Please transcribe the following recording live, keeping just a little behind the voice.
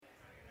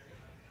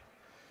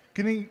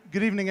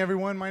Good evening,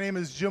 everyone. My name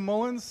is Jim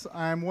Mullins.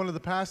 I'm one of the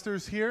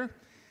pastors here,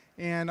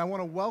 and I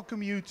want to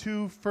welcome you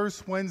to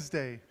First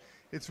Wednesday.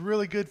 It's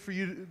really good for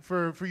you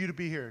to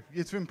be here.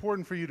 It's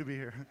important for you to be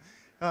here.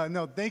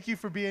 No, thank you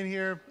for being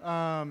here.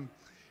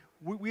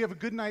 We have a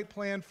good night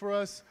planned for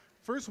us.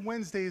 First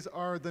Wednesdays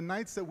are the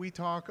nights that we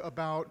talk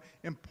about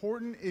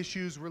important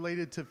issues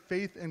related to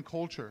faith and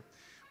culture.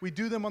 We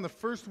do them on the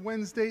first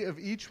Wednesday of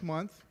each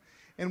month,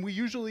 and we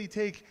usually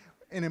take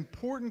an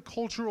important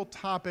cultural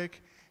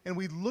topic and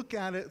we look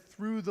at it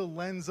through the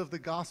lens of the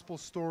gospel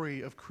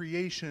story of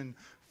creation,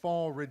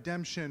 fall,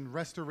 redemption,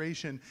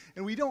 restoration.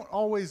 And we don't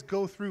always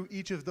go through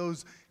each of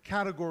those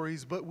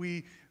categories, but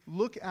we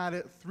look at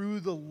it through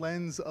the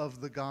lens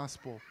of the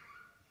gospel.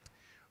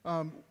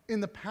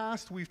 In the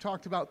past, we've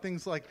talked about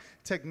things like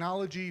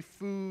technology,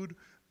 food,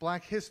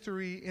 Black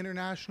history,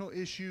 international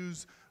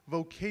issues,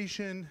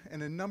 vocation,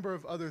 and a number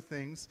of other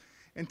things.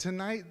 And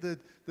tonight,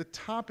 the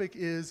topic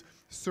is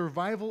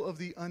survival of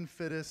the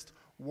unfittest,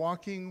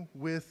 walking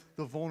with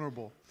the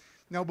vulnerable.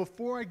 Now,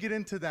 before I get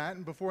into that,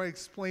 and before I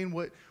explain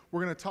what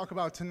we're going to talk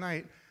about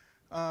tonight,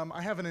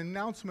 I have an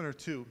announcement or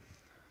two.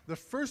 The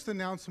first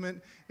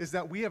announcement is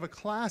that we have a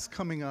class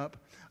coming up,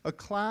 a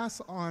class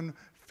on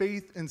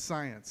faith and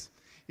science.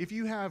 If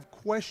you have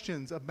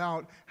questions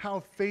about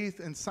how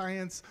faith and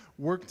science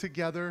work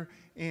together,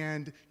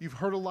 and you've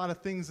heard a lot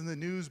of things in the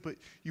news, but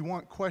you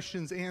want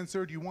questions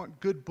answered, you want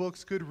good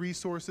books, good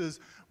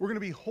resources, we're going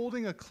to be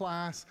holding a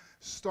class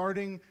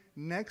starting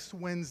next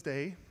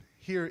Wednesday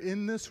here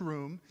in this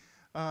room,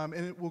 and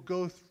it will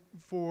go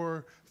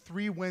for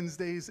 3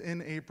 Wednesdays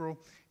in April.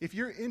 If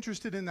you're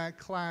interested in that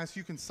class,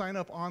 you can sign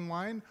up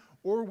online,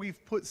 or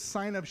we've put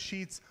sign-up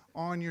sheets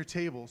on your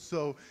table.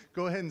 So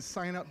go ahead and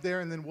sign up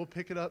there, and then we'll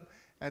pick it up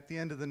at the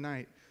end of the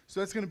night. So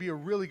that's going to be a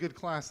really good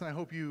class, and I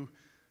hope you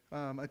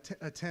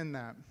attend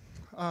that.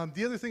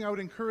 The other thing I would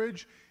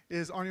encourage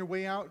is on your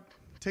way out,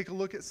 take a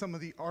look at some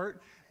of the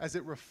art as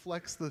it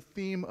reflects the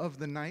theme of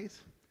the night.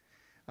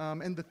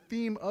 And the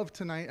theme of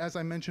tonight, as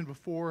I mentioned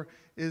before,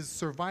 is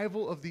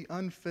survival of the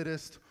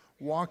unfittest,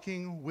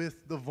 walking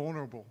with the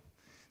vulnerable.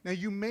 Now,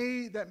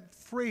 that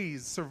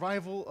phrase,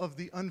 survival of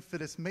the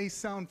unfittest, may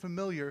sound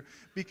familiar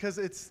because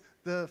it's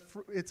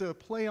a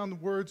play on the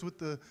words with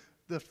the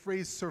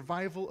phrase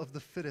survival of the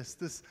fittest,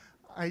 this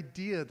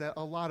idea that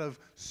a lot of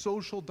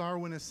social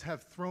Darwinists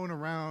have thrown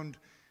around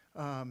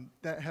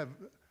that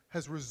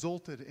has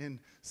resulted in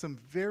some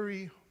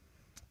very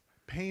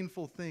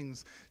painful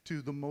things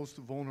to the most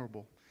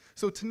vulnerable.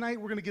 So tonight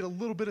we're going to get a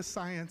little bit of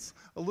science,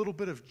 a little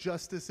bit of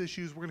justice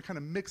issues. We're going to kind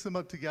of mix them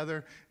up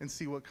together and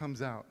see what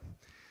comes out.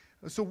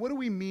 So what do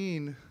we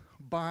mean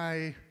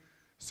by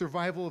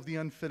survival of the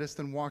unfittest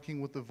and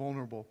walking with the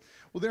vulnerable?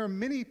 Well, there are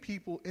many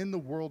people in the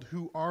world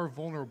who are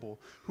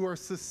vulnerable, who are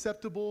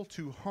susceptible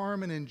to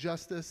harm and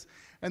injustice,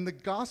 and the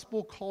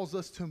gospel calls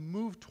us to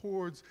move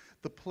towards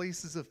the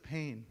places of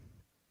pain.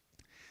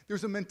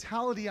 There's a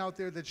mentality out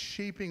there that's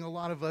shaping a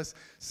lot of us,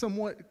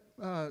 somewhat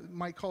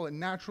might call it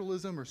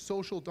naturalism or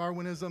social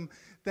Darwinism,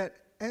 that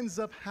ends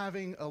up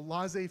having a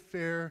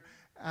laissez-faire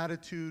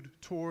attitude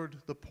toward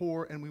the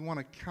poor, and we want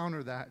to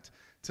counter that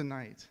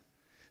tonight.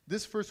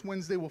 This first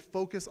Wednesday will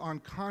focus on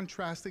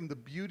contrasting the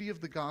beauty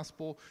of the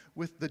gospel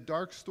with the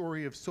dark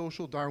story of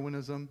social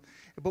Darwinism,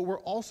 but we're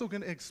also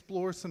going to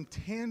explore some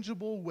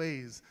tangible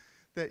ways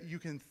that you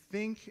can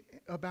think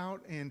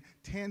about and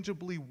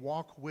tangibly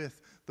walk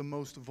with the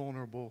most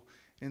vulnerable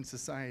in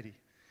society.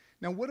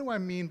 Now, what do I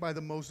mean by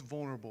the most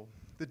vulnerable?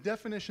 The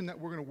definition that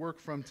we're going to work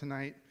from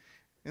tonight,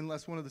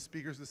 unless one of the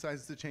speakers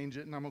decides to change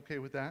it, and I'm okay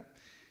with that,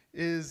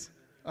 is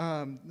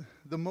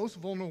the most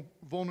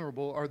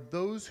vulnerable are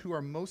those who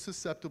are most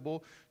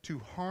susceptible to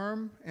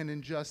harm and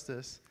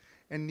injustice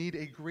and need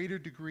a greater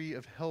degree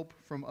of help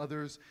from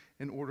others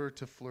in order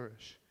to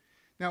flourish.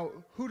 Now,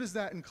 who does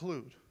that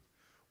include?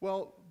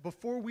 Well,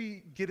 before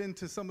we get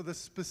into some of the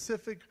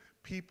specific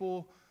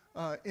people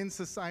in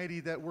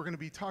society that we're going to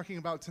be talking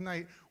about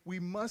tonight, we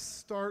must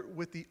start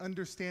with the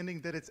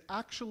understanding that it's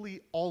actually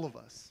all of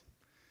us.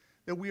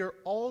 That we are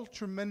all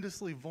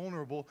tremendously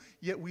vulnerable,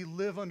 yet we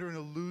live under an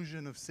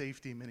illusion of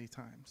safety many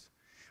times.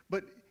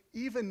 But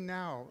even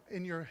now,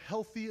 in your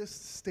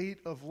healthiest state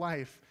of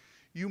life,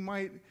 you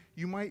might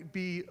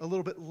be a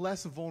little bit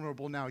less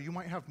vulnerable now. You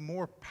might have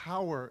more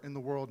power in the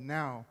world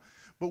now.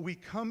 But we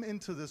come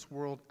into this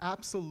world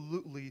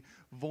absolutely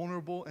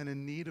vulnerable and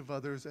in need of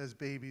others as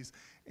babies.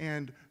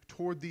 And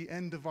toward the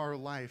end of our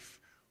life,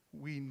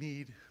 we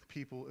need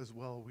people as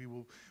well.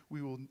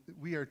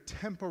 We are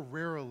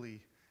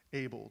temporarily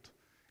abled,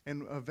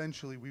 and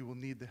eventually we will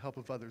need the help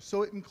of others.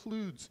 So it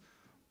includes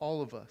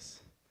all of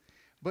us.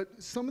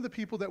 But some of the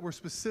people that we're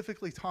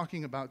specifically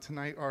talking about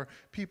tonight are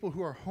people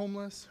who are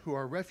homeless, who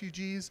are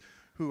refugees,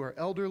 who are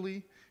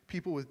elderly,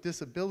 people with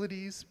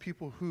disabilities,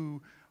 people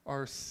who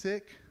are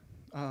sick,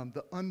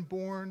 the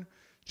unborn,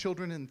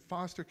 children in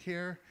foster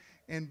care,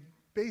 and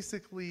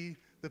basically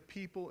the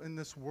people in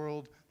this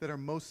world that are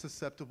most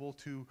susceptible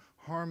to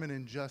harm and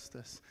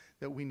injustice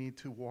that we need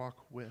to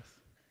walk with.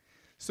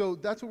 So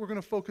that's what we're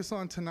going to focus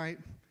on tonight.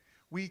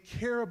 We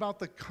care about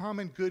the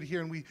common good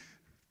here, and we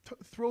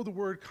throw the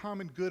word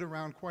common good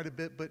around quite a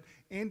bit, but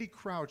Andy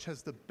Crouch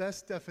has the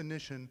best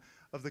definition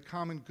of the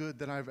common good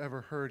that I've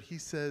ever heard. He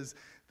says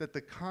that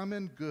the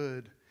common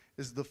good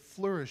is the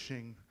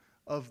flourishing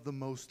of the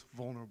most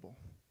vulnerable.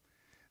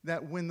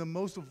 That when the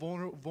most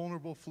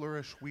vulnerable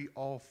flourish, we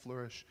all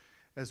flourish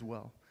as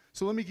well.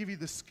 So let me give you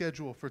the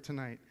schedule for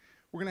tonight.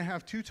 We're going to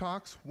have 2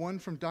 talks, one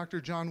from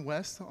Dr. John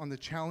West on the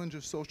challenge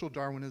of social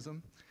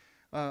Darwinism,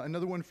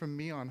 another one from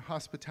me on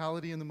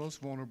hospitality and the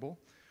most vulnerable.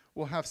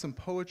 We'll have some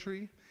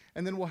poetry,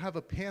 and then we'll have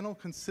a panel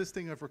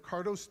consisting of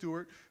Ricardo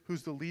Stewart,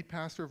 who's the lead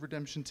pastor of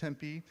Redemption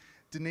Tempe,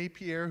 Danae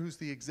Pierre, who's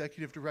the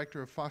executive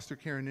director of Foster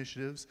Care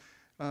Initiatives,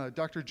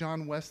 Dr.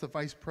 John West, the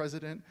vice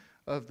president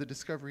of the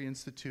Discovery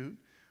Institute,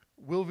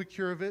 Will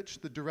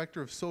Vukurovich, the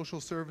director of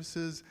social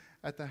services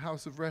at the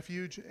House of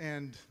Refuge,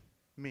 and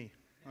me,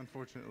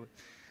 unfortunately.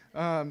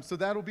 So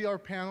that'll be our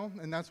panel,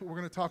 and that's what we're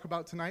going to talk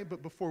about tonight.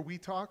 But before we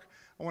talk,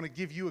 I want to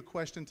give you a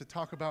question to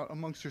talk about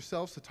amongst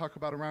yourselves, to talk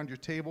about around your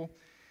table.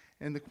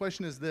 And the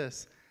question is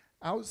this: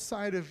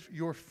 outside of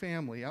your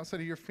family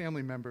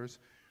members,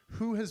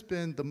 who has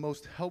been the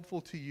most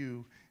helpful to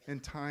you in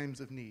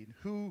times of need?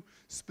 Who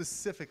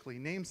specifically,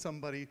 name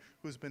somebody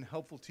who has been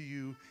helpful to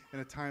you in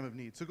a time of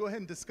need. So go ahead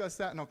and discuss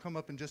that, and I'll come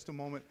up in just a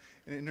moment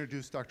and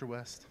introduce Dr.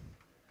 West.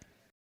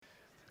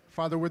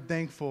 Father, we're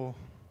thankful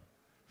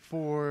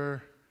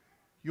for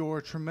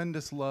your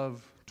tremendous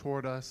love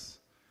toward us,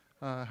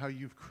 how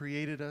you've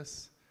created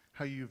us,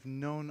 how you've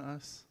known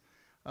us,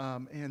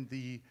 and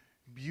the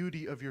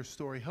beauty of your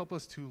story. Help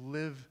us to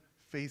live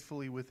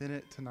faithfully within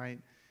it tonight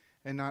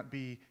and not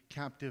be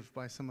captive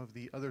by some of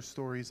the other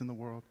stories in the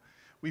world.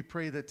 We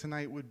pray that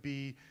tonight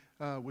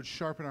would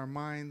sharpen our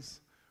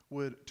minds,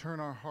 would turn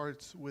our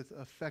hearts with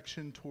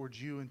affection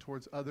towards you and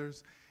towards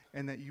others,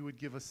 and that you would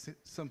give us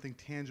something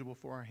tangible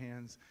for our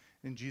hands.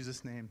 In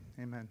Jesus' name,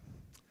 amen.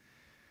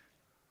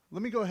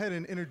 Let me go ahead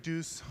and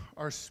introduce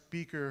our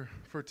speaker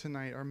for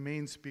tonight, our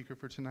main speaker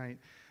for tonight,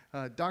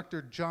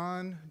 Dr.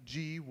 John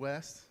G.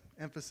 West,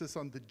 emphasis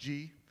on the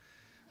G.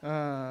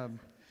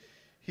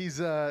 He's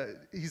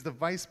the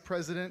vice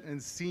president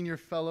and senior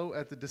fellow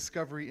at the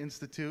Discovery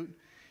Institute.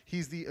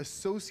 He's the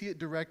associate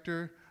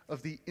director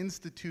of the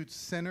Institute's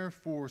Center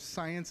for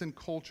Science and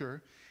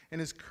Culture,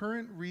 and his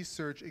current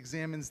research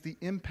examines the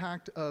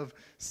impact of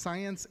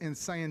science and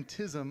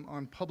scientism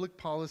on public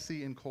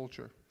policy and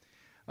culture.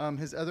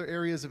 His other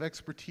areas of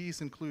expertise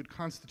include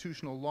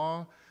constitutional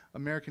law,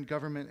 American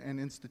government and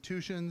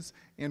institutions,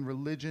 and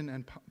religion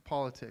and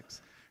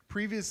politics.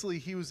 Previously,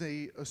 he was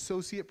an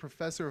associate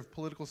professor of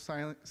political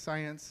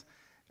science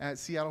at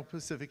Seattle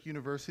Pacific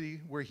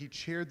University, where he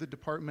chaired the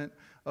Department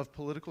of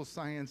Political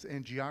Science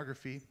and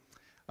Geography.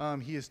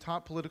 He has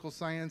taught political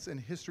science and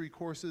history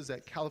courses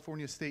at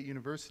California State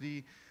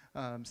University,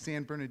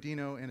 San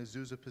Bernardino, and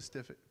Azusa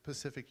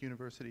Pacific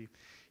University.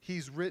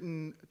 He's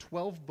written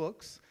 12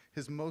 books.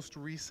 His most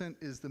recent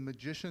is The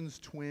Magician's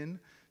Twin,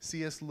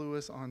 C.S.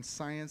 Lewis on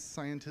Science,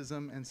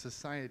 Scientism, and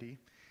Society.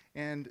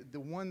 And the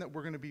one that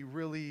we're going to be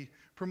really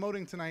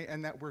promoting tonight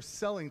and that we're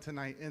selling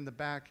tonight in the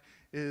back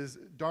is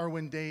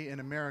Darwin Day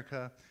in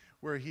America,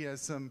 where he has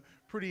some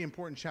pretty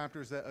important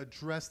chapters that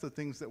address the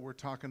things that we're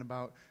talking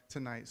about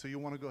tonight. So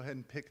you'll want to go ahead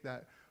and pick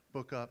that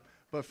book up.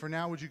 But for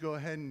now, would you go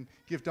ahead and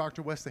give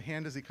Dr. West a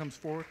hand as he comes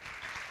forward?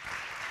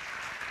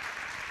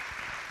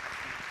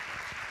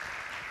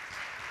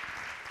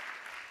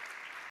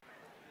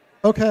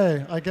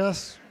 Okay, I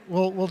guess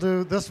we'll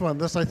do this one.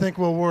 This, I think,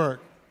 will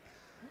work.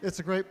 It's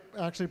a great,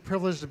 actually,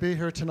 privilege to be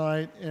here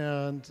tonight,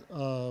 and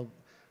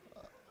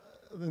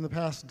in the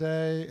past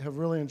day, have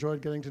really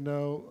enjoyed getting to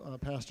know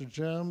Pastor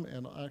Jim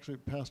and actually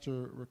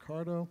Pastor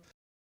Ricardo.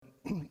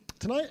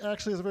 Tonight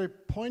actually is a very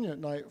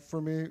poignant night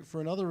for me for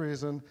another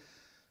reason.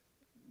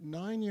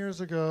 9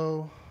 years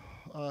ago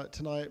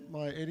tonight,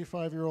 my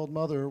 85-year-old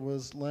mother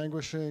was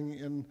languishing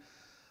in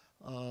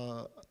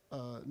a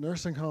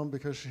nursing home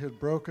because she had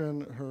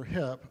broken her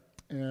hip,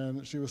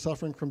 and she was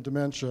suffering from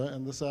dementia,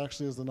 and this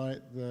actually is the night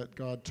that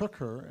God took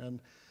her.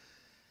 And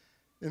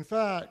in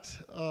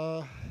fact,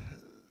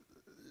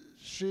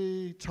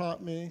 she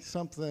taught me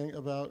something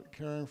about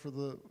caring for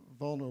the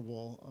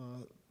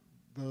vulnerable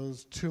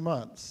those 2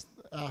 months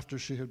after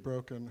she had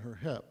broken her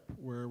hip,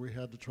 where we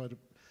had to try to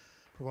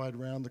provide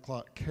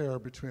round-the-clock care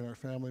between our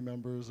family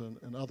members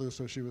and others,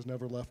 so she was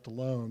never left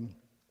alone,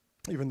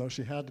 even though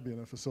she had to be in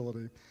a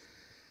facility.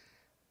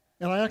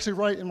 And I actually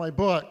write in my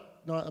book,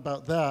 not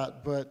about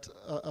that, but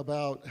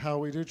about how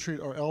we do treat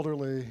our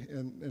elderly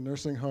in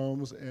nursing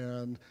homes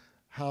and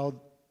how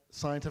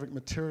scientific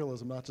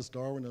materialism, not just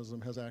Darwinism,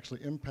 has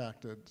actually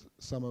impacted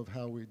some of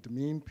how we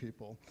demean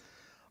people.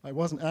 I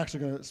wasn't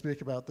actually going to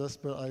speak about this,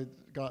 but I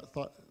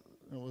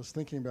was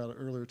thinking about it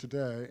earlier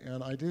today,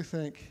 and I do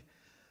think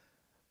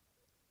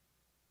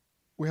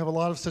we have a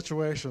lot of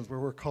situations where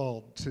we're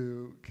called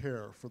to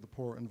care for the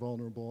poor and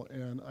vulnerable,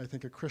 and I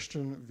think a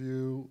Christian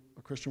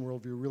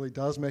worldview really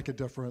does make a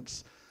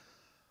difference,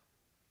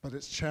 but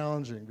it's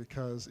challenging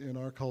because in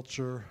our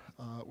culture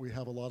we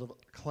have a lot of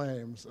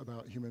claims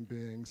about human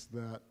beings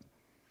that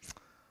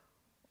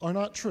are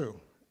not true,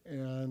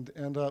 and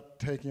end up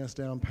taking us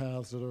down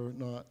paths that are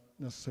not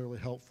necessarily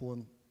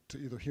helpful to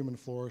either human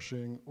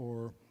flourishing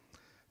or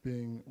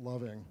being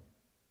loving.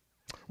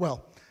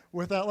 Well,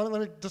 with that, let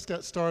me just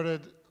get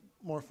started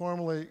more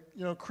formally.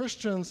 You know,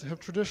 Christians have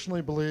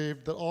traditionally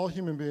believed that all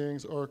human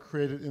beings are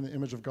created in the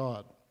image of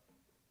God,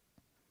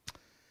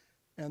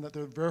 and that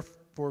they're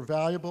therefore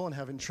valuable and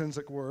have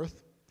intrinsic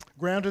worth.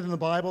 Grounded in the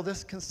Bible,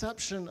 this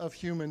conception of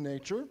human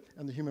nature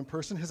and the human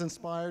person has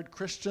inspired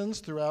Christians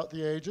throughout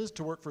the ages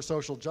to work for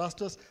social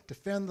justice,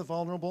 defend the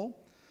vulnerable.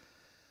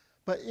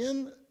 But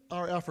in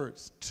our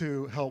efforts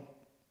to help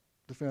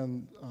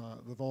defend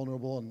the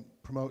vulnerable and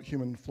promote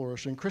human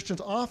flourishing, Christians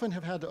often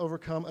have had to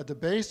overcome a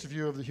debased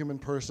view of the human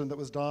person that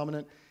was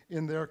dominant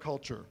in their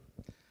culture.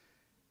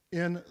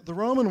 In the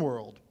Roman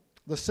world,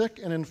 the sick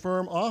and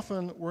infirm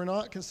often were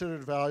not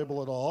considered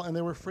valuable at all, and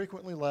they were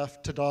frequently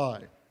left to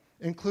die,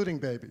 including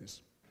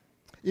babies.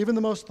 Even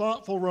the most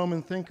thoughtful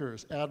Roman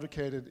thinkers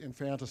advocated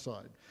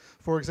infanticide.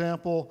 For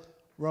example,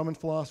 Roman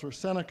philosopher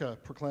Seneca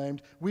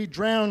proclaimed, "We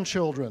drown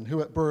children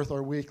who at birth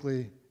are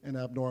weakly and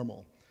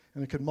abnormal."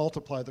 And it could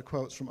multiply the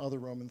quotes from other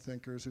Roman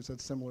thinkers who said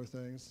similar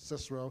things.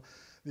 Cicero,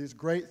 these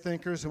great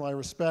thinkers whom I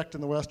respect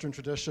in the Western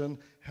tradition,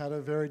 had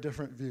a very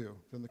different view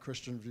than the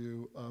Christian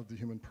view of the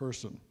human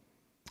person.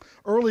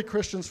 Early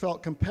Christians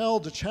felt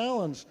compelled to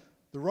challenge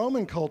the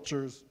Roman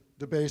culture's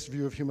debased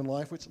view of human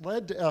life, which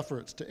led to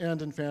efforts to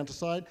end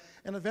infanticide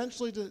and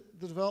eventually to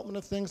the development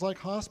of things like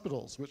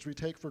hospitals, which we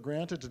take for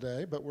granted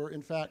today, but were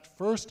in fact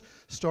first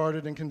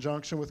started in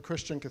conjunction with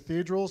Christian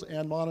cathedrals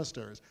and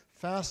monasteries.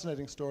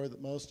 Fascinating story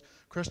that most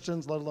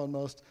Christians, let alone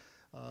most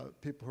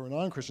people who are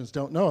non-Christians,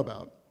 don't know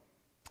about.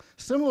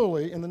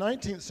 Similarly, in the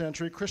 19th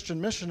century, Christian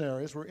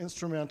missionaries were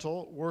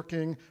instrumental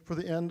working for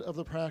the end of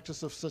the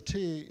practice of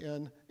sati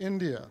in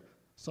India.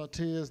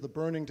 Sati is the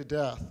burning to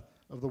death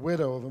of the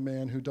widow of a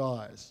man who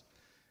dies.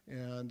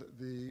 And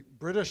the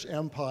British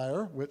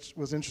Empire, which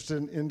was interested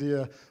in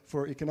India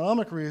for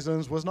economic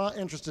reasons, was not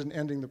interested in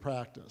ending the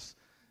practice.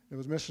 It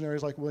was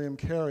missionaries like William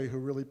Carey who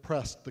really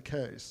pressed the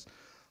case.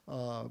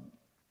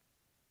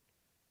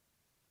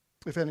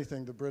 If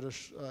anything, the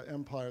British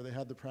Empire, they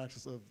had the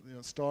practice of,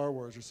 Star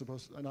Wars, you're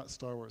supposed to, not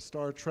Star Wars,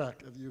 Star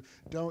Trek, if you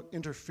don't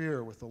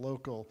interfere with the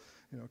local,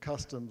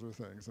 customs or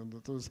things. And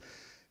that there was,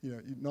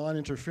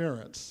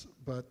 non-interference,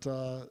 but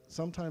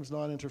sometimes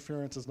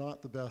non-interference is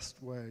not the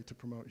best way to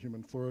promote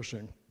human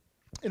flourishing.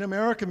 In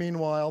America,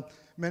 meanwhile,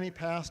 many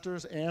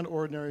pastors and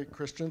ordinary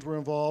Christians were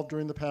involved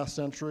during the past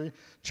century,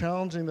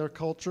 challenging their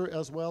culture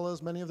as well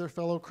as many of their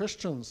fellow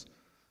Christians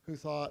who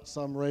thought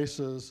some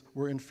races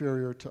were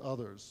inferior to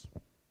others.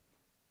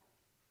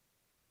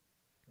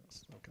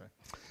 Yes, okay.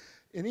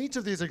 In each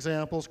of these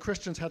examples,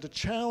 Christians had to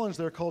challenge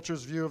their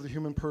culture's view of the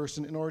human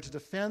person in order to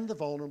defend the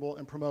vulnerable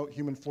and promote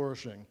human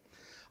flourishing.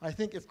 I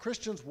think if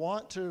Christians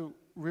want to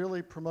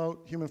really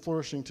promote human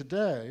flourishing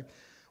today,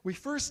 we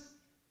first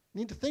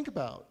need to think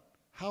about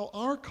how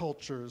our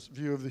culture's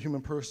view of the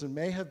human person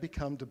may have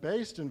become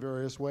debased in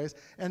various ways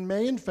and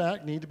may in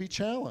fact need to be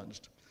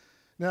challenged.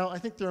 Now, I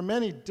think there are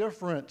many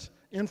different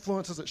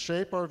influences that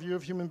shape our view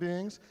of human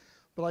beings,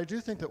 but I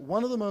do think that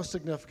one of the most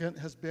significant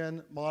has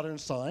been modern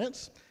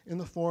science in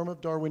the form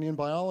of Darwinian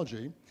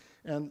biology,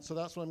 and so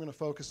that's what I'm going to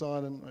focus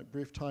on in my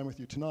brief time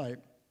with you tonight.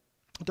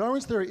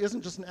 Darwin's theory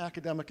isn't just an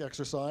academic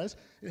exercise.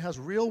 It has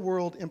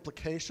real-world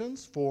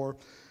implications for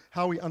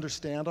how we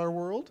understand our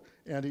world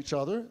and each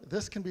other.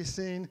 This can be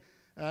seen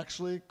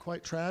actually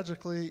quite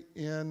tragically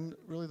in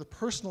really the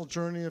personal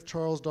journey of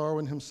Charles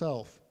Darwin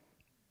himself.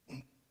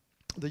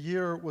 The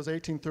year was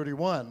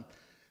 1831.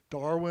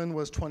 Darwin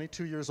was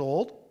 22 years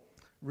old,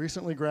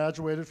 recently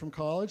graduated from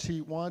college.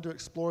 He wanted to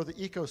explore the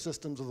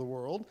ecosystems of the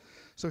world,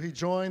 so he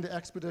joined the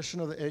expedition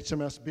of the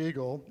HMS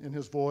Beagle in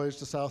his voyage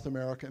to South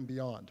America and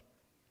beyond.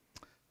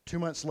 2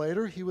 months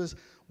later, he was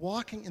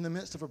walking in the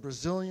midst of a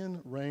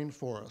Brazilian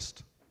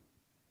rainforest,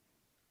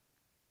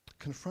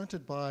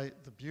 confronted by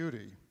the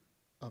beauty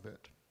of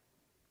it.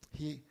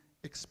 He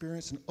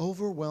experienced an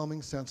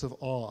overwhelming sense of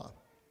awe.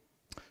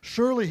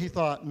 Surely, he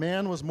thought,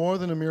 man was more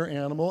than a mere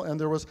animal, and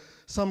there was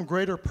some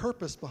greater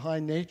purpose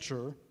behind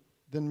nature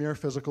than mere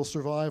physical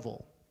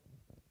survival.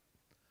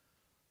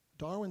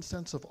 Darwin's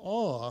sense of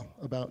awe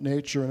about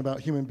nature and about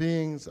human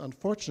beings,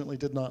 unfortunately,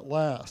 did not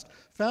last.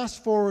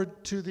 Fast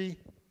forward to the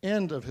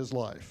end of his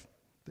life,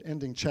 the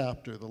ending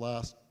chapter, the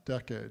last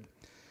decade,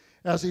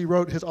 as he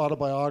wrote his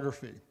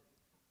autobiography.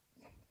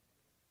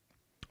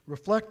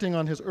 Reflecting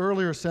on his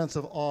earlier sense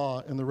of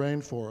awe in the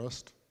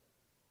rainforest,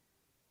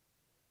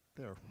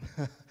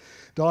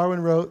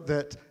 Darwin wrote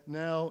that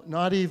now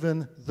not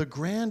even the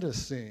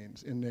grandest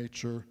scenes in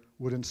nature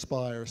would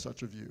inspire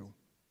such a view.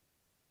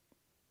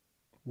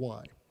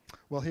 Why?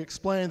 Well, he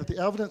explained that the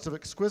evidence of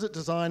exquisite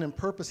design and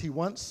purpose he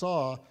once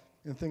saw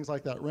in things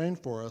like that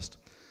rainforest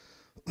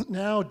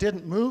now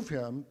didn't move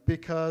him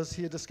because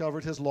he had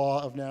discovered his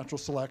law of natural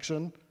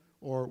selection,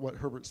 or what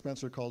Herbert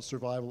Spencer called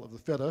survival of the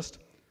fittest.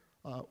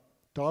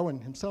 Darwin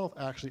himself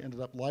actually ended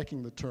up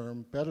liking the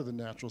term better than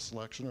natural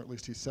selection, or at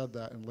least he said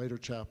that in later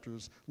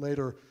chapters,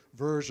 later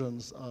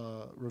versions,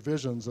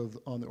 revisions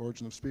on the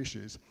origin of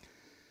species.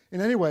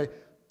 In any way,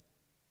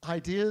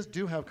 ideas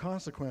do have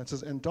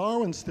consequences, and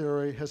Darwin's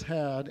theory has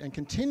had and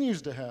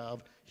continues to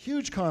have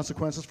huge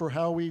consequences for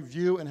how we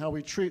view and how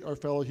we treat our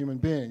fellow human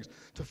beings.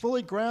 To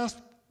fully grasp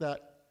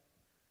that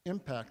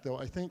impact, though,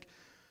 I think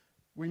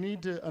we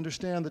need to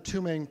understand the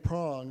two main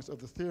prongs of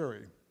the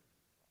theory.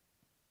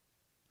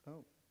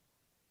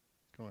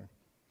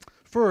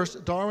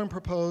 First, Darwin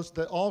proposed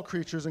that all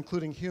creatures,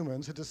 including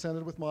humans, had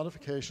descended with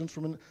modifications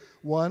from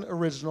one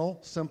original,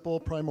 simple,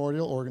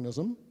 primordial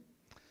organism.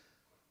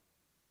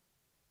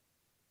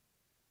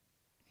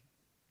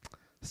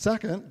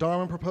 Second,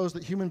 Darwin proposed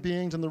that human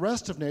beings and the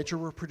rest of nature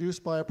were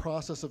produced by a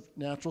process of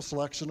natural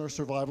selection or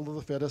survival of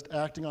the fittest,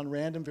 acting on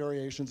random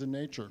variations in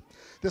nature.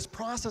 This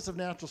process of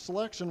natural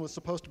selection was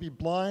supposed to be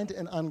blind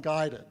and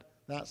unguided.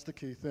 That's the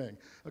key thing.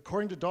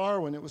 According to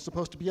Darwin, it was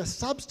supposed to be a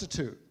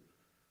substitute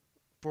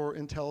for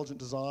intelligent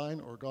design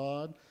or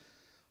God.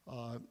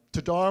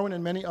 To Darwin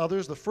and many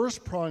others, the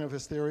first prong of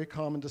his theory,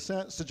 common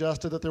descent,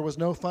 suggested that there was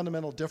no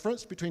fundamental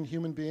difference between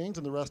human beings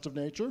and the rest of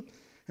nature.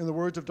 In the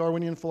words of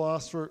Darwinian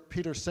philosopher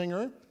Peter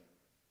Singer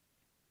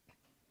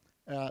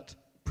at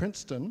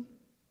Princeton,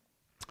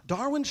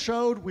 Darwin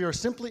showed we are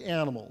simply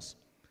animals.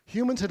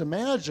 Humans had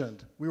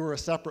imagined we were a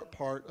separate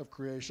part of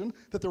creation,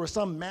 that there was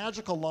some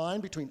magical line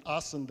between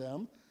us and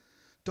them.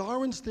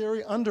 Darwin's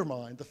theory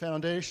undermined the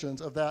foundations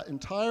of that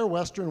entire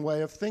Western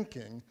way of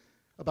thinking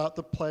about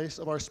the place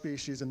of our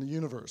species in the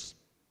universe.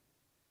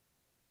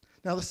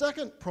 Now, the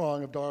second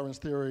prong of Darwin's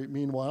theory,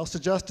 meanwhile,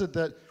 suggested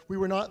that we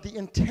were not the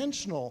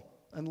intentional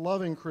and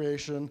loving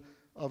creation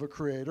of a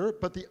creator,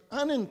 but the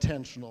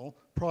unintentional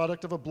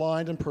product of a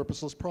blind and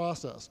purposeless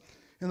process.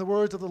 In the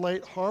words of the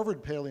late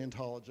Harvard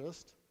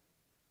paleontologist,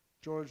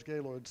 George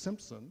Gaylord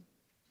Simpson,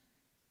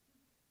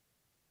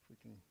 if we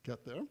can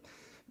get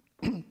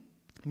there,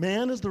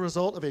 man is the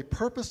result of a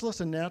purposeless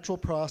and natural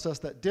process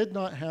that did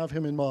not have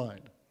him in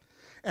mind.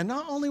 And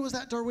not only was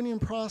that Darwinian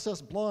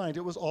process blind,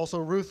 it was also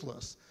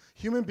ruthless.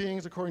 Human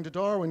beings, according to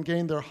Darwin,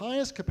 gained their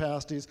highest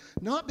capacities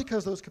not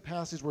because those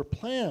capacities were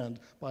planned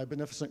by a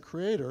beneficent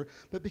creator,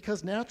 but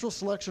because natural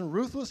selection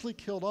ruthlessly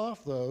killed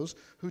off those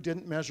who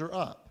didn't measure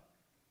up.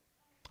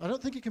 I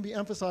don't think it can be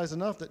emphasized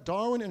enough that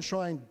Darwin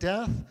enshrined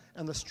death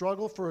and the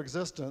struggle for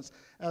existence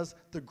as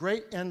the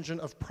great engine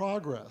of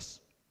progress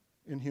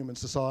in human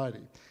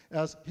society.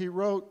 As he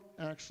wrote,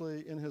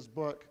 actually, in his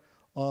book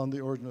on the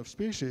origin of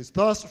species,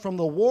 thus, from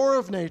the war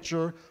of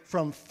nature,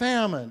 from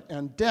famine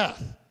and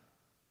death,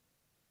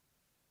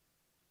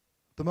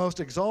 the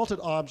most exalted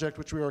object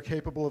which we are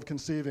capable of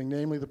conceiving,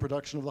 namely the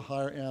production of the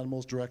higher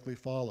animals, directly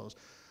follows.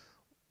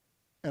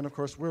 And of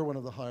course, we're one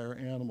of the higher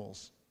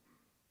animals.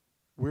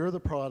 We're the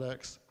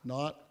products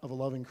not of a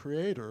loving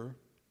creator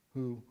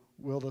who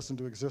willed us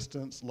into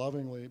existence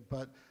lovingly,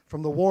 but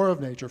from the war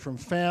of nature, from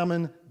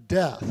famine,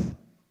 death.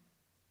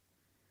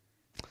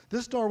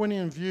 This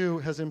Darwinian view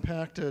has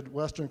impacted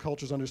Western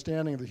culture's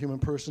understanding of the human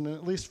person in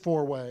at least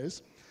four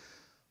ways.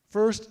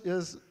 First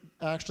is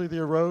actually the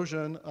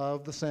erosion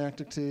of the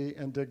sanctity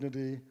and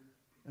dignity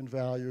and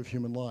value of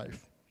human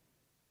life.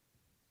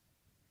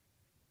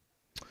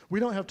 We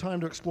don't have time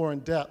to explore in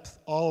depth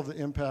all of the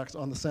impacts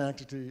on the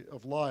sanctity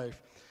of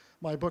life.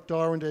 My book,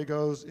 Darwin Day,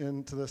 goes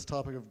into this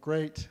topic of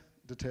great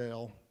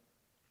detail.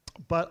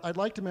 But I'd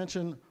like to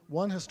mention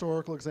one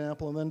historical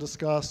example and then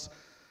discuss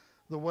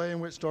the way in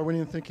which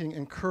Darwinian thinking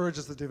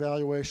encourages the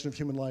devaluation of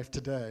human life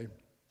today.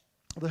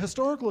 The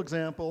historical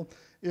example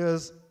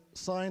is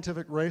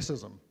scientific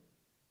racism.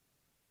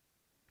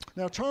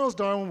 Now, Charles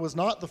Darwin was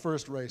not the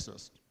first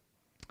racist,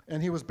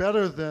 and he was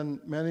better than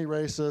many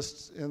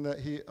racists in that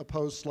he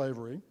opposed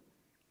slavery.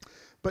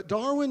 But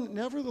Darwin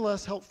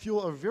nevertheless helped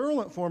fuel a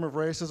virulent form of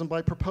racism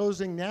by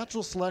proposing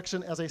natural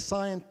selection as a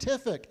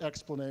scientific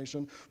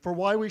explanation for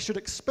why we should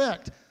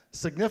expect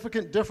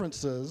significant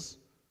differences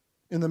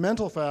in the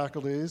mental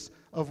faculties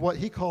of what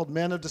he called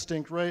men of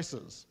distinct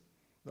races.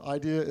 The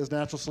idea is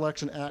natural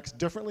selection acts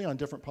differently on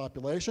different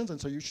populations, and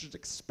so you should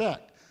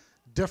expect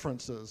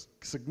differences,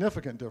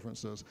 significant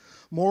differences.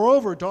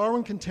 Moreover,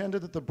 Darwin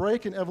contended that the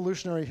break in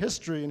evolutionary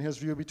history, in his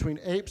view, between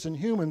apes and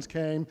humans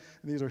came,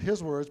 and these are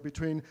his words,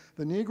 between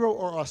the Negro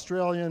or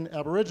Australian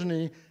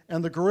Aborigine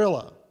and the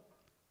gorilla.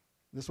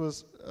 This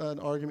was an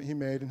argument he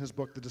made in his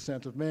book, The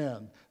Descent of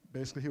Man.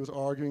 Basically, he was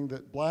arguing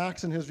that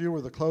blacks, in his view,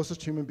 were the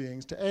closest human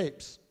beings to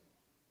apes.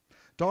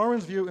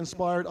 Darwin's view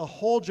inspired a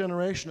whole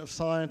generation of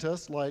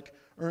scientists like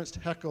Ernst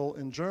Haeckel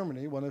in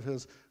Germany, one of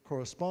his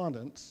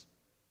correspondents,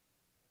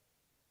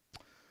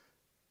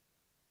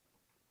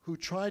 who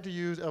tried to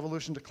use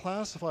evolution to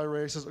classify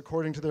races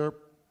according to their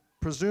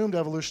presumed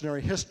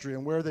evolutionary history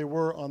and where they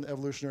were on the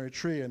evolutionary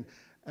tree,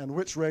 and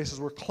which races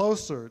were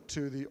closer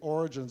to the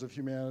origins of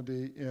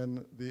humanity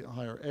in the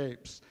higher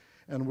apes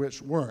and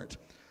which weren't.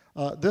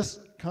 This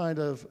kind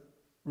of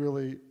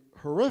really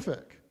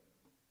horrific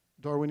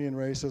Darwinian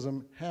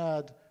racism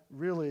had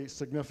really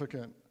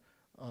significant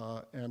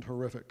and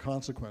horrific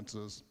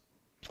consequences,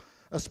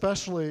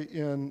 especially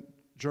in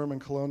German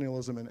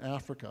colonialism in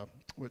Africa,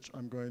 which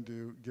I'm going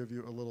to give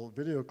you a little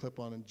video clip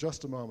on in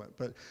just a moment.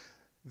 But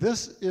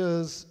this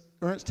is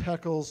Ernst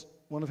Haeckel's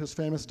one of his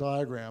famous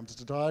diagrams.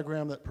 It's a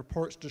diagram that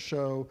purports to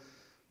show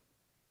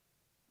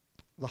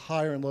the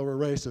higher and lower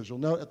races. You'll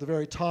note at the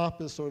very top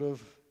is sort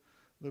of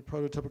the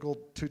prototypical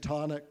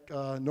Teutonic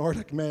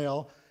Nordic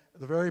male.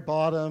 At the very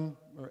bottom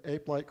are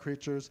ape-like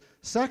creatures.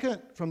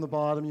 Second from the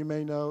bottom, you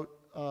may note,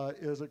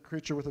 is a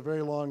creature with a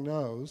very long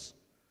nose,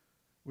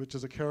 which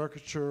is a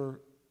caricature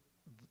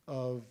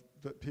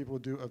that people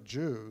would do of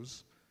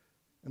Jews.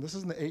 And this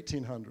is in the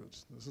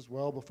 1800s. This is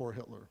well before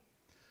Hitler.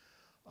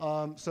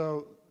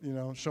 So,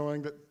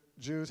 showing that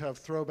Jews have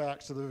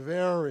throwbacks to the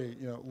very,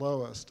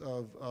 lowest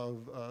of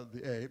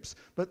the apes.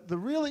 But the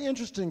really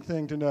interesting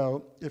thing to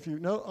note, if you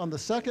note on the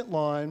second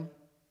line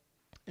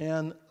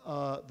and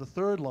the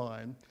third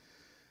line,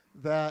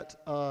 that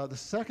the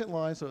second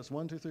line, so it's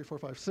 1, 2, 3, 4,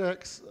 5,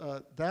 6,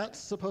 that's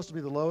supposed to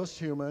be the lowest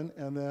human,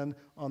 and then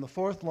on the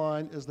fourth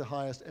line is the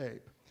highest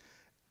ape.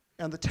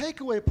 And the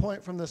takeaway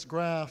point from this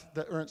graph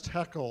that Ernst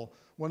Haeckel,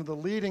 one of the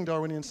leading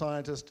Darwinian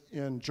scientists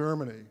in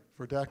Germany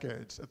for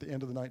decades at the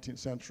end of the 19th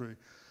century,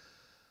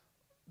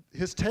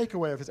 his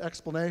takeaway of his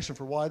explanation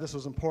for why this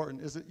was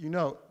important is that you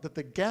note that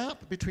the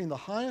gap between the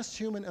highest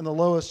human and the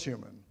lowest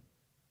human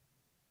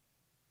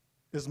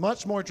is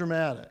much more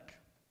dramatic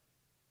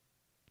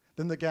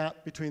than the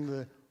gap between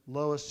the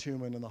lowest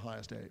human and the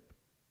highest ape.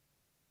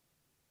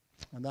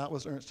 And that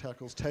was Ernst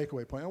Haeckel's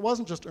takeaway point. It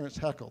wasn't just Ernst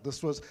Haeckel.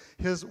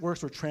 His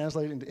works were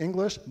translated into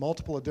English,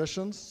 multiple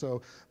editions,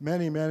 so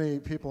many, many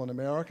people in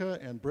America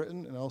and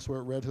Britain and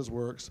elsewhere read his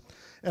works.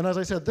 And as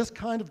I said, this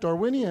kind of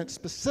Darwinian,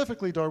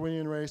 specifically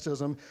Darwinian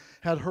racism,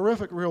 had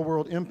horrific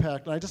real-world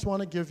impact. And I just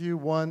want to give you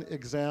one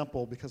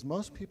example, because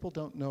most people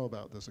don't know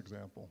about this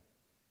example.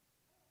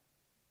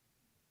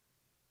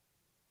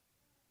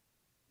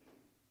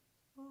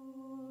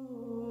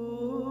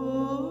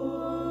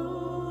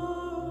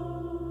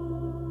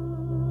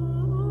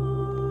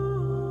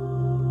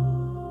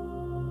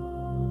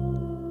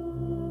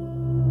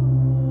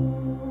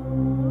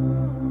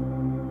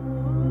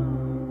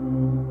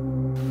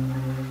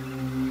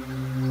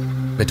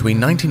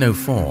 Between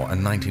 1904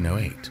 and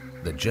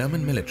 1908, the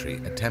German military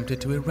attempted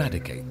to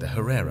eradicate the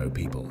Herero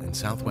people in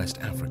southwest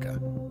Africa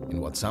in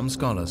what some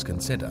scholars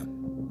consider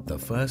the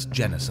first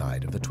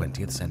genocide of the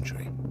 20th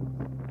century.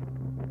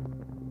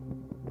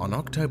 On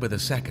October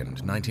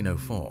 2nd,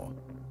 1904,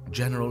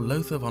 General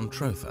Lothar von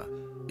Trotha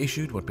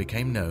issued what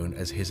became known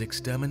as his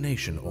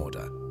extermination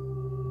order,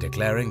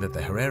 declaring that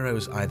the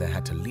Hereros either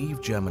had to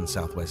leave German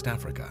southwest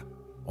Africa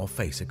or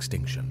face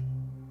extinction.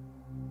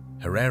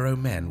 Herero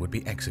men would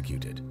be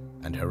executed,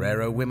 and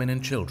Herero women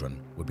and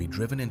children would be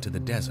driven into the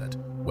desert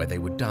where they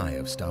would die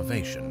of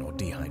starvation or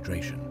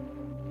dehydration.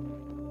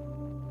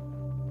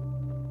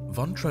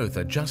 Von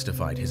Trotha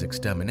justified his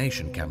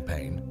extermination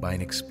campaign by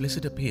an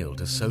explicit appeal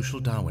to social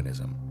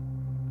Darwinism,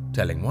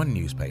 telling one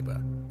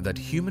newspaper that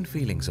human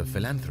feelings of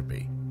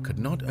philanthropy could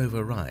not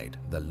override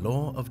the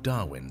law of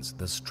Darwin's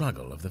the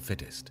struggle of the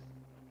fittest.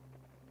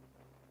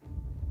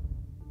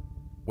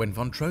 When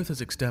von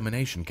Trotha's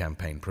extermination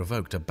campaign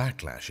provoked a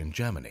backlash in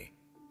Germany,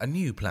 a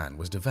new plan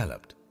was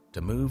developed to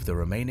move the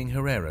remaining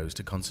Hereros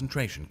to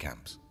concentration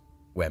camps,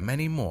 where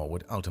many more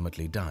would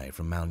ultimately die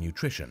from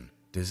malnutrition,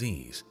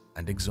 disease,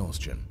 and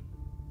exhaustion.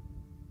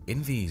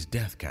 In these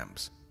death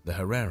camps, the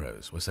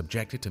Hereros were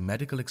subjected to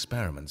medical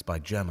experiments by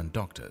German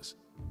doctors,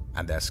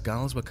 and their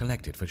skulls were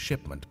collected for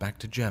shipment back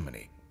to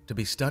Germany to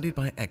be studied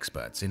by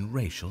experts in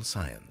racial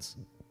science.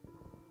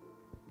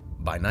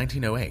 By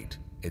 1908,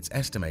 it's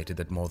estimated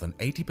that more than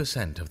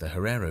 80% of the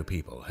Herero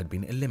people had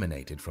been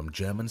eliminated from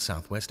German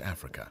Southwest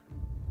Africa.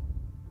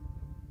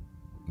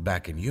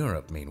 Back in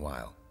Europe,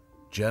 meanwhile,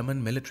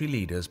 German military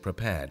leaders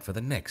prepared for the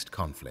next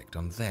conflict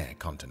on their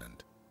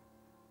continent.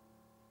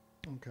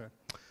 Okay.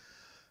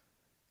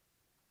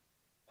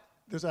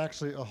 There's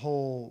actually a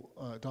whole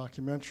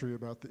documentary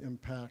about the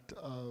impact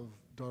of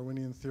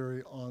Darwinian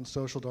theory on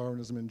social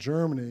Darwinism in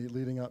Germany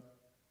leading up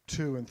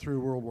to and through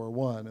World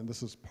War I, and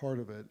this is part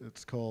of it.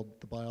 It's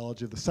called The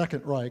Biology of the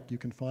Second Reich. You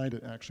can find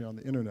it actually on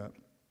the internet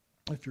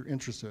if you're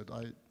interested.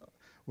 I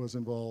was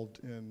involved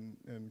in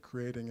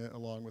creating it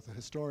along with a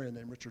historian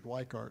named Richard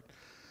Weikart.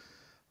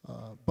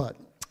 But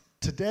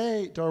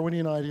today,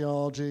 Darwinian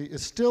ideology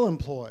is still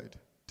employed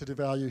to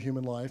devalue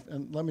human life,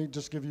 and let me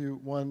just give you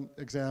one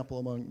example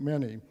among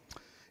many.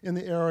 In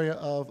the area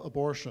of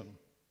abortion,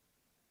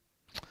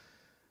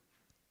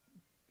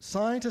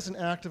 scientists and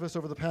activists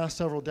over the past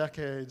several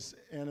decades,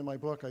 and in my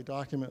book I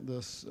document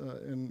this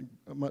in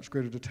much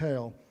greater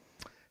detail,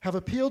 have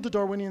appealed to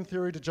Darwinian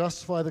theory to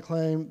justify the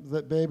claim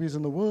that babies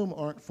in the womb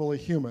aren't fully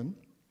human,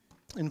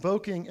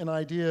 invoking an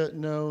idea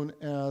known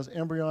as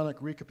embryonic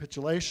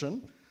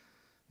recapitulation.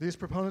 These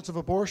proponents of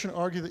abortion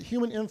argue that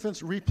human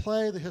infants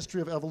replay the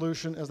history of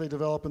evolution as they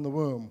develop in the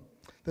womb.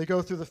 They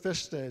go through the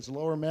fish stage, the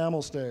lower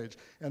mammal stage,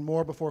 and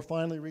more before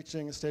finally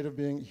reaching a state of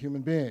being a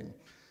human being.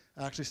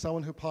 Actually,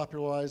 someone who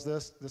popularized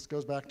this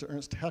goes back to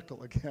Ernst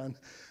Haeckel again,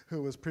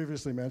 who was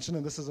previously mentioned,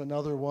 and this is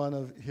another one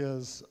of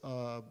his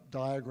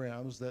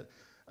diagrams that,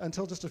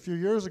 until just a few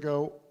years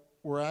ago,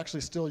 were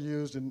actually still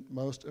used in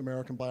most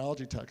American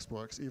biology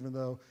textbooks, even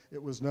though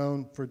it was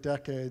known for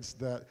decades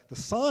that the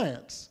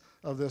science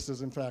of this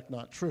is in fact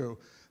not true.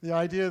 The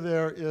idea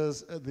there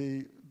is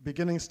the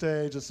beginning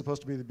stage is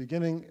supposed to be the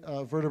beginning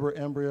vertebrate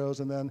embryos,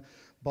 and then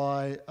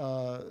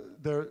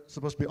they're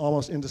supposed to be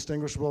almost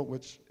indistinguishable,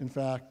 which in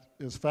fact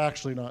is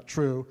factually not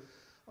true.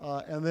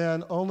 And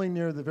then only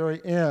near the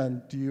very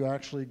end do you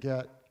actually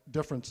get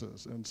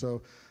differences. And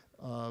so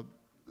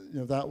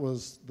that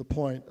was the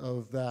point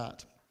of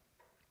that.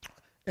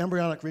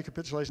 Embryonic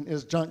recapitulation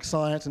is junk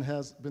science and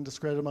has been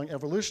discredited among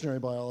evolutionary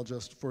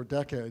biologists for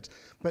decades.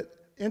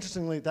 But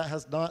interestingly, that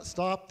has not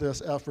stopped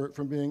this effort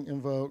from being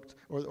invoked,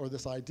 or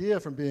this idea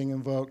from being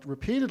invoked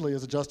repeatedly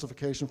as a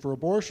justification for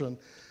abortion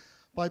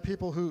by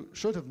people who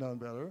should have known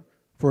better.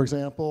 For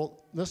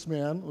example, this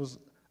man was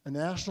a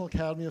National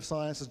Academy of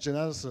Sciences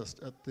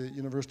geneticist at the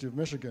University of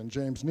Michigan,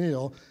 James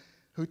Neal,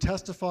 who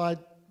testified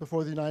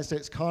before the United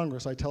States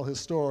Congress. I tell his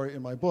story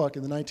in my book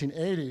in the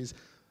 1980s,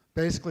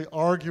 basically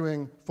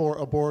arguing for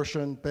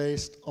abortion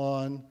based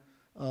on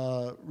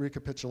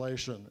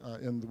recapitulation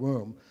in the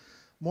womb.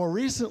 More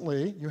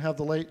recently, you have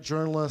the late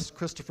journalist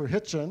Christopher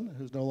Hitchen,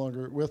 who's no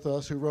longer with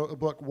us, who wrote a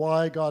book,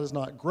 Why God is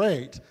Not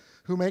Great,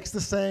 who makes the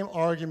same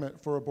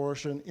argument for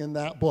abortion in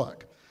that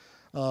book.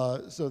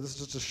 So this is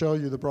just to show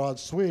you the broad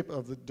sweep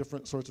of the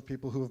different sorts of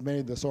people who have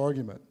made this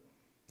argument.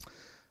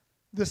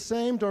 The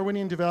same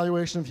Darwinian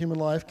devaluation of human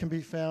life can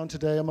be found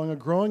today among a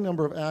growing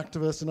number of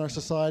activists in our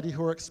society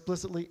who are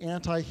explicitly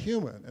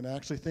anti-human and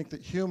actually think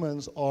that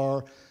humans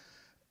are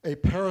a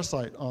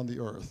parasite on the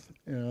earth.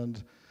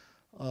 And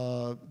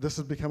this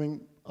is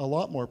becoming a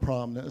lot more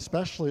prominent,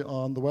 especially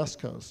on the West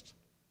Coast.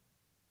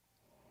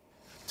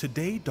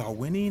 Today,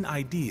 Darwinian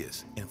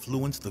ideas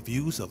influence the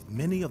views of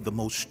many of the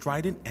most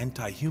strident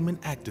anti-human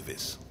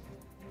activists.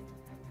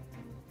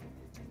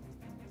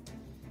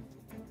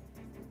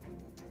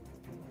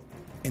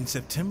 In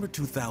September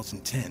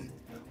 2010,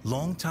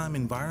 longtime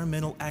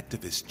environmental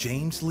activist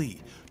James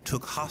Lee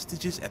took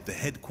hostages at the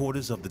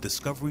headquarters of the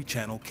Discovery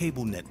Channel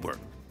cable network.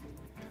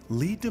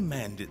 Lee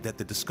demanded that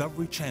the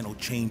Discovery Channel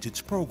change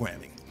its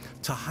programming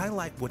to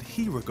highlight what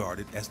he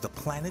regarded as the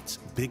planet's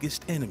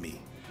biggest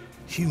enemy,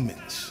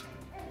 humans.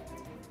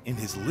 In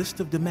his list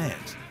of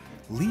demands,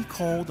 Lee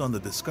called on the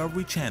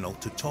Discovery Channel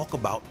to talk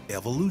about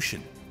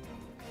evolution.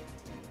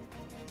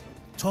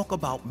 Talk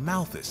about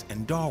Malthus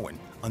and Darwin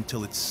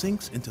until it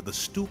sinks into the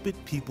stupid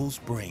people's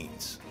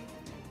brains.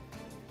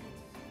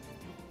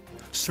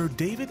 Sir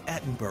David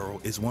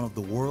Attenborough is one of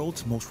the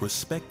world's most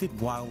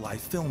respected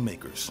wildlife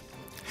filmmakers.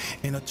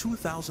 In a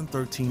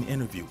 2013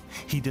 interview,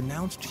 he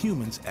denounced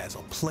humans as a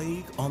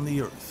plague on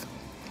the earth.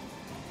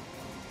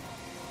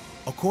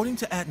 According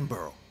to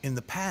Attenborough, in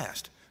the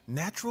past,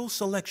 natural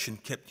selection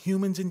kept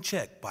humans in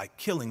check by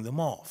killing them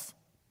off.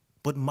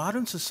 But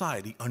modern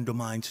society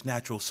undermines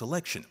natural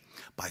selection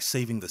by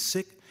saving the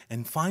sick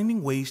and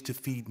finding ways to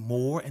feed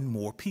more and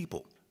more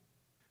people.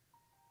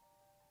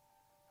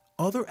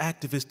 Other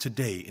activists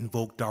today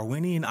invoke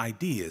Darwinian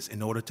ideas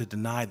in order to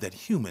deny that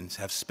humans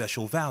have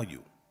special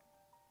value.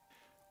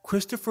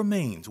 Christopher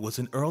Maines was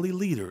an early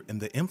leader in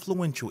the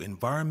influential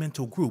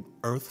environmental group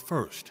Earth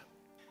First.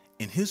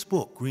 In his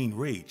book, Green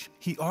Rage,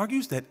 he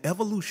argues that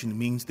evolution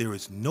means there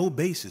is no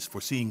basis for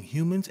seeing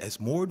humans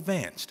as more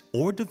advanced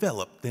or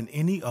developed than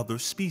any other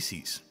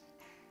species.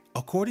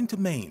 According to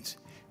Maines,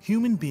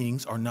 human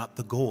beings are not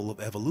the goal of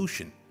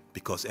evolution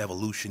because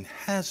evolution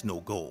has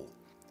no goal.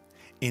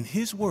 In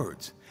his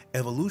words,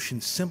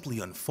 evolution simply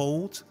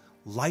unfolds,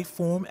 life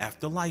form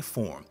after life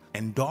form,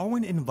 and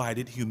Darwin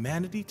invited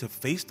humanity to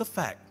face the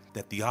fact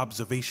that the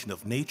observation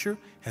of nature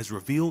has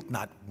revealed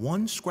not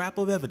one scrap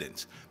of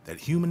evidence that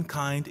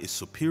humankind is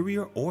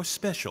superior or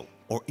special,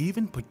 or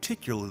even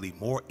particularly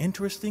more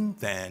interesting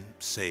than,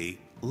 say,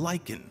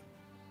 lichen.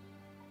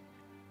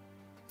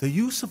 The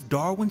use of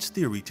Darwin's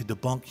theory to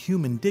debunk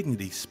human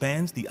dignity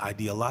spans the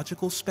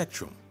ideological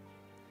spectrum.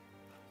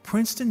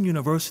 Princeton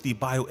University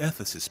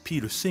bioethicist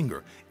Peter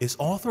Singer is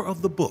author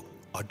of the book,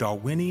 A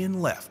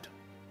Darwinian Left.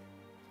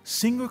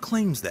 Singer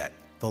claims that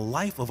the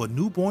life of a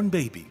newborn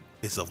baby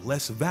is of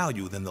less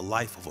value than the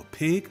life of a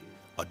pig,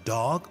 a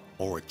dog,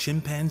 or a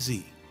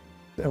chimpanzee.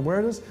 And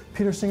where does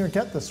Peter Singer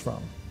get this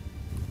from?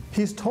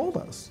 He's told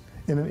us.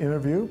 In an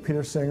interview,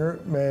 Peter Singer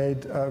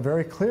made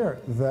very clear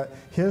that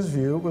his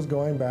view was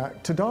going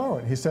back to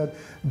Darwin. He said,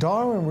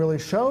 Darwin really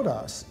showed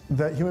us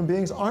that human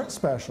beings aren't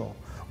special.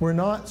 We're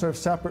not sort of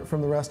separate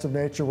from the rest of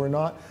nature. We're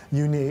not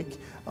unique.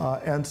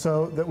 And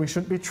so that we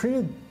shouldn't be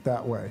treated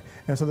that way.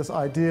 And so this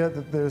idea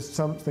that there's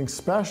something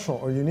special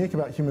or unique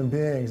about human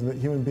beings and that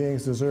human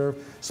beings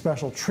deserve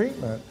special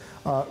treatment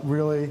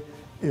really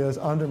is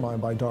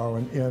undermined by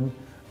Darwin in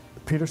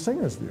Peter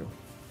Singer's view.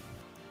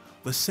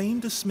 The same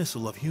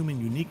dismissal of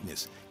human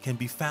uniqueness can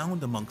be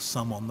found among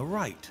some on the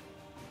right.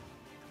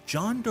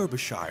 John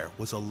Derbyshire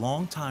was a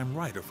longtime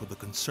writer for the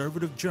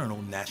conservative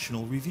journal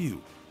National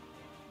Review.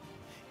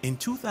 In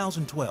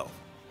 2012,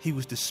 he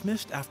was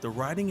dismissed after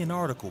writing an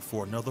article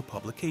for another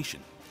publication,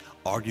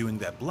 arguing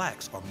that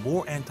blacks are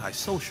more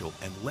antisocial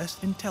and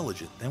less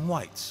intelligent than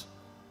whites.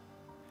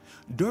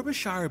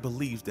 Derbyshire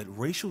believes that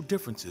racial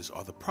differences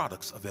are the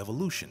products of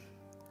evolution.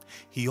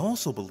 He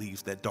also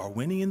believes that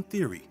Darwinian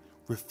theory,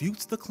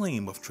 refutes the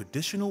claim of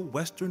traditional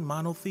Western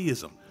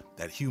monotheism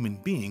that human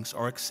beings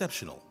are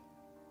exceptional.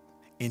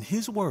 In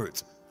his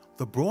words,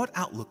 the broad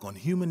outlook on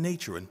human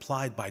nature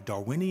implied by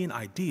Darwinian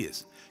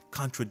ideas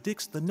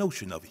contradicts the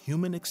notion of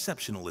human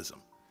exceptionalism.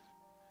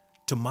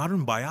 To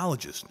modern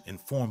biologists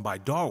informed by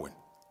Darwin,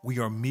 we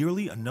are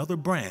merely another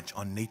branch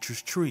on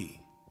nature's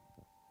tree.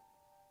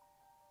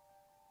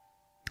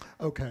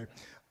 Okay.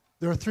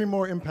 There are three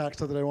more impacts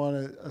that I want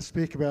to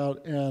speak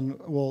about, and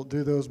we'll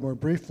do those more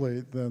briefly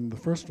than the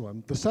first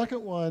one. The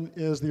second one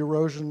is the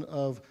erosion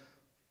of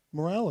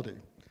morality.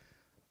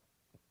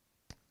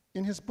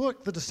 In his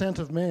book, The Descent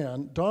of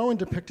Man, Darwin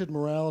depicted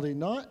morality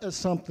not as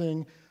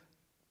something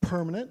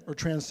permanent or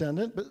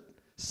transcendent, but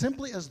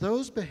simply as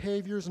those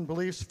behaviors and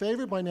beliefs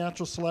favored by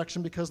natural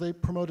selection because they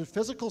promoted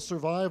physical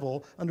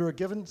survival under a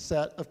given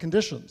set of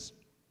conditions.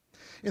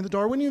 In the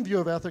Darwinian view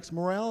of ethics,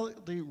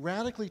 morality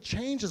radically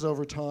changes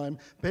over time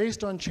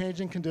based on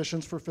changing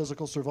conditions for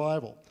physical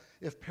survival.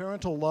 If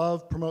parental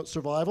love promotes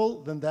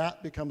survival, then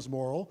that becomes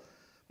moral.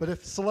 But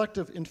if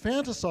selective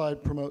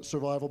infanticide promotes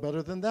survival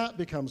better, then that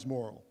becomes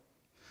moral.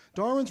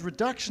 Darwin's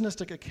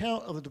reductionistic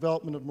account of the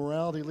development of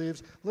morality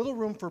leaves little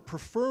room for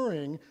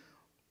preferring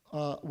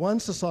one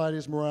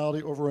society's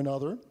morality over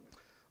another,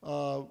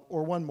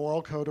 or one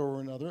moral code over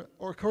another.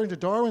 Or according to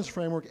Darwin's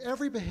framework,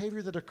 every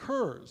behavior that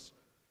occurs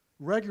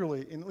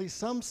regularly in at least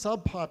some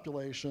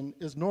subpopulation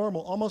is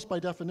normal almost by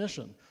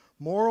definition.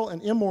 Moral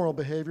and immoral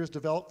behaviors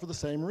develop for the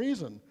same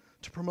reason,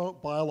 to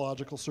promote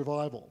biological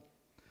survival.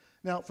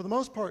 Now, for the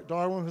most part,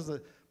 Darwin was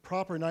a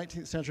proper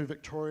 19th century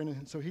Victorian,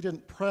 and so he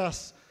didn't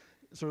press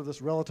sort of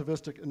this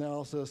relativistic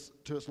analysis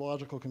to its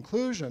logical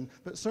conclusion,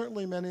 but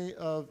certainly many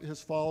of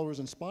his followers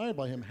inspired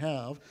by him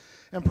have.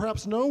 And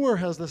perhaps nowhere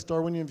has this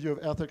Darwinian view of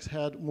ethics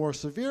had more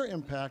severe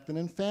impact than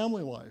in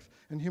family life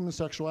and human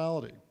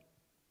sexuality.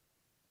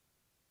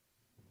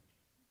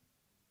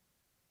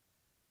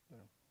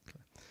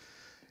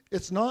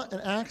 It's not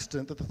an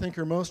accident that the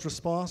thinker most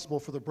responsible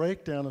for the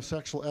breakdown of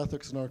sexual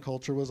ethics in our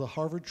culture was a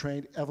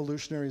Harvard-trained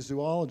evolutionary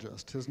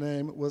zoologist. His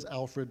name was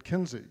Alfred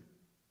Kinsey.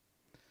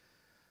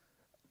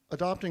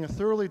 Adopting a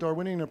thoroughly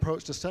Darwinian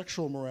approach to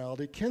sexual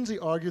morality, Kinsey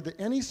argued that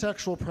any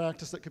sexual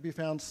practice that could be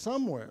found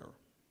somewhere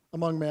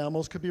among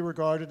mammals could be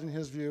regarded, in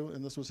his view,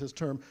 and this was his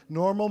term,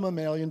 normal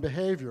mammalian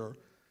behavior,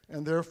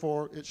 and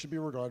therefore it should be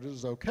regarded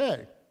as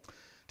okay.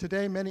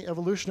 Today, many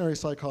evolutionary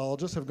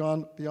psychologists have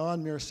gone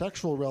beyond mere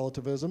sexual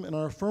relativism and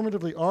are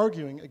affirmatively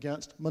arguing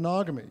against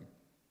monogamy.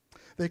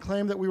 They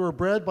claim that we were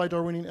bred by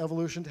Darwinian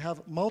evolution to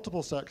have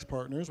multiple sex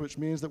partners, which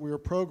means that we were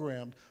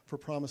programmed for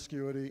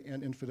promiscuity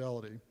and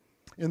infidelity.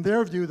 In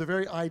their view, the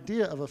very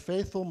idea of a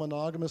faithful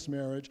monogamous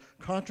marriage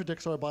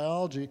contradicts our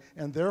biology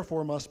and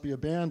therefore must be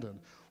abandoned.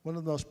 One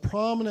of the most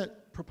prominent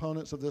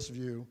proponents of this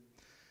view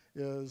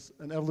is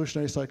an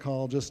evolutionary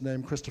psychologist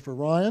named Christopher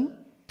Ryan,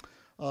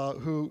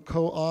 who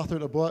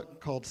co-authored a book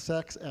called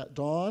Sex at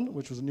Dawn,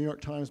 which was a New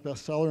York Times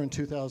bestseller in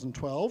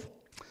 2012.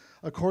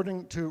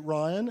 According to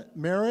Ryan,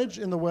 marriage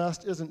in the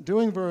West isn't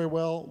doing very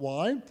well.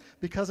 Why?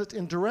 Because it's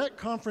in direct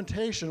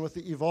confrontation with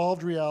the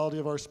evolved reality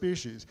of our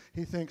species.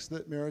 He thinks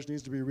that marriage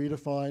needs to be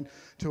redefined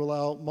to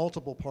allow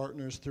multiple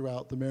partners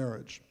throughout the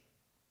marriage.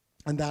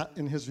 And that,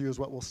 in his view, is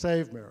what will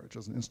save marriage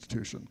as an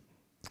institution.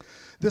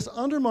 This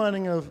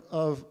undermining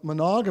of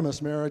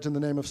monogamous marriage in the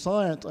name of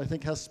science, I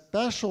think, has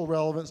special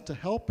relevance to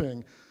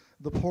helping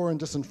the poor and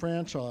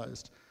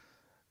disenfranchised.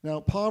 Now,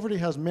 poverty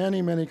has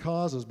many, many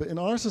causes, but in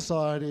our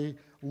society,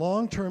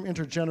 long-term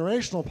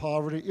intergenerational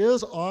poverty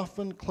is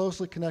often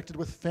closely connected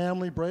with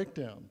family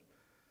breakdown.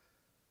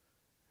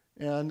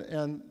 And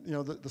you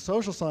know, the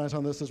social science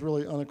on this is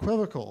really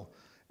unequivocal.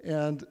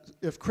 And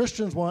if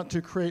Christians want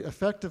to create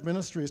effective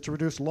ministries to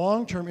reduce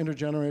long-term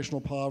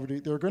intergenerational poverty,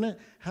 they're going to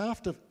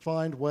have to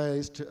find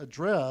ways to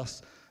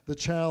address the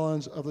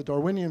challenge of the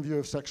Darwinian view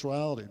of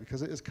sexuality,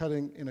 because it is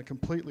cutting in a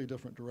completely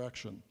different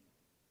direction.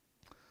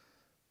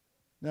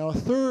 Now, a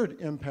third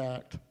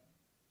impact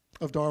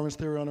of Darwin's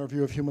theory on our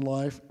view of human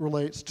life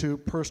relates to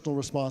personal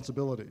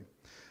responsibility.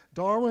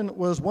 Darwin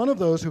was one of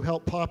those who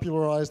helped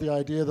popularize the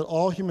idea that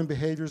all human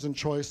behaviors and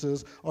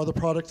choices are the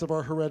products of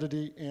our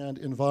heredity and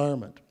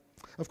environment.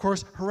 Of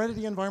course,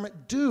 heredity and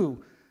environment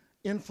do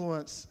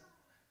influence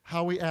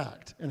how we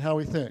act and how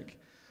we think.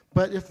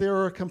 But if there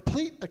are a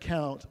complete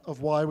account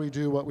of why we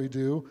do what we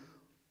do,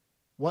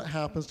 what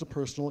happens to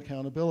personal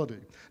accountability?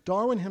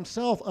 Darwin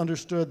himself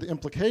understood the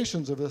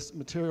implications of this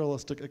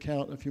materialistic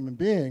account of human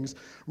beings,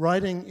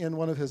 writing in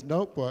one of his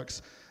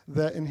notebooks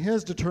that in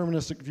his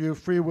deterministic view,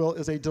 free will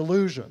is a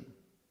delusion.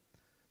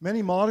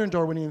 Many modern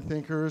Darwinian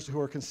thinkers who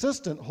are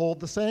consistent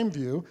hold the same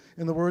view.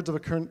 In the words of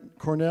a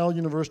Cornell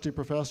University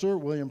professor,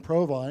 William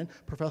Provine,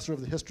 professor of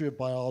the history of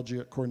biology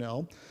at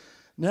Cornell,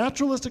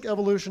 naturalistic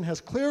evolution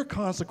has clear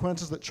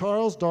consequences that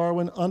Charles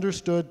Darwin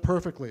understood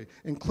perfectly,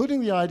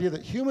 including the idea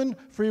that human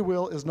free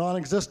will is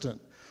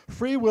non-existent.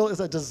 Free will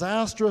is a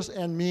disastrous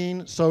and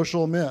mean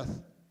social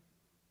myth.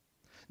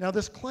 Now,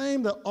 this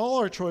claim that all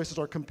our choices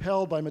are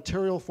compelled by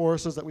material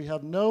forces that we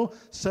have no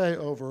say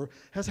over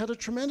has had a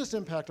tremendous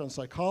impact on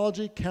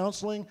psychology,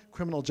 counseling,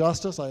 criminal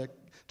justice. I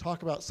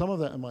talk about some of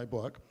that in my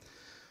book.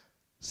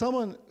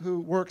 Someone who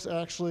works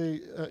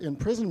actually in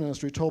prison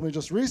ministry told me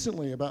just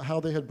recently about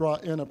how they had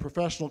brought in a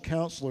professional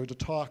counselor to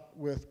talk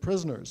with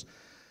prisoners.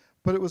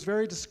 But it was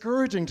very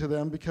discouraging to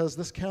them because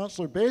this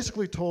counselor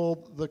basically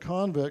told the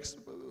convicts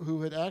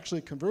who had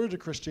actually converted to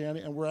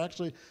Christianity and were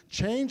actually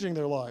changing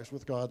their lives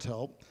with God's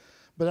help,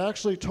 but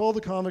actually told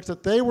the convicts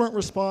that they weren't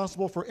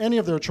responsible for any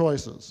of their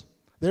choices.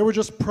 They were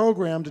just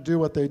programmed to do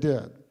what they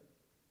did.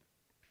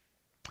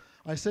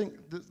 I think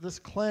this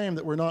claim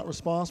that we're not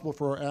responsible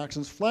for our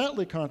actions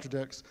flatly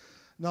contradicts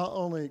not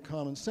only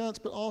common sense,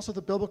 but also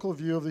the biblical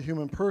view of the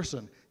human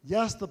person.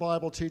 Yes, the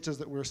Bible teaches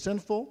that we're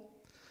sinful,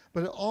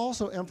 but it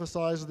also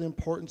emphasizes the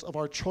importance of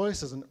our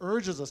choices and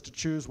urges us to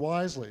choose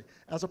wisely.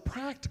 As a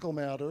practical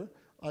matter,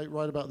 I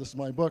write about this in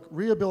my book,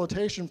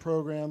 rehabilitation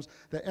programs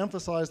that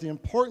emphasize the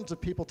importance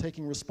of people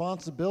taking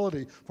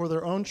responsibility for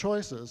their own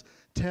choices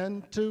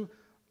tend to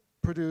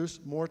produce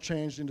more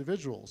changed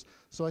individuals.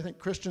 So I think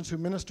Christians who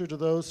minister to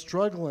those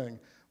struggling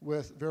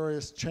with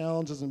various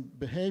challenges and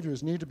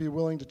behaviors need to be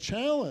willing to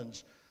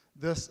challenge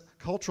this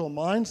cultural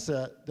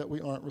mindset that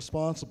we aren't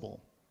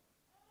responsible.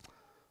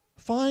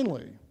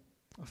 Finally,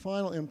 a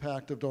final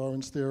impact of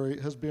Darwin's theory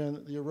has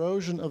been the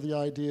erosion of the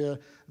idea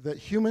that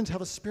humans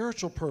have a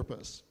spiritual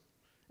purpose.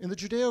 In the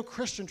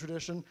Judeo-Christian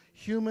tradition,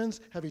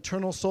 humans have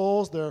eternal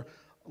souls. Their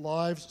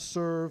lives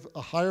serve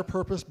a higher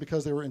purpose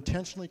because they were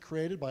intentionally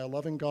created by a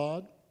loving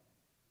God.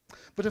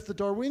 But if the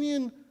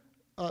Darwinian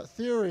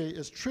theory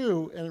is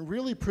true and it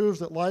really proves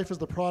that life is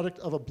the product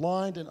of a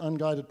blind and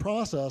unguided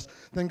process,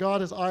 then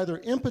God is either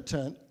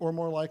impotent or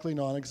more likely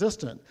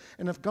non-existent.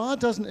 And if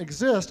God doesn't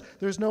exist,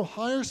 there's no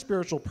higher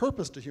spiritual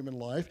purpose to human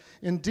life.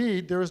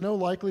 Indeed, there is no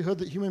likelihood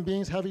that human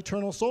beings have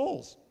eternal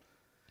souls.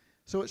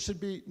 So it should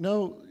be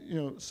no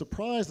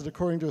surprise that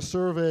according to a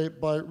survey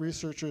by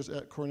researchers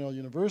at Cornell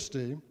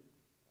University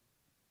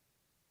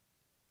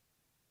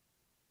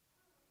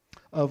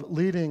of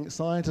leading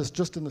scientists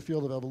just in the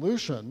field of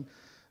evolution,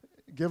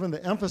 given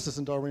the emphasis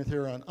in Darwinian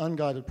theory on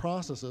unguided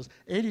processes,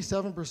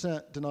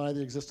 87% deny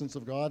the existence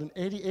of God and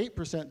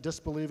 88%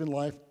 disbelieve in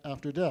life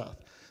after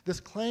death.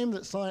 This claim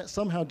that science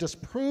somehow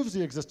disproves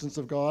the existence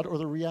of God or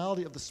the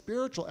reality of the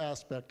spiritual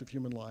aspect of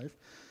human life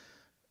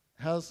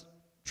has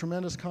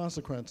tremendous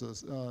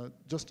consequences.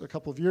 Just a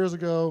couple of years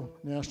ago,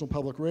 National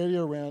Public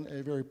Radio ran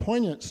a very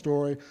poignant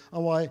story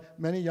on why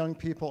many young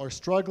people are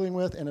struggling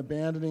with and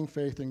abandoning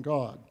faith in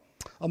God.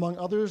 Among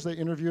others, they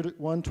interviewed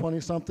one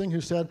 20-something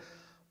who said,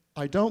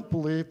 "I don't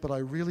believe, but I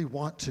really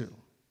want to.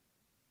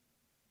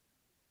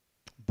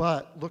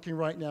 But looking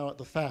right now at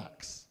the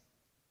facts,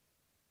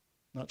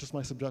 not just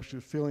my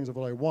subjective feelings of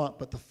what I want,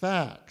 but the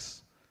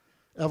facts,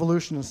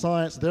 evolution and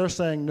science, they're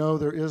saying no,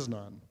 there is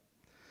none."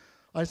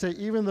 I say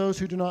even those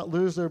who do not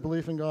lose their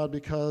belief in God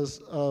because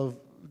of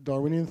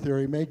Darwinian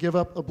theory may give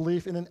up a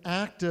belief in an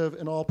active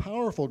and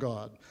all-powerful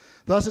God.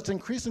 Thus, it's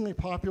increasingly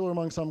popular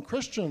among some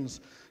Christians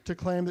to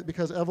claim that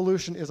because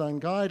evolution is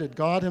unguided,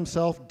 God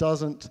himself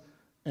doesn't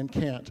and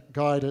can't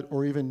guide it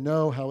or even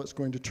know how it's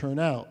going to turn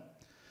out.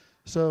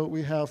 So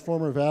we have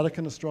former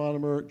Vatican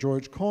astronomer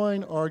George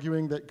Coyne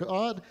arguing that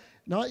God,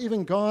 not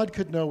even God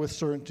could know with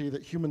certainty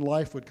that human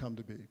life would come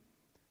to be.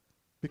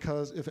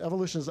 Because if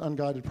evolution is an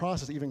unguided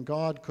process, even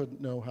God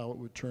couldn't know how it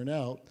would turn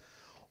out.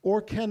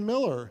 Or Ken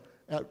Miller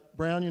at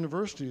Brown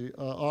University,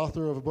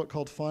 author of a book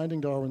called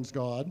Finding Darwin's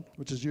God,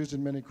 which is used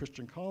in many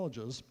Christian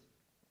colleges,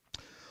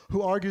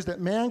 who argues that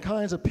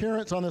mankind's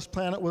appearance on this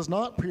planet was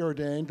not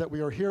preordained, that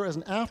we are here as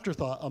an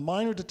afterthought, a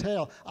minor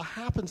detail, a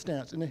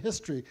happenstance in a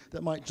history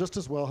that might just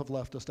as well have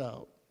left us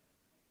out.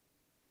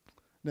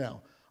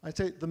 Now, I'd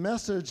say the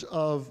message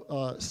of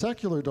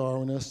secular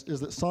Darwinists is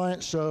that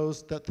science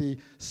shows that the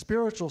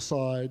spiritual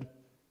side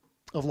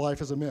of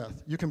life is a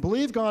myth. You can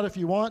believe God if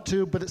you want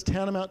to, but it's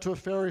tantamount to a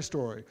fairy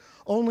story.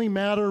 Only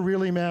matter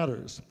really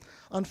matters.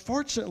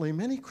 Unfortunately,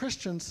 many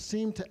Christians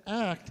seem to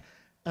act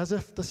as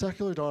if the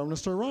secular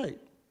Darwinists are right.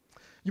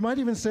 You might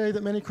even say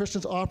that many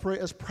Christians operate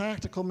as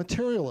practical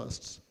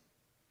materialists.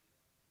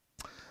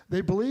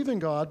 They believe in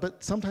God,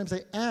 but sometimes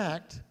they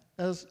act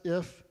as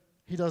if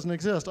he doesn't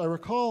exist. I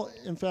recall,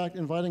 in fact,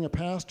 inviting a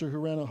pastor who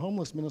ran a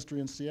homeless ministry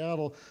in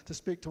Seattle to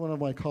speak to one of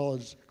my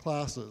college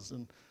classes.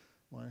 In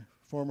my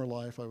former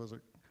life, I was a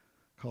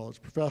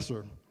college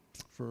professor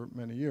for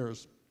many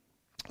years.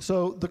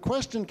 So the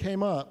question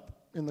came up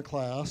in the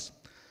class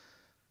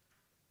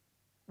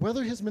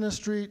whether his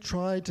ministry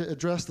tried to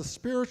address the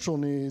spiritual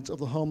needs of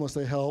the homeless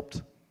they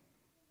helped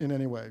in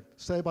any way,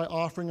 say by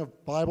offering a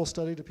Bible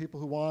study to people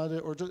who wanted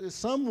it, or just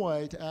some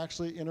way to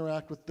actually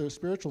interact with their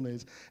spiritual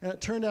needs. And it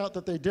turned out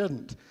that they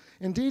didn't.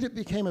 Indeed, it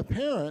became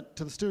apparent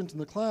to the students in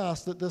the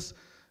class that this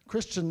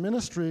Christian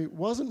ministry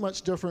wasn't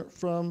much different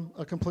from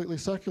a completely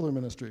secular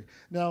ministry.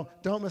 Now,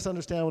 don't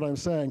misunderstand what I'm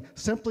saying.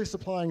 Simply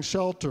supplying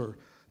shelter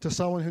to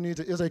someone who needs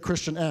it is a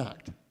Christian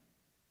act.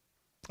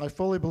 I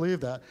fully believe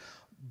that.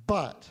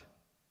 But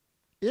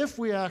if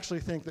we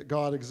actually think that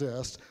God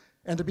exists,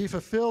 and to be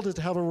fulfilled is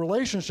to have a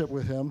relationship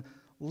with him,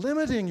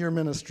 limiting your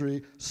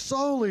ministry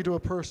solely to a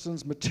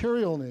person's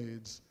material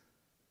needs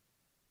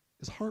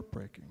is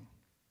heartbreaking.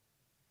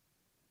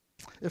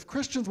 If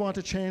Christians want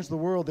to change the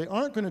world, they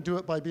aren't going to do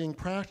it by being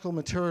practical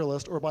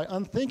materialist or by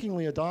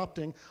unthinkingly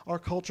adopting our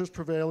culture's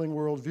prevailing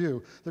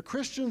worldview. The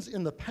Christians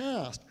in the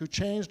past who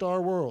changed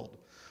our world,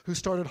 who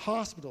started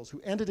hospitals,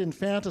 who ended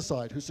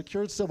infanticide, who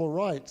secured civil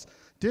rights,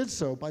 did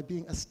so by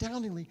being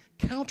astoundingly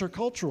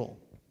countercultural.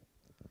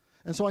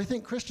 And so I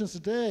think Christians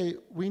today,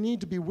 we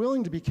need to be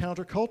willing to be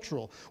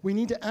countercultural. We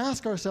need to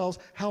ask ourselves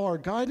how our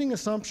guiding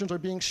assumptions are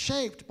being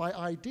shaped by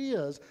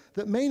ideas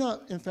that may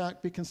not, in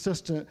fact, be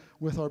consistent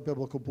with our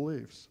biblical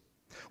beliefs.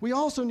 We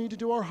also need to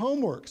do our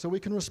homework so we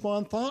can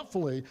respond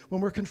thoughtfully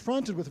when we're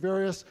confronted with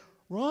various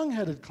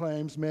wrong-headed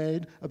claims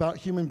made about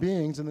human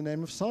beings in the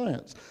name of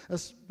science,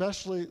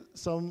 especially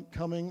some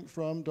coming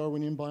from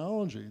Darwinian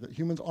biology, that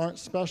humans aren't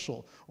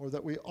special, or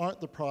that we aren't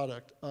the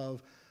product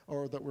of,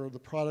 or that we're the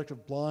product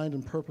of blind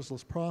and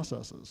purposeless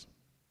processes.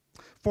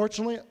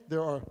 Fortunately,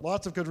 there are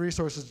lots of good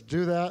resources to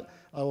do that.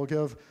 I will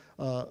give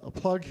a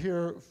plug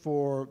here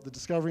for the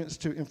Discovery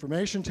Institute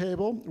information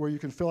table, where you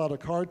can fill out a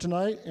card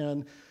tonight,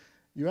 and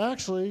you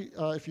actually,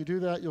 if you do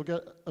that, you'll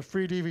get a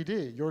free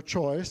DVD, your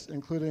choice,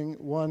 including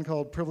one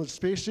called Privileged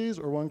Species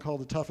or one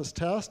called The Toughest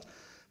Test.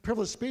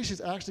 Privileged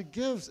Species actually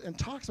gives and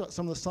talks about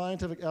some of the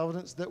scientific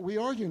evidence that we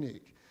are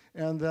unique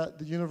and that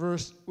the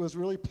universe was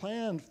really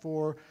planned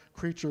for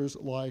creatures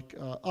like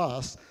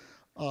us.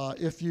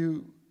 If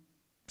you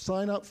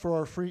sign up for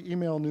our free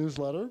email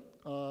newsletter,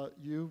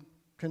 you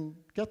can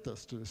get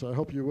this too, so I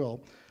hope you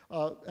will.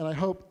 And I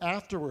hope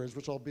afterwards,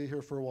 which I'll be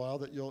here for a while,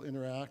 that you'll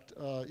interact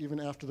even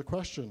after the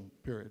question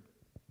period.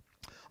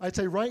 I'd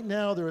say right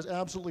now there is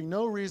absolutely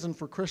no reason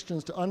for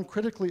Christians to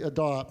uncritically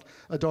adopt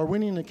a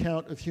Darwinian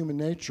account of human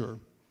nature,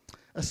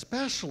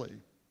 especially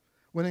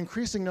when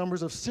increasing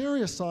numbers of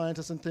serious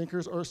scientists and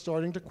thinkers are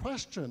starting to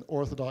question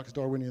orthodox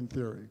Darwinian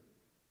theory.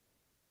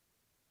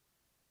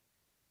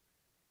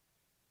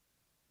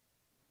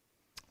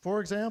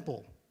 For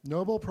example,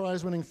 Nobel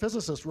Prize-winning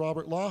physicist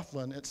Robert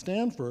Laughlin at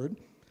Stanford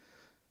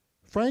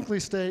frankly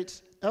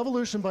states,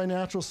 evolution by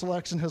natural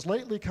selection has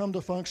lately come to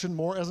function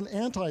more as an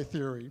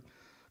anti-theory,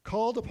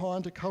 called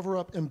upon to cover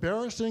up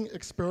embarrassing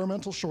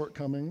experimental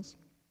shortcomings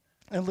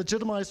and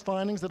legitimize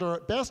findings that are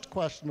at best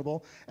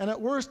questionable and at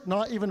worst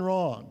not even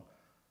wrong.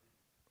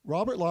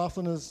 Robert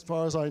Laughlin, as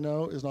far as I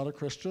know, is not a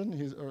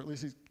Christian, or at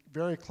least he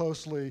very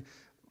closely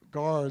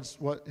guards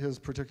what his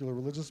particular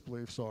religious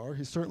beliefs are.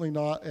 He's certainly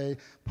not a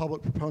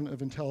public proponent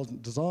of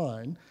intelligent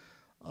design,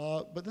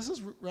 but this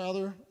is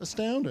rather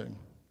astounding.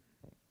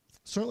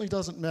 Certainly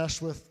doesn't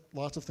mesh with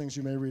lots of things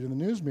you may read in the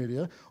news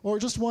media. Or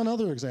just one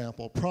other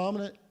example,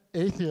 prominent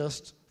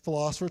atheist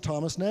philosopher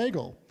Thomas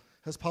Nagel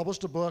has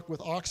published a book with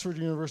Oxford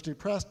University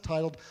Press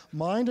titled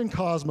Mind and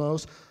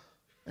Cosmos,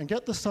 and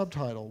get the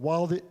subtitle,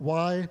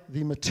 Why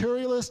the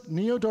Materialist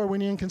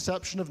Neo-Darwinian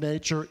Conception of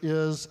Nature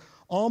is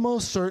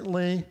Almost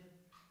Certainly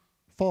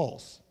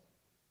False.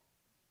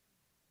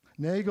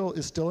 Nagel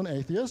is still an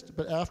atheist,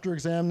 but after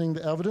examining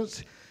the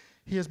evidence,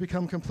 he has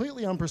become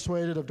completely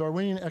unpersuaded of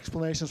Darwinian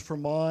explanations for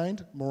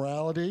mind,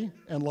 morality,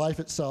 and life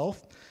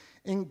itself.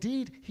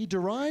 Indeed, he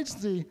derides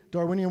the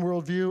Darwinian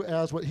worldview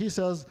as what he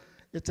says,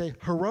 it's a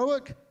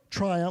heroic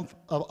triumph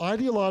of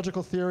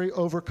ideological theory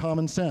over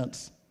common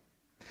sense.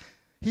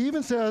 He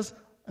even says,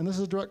 and this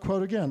is a direct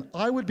quote again,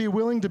 I would be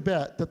willing to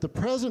bet that the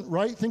present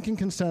right-thinking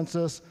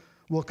consensus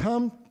will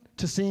come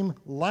to seem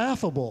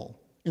laughable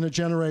in a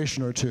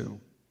generation or two.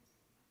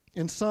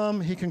 In sum,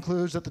 he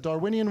concludes that the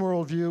Darwinian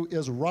worldview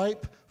is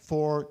ripe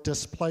for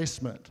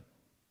displacement.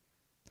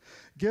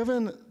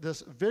 Given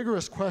this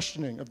vigorous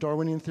questioning of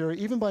Darwinian theory,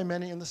 even by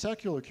many in the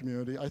secular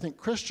community, I think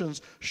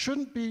Christians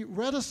shouldn't be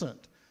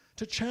reticent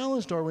to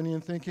challenge Darwinian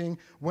thinking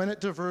when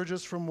it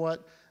diverges from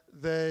what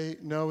they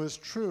know is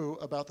true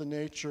about the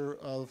nature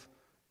of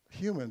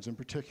humans in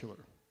particular.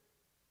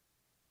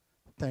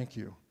 Thank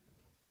you.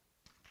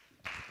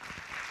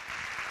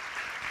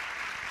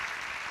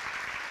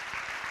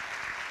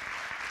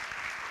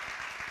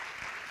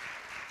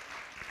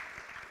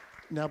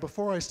 Now,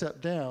 before I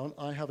step down,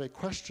 I have a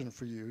question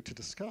for you to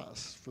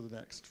discuss for the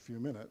next few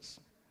minutes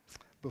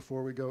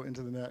before we go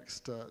into the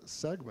next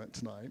segment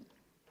tonight.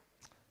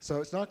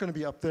 So it's not going to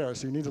be up there,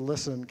 so you need to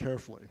listen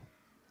carefully.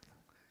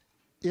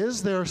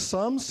 Is there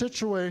some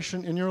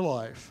situation in your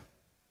life,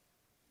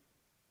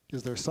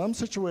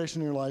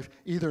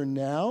 either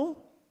now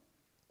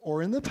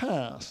or in the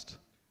past,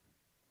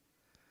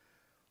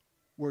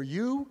 where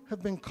you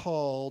have been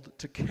called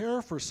to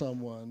care for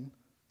someone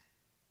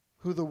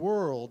who the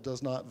world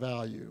does not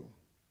value?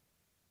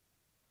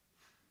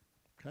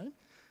 Okay?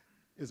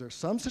 Is there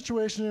some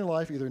situation in your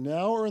life, either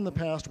now or in the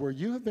past, where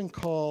you have been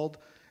called,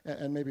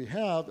 and maybe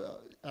have,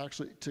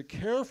 actually, to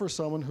care for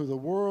someone who the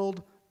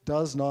world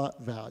does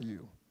not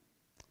value?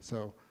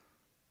 So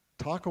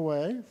talk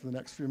away for the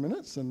next few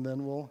minutes, and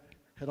then we'll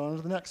head on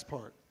to the next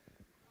part.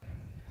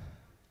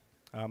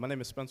 My name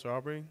is Spencer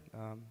Aubrey.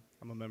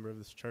 I'm a member of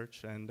this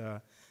church, and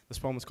this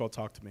poem is called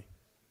Talk to Me.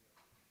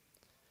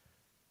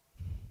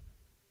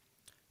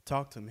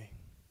 Talk to me.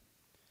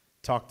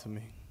 Talk to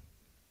me.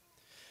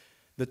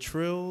 The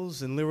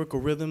trills and lyrical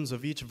rhythms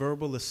of each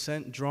verbal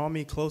ascent draw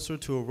me closer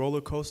to a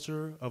roller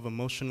coaster of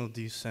emotional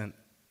descent.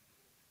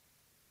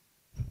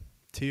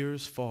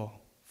 Tears fall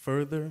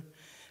further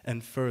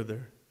and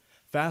further,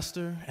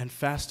 faster and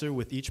faster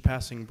with each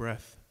passing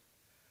breath.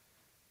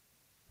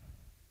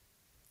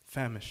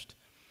 Famished,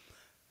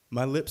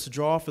 my lips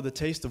draw for the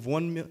taste of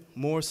one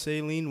more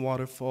saline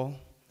waterfall,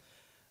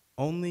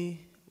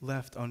 only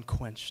left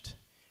unquenched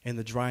in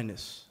the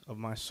dryness of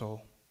my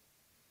soul.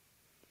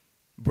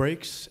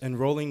 Breaks and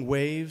rolling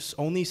waves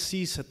only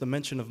cease at the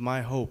mention of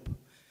my hope.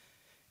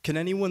 Can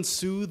anyone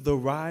soothe the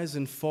rise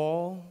and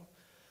fall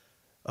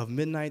of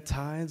midnight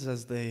tides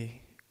as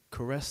they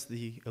caress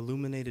the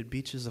illuminated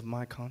beaches of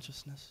my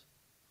consciousness?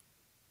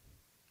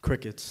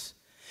 Crickets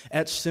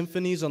etch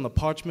symphonies on the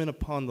parchment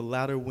upon the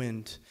latter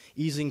wind,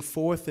 easing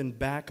forth and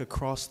back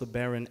across the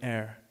barren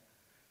air.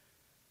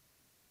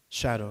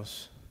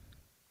 Shadows,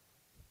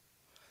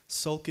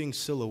 sulking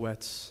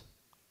silhouettes,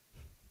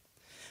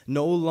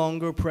 no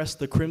longer press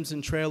the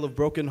crimson trail of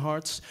broken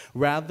hearts,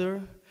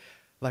 rather,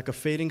 like a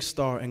fading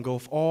star,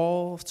 engulf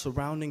all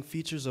surrounding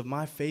features of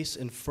my face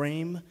and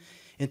frame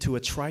into a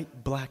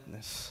trite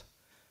blackness,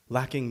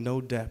 lacking no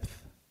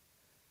depth.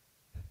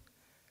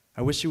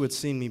 I wish you had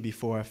seen me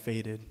before I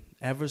faded,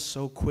 ever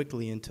so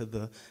quickly into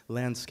the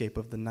landscape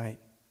of the night.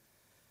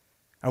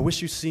 I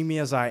wish you see me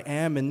as I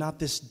am and not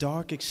this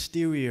dark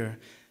exterior.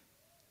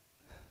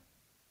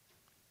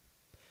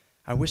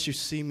 I wish you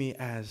see me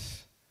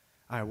as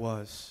I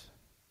was,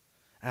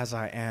 as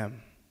I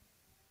am.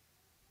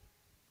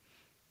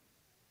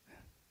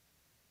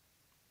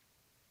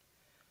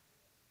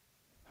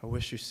 I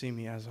wish you see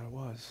me as I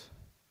was,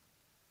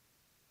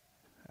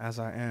 as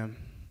I am.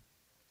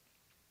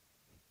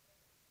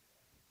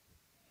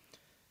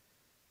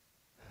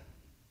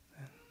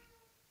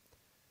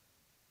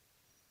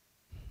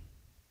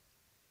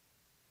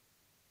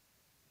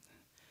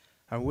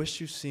 I wish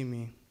you see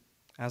me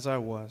as I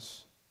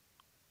was,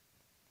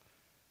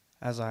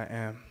 as I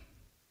am.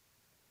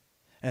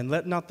 And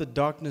let not the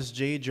darkness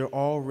jade your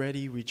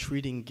already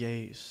retreating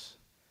gaze.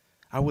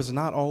 I was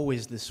not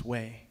always this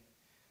way,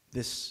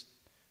 this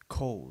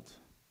cold.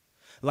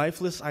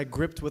 Lifeless, I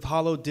gripped with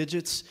hollow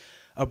digits.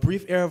 A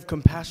brief air of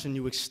compassion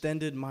you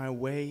extended my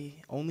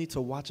way, only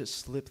to watch it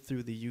slip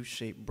through the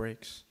U-shaped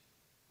breaks.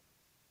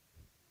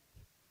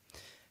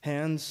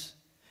 Hands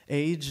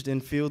aged in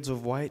fields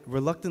of white,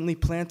 reluctantly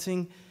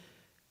planting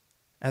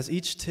as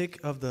each tick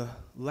of the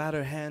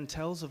latter hand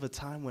tells of a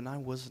time when I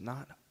was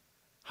not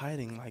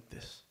hiding like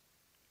this.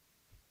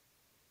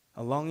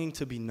 A longing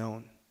to be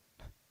known.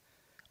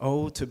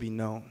 Oh, to be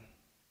known.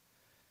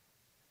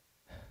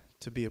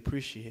 To be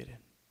appreciated.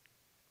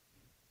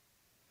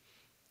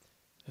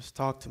 Just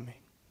talk to me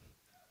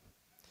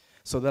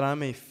so that I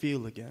may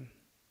feel again.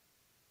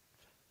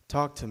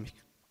 Talk to me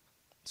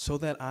so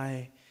that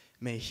I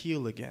may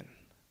heal again.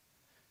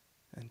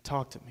 And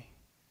talk to me.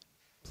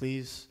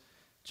 Please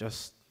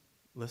just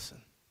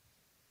listen.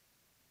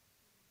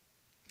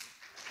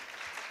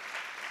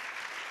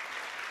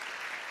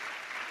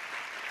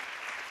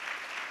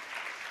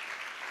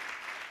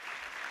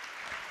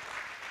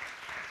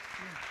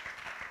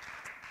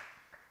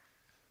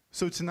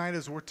 So tonight,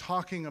 as we're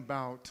talking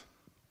about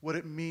what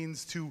it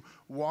means to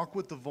walk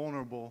with the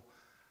vulnerable,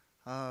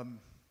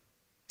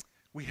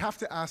 we have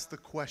to ask the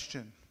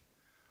question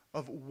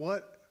of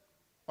what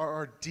are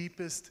our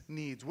deepest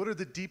needs? What are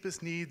the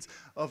deepest needs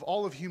of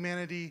all of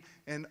humanity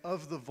and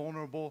of the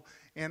vulnerable?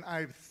 And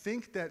I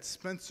think that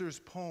Spencer's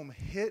poem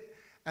hit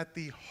at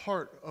the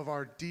heart of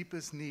our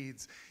deepest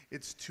needs.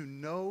 It's to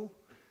know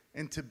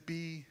and to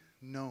be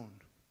known.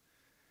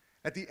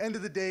 At the end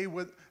of the day,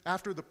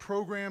 after the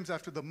programs,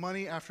 after the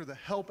money, after the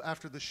help,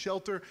 after the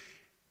shelter,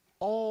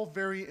 all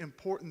very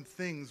important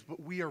things,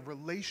 but we are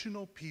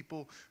relational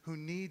people who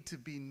need to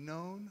be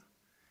known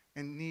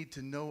and need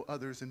to know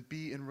others and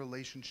be in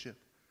relationship.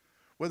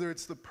 Whether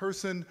it's the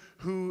person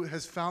who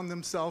has found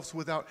themselves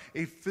without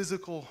a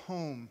physical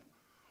home,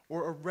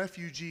 or a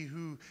refugee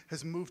who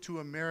has moved to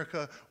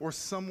America, or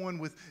someone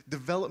with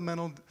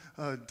developmental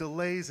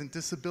delays and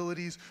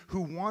disabilities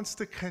who wants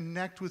to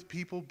connect with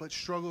people but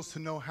struggles to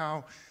know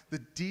how, the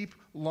deep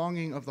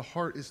longing of the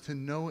heart is to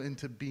know and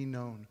to be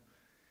known.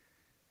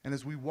 And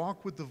as we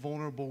walk with the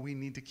vulnerable, we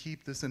need to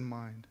keep this in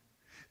mind.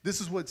 This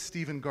is what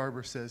Stephen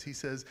Garber says. He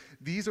says,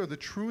 "These are the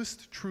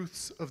truest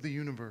truths of the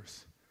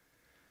universe.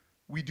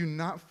 We do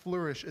not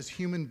flourish as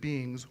human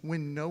beings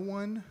when no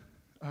one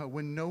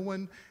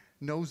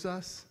knows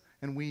us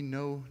and we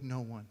know no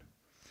one.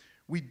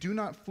 We do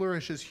not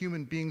flourish as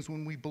human beings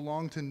when we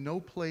belong to no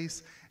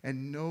place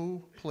and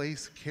no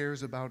place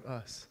cares about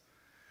us.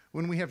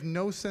 When we have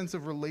no sense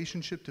of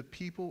relationship to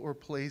people or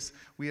place,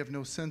 we have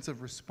no sense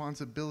of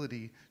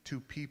responsibility to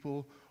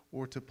people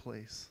or to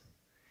place."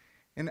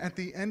 And at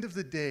the end of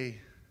the day,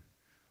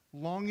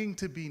 longing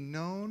to be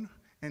known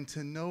and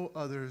to know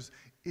others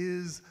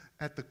is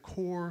at the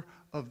core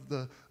of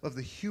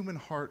the human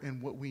heart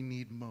and what we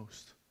need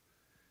most.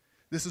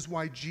 This is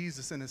why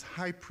Jesus in his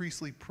high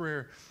priestly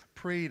prayer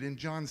prayed in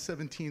John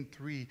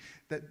 17:3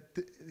 that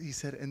he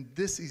said, "And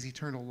this is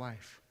eternal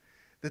life,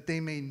 that they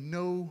may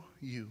know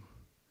you,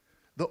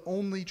 the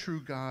only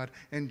true God,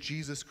 and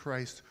Jesus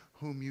Christ,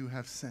 whom you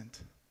have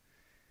sent.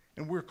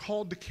 And we're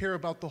called to care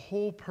about the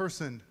whole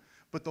person,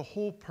 but the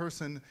whole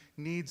person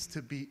needs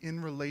to be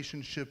in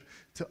relationship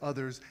to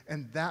others.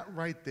 And that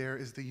right there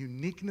is the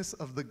uniqueness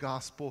of the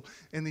gospel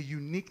and the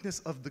uniqueness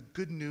of the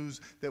good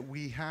news that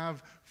we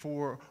have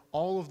for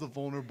all of the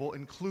vulnerable,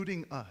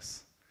 including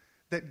us.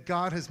 That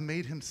God has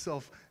made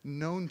himself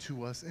known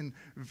to us in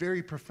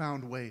very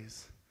profound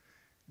ways.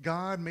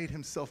 God made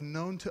himself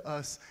known to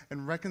us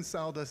and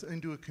reconciled us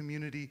into a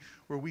community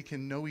where we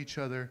can know each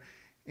other.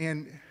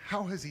 And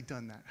how has he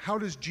done that? How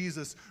does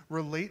Jesus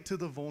relate to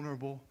the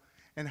vulnerable?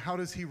 And how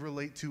does he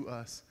relate to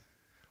us?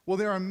 Well,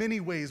 there are many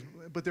ways,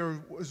 but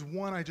there is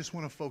one I just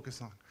want to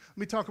focus on. Let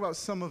me talk about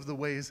some of the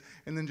ways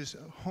and then just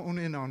hone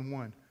in on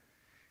one.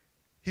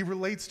 He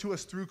relates to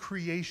us through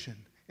creation,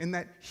 in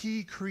that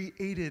he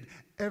created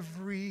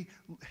every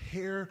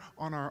hair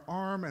on our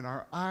arm and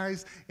our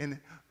eyes and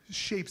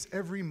shapes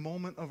every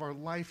moment of our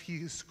life. He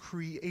has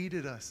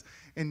created us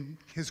and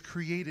has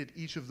created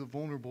each of the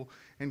vulnerable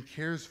and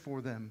cares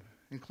for them,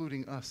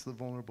 including us, the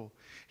vulnerable.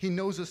 He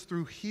knows us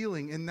through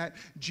healing, in that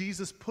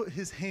Jesus put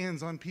his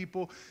hands on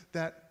people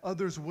that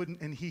others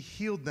wouldn't, and he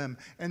healed them.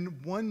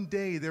 And one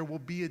day there will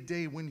be a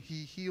day when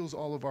he heals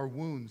all of our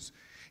wounds.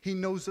 He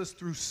knows us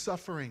through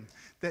suffering,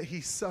 that he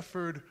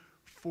suffered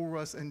for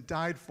us and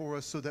died for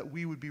us so that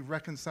we would be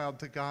reconciled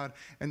to God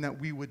and that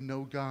we would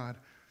know God.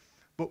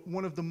 But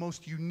one of the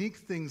most unique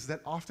things that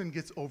often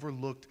gets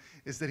overlooked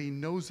is that he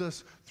knows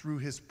us through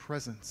his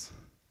presence.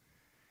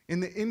 In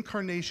the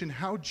incarnation,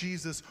 how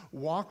Jesus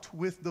walked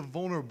with the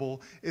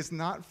vulnerable is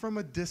not from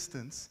a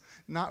distance,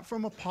 not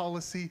from a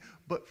policy,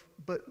 but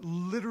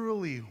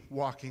literally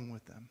walking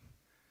with them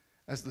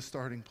as the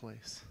starting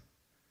place.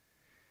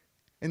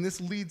 And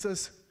this leads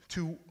us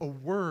to a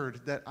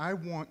word that I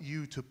want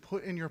you to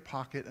put in your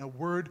pocket, a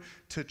word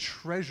to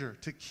treasure,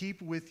 to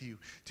keep with you,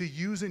 to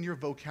use in your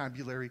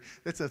vocabulary.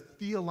 That's a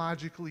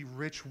theologically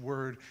rich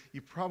word.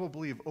 You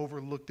probably have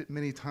overlooked it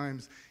many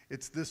times.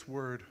 It's this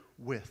word,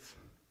 with.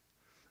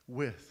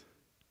 With.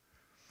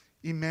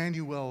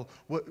 Emmanuel,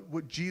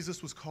 what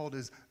Jesus was called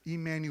is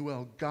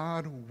Emmanuel,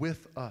 God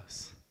with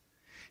us.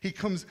 He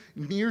comes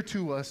near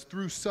to us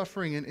through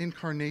suffering and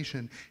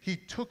incarnation. He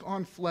took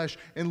on flesh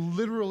and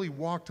literally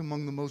walked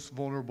among the most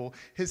vulnerable.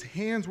 His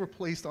hands were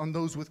placed on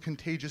those with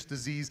contagious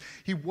disease.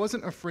 He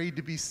wasn't afraid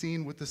to be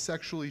seen with the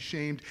sexually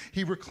shamed.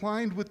 He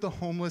reclined with the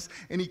homeless,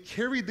 and he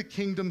carried the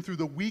kingdom through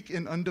the weak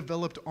and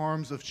undeveloped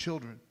arms of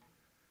children.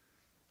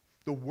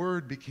 The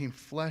Word became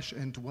flesh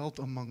and dwelt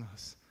among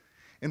us.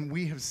 And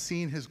we have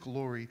seen his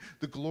glory,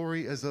 the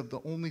glory as of the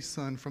only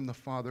Son from the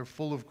Father,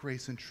 full of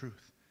grace and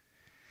truth.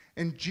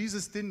 And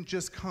Jesus didn't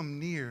just come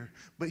near,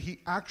 but he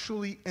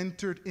actually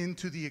entered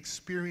into the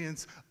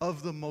experience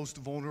of the most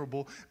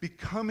vulnerable,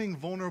 becoming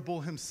vulnerable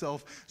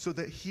himself so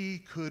that he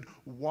could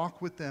walk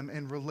with them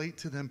and relate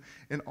to them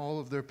in all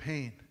of their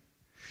pain.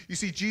 You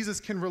see, Jesus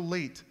can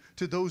relate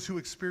to those who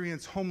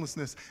experience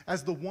homelessness.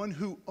 As the one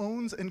who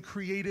owns and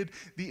created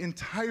the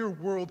entire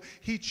world,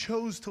 he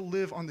chose to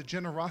live on the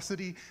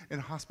generosity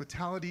and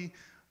hospitality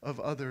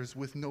of others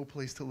with no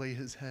place to lay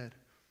his head.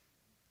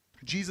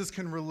 Jesus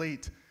can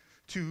relate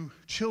to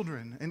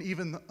children and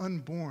even the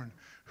unborn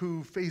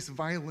who face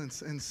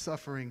violence and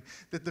suffering,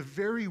 that the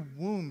very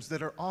wombs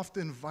that are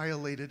often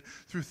violated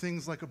through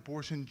things like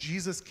abortion,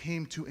 Jesus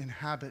came to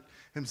inhabit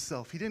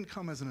himself. He didn't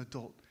come as an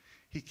adult.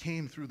 He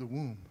came through the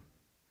womb.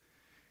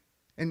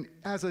 And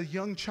as a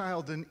young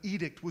child, an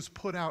edict was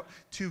put out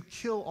to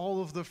kill all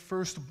of the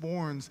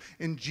firstborns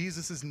in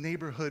Jesus'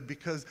 neighborhood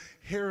because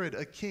Herod,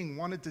 a king,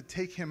 wanted to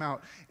take him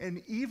out.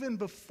 And even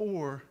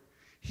before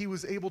he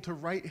was able to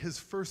write his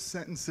first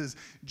sentences,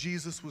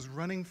 Jesus was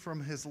running from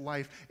his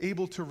life,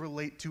 able to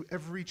relate to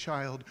every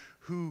child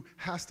who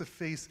has to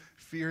face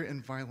fear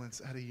and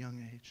violence at a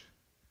young age.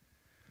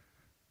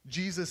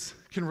 Jesus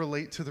can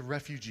relate to the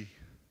refugee.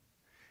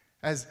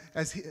 As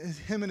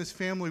him and his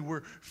family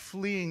were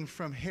fleeing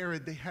from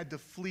Herod, they had to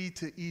flee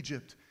to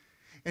Egypt.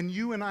 And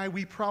you and I,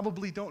 we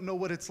probably don't know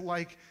what it's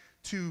like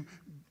to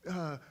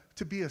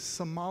be a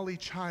Somali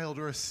child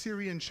or a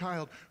Syrian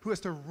child who has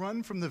to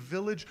run from the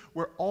village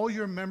where all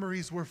your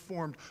memories were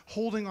formed,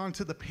 holding on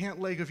to the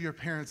pant leg of your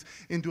parents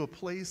into a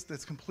place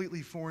that's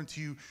completely foreign to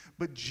you.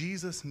 But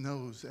Jesus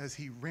knows as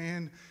he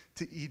ran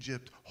to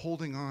Egypt,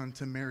 holding on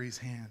to Mary's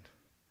hand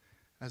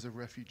as a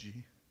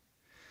refugee.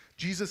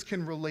 Jesus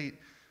can relate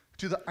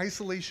to the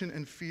isolation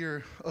and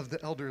fear of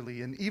the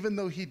elderly. And even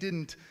though he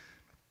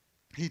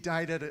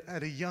died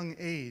at a young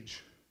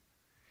age,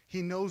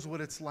 he knows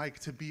what it's like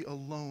to be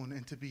alone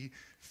and to be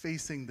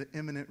facing the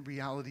imminent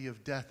reality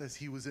of death as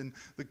he was in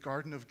the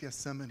Garden of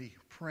Gethsemane,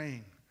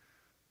 praying,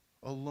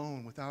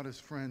 alone, without his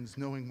friends,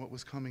 knowing what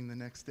was coming the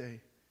next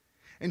day.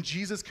 And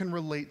Jesus can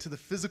relate to the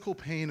physical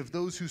pain of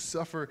those who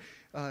suffer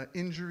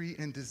injury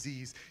and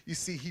disease. You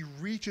see, he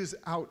reaches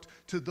out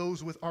to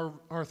those with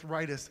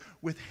arthritis,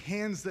 with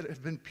hands that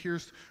have been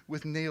pierced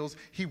with nails.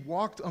 He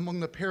walked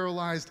among the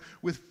paralyzed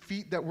with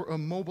feet that were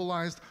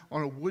immobilized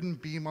on a wooden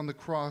beam on the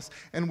cross.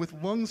 And with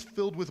lungs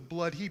filled with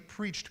blood, he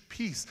preached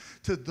peace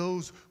to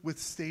those with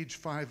stage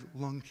 5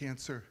 lung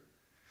cancer.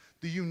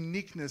 The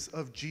uniqueness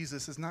of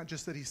Jesus is not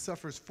just that he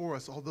suffers for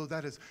us, although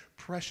that is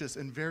precious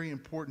and very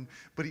important,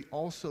 but he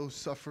also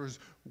suffers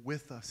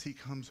with us. He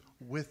comes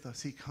with us.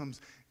 He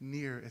comes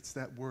near. It's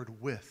that word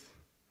with.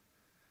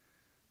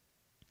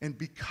 And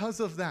because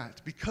of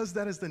that, because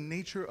that is the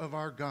nature of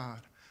our God,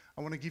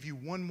 I want to give you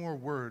one more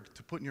word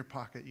to put in your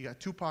pocket. You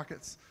got 2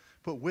 pockets.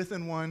 Put with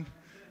in one.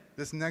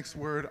 This next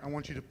word I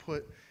want you to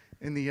put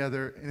in the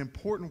other, an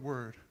important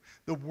word.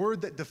 The word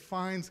that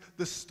defines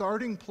the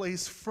starting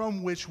place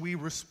from which we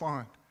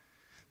respond.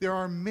 There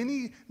are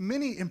many,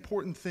 many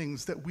important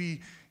things that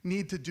we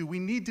need to do. We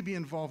need to be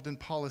involved in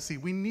policy.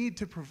 We need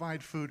to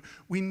provide food.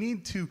 We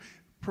need to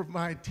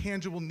provide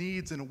tangible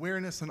needs and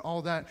awareness and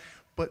all that.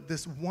 But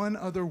this one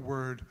other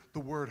word,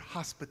 the word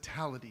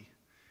hospitality,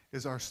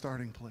 is our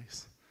starting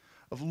place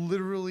of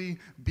literally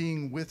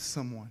being with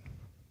someone.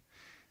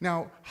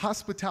 Now,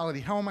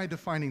 hospitality, how am I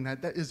defining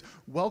that? That is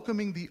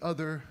welcoming the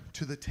other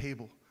to the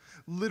table.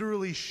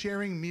 Literally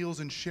sharing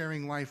meals and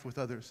sharing life with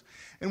others.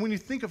 And when you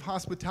think of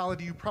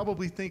hospitality, you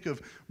probably think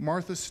of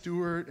Martha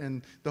Stewart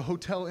and the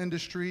hotel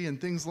industry and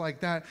things like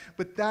that,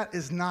 but that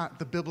is not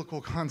the biblical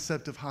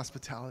concept of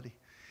hospitality.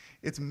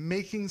 It's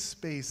making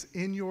space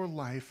in your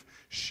life,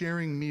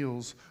 sharing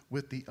meals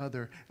with the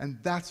other, and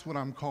that's what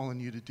I'm calling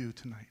you to do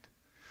tonight.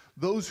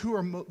 Those who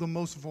are the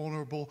most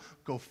vulnerable,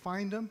 go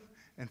find them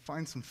and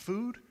find some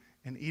food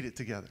and eat it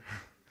together.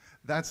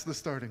 That's the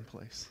starting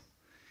place.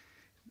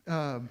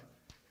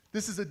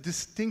 This is a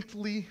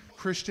distinctly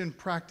Christian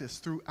practice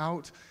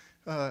throughout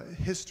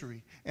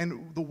history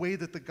and the way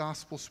that the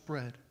gospel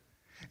spread.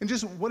 And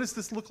just what does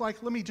this look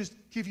like? Let me just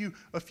give you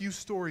a few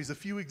stories, a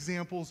few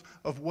examples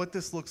of what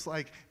this looks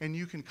like, and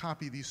you can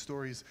copy these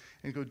stories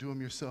and go do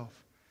them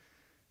yourself.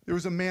 There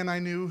was a man I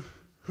knew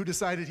who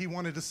decided he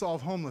wanted to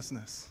solve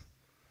homelessness.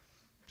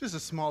 Just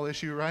a small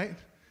issue, right?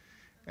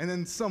 And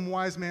then some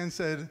wise man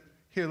said,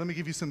 here, let me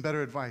give you some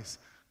better advice.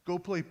 Go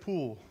play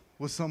pool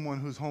with someone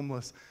who's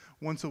homeless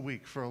once a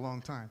week for a long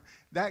time.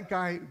 That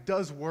guy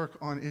does work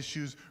on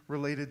issues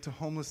related to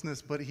homelessness,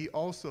 but he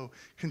also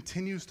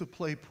continues to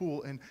play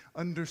pool and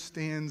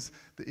understands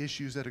the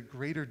issues at a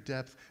greater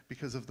depth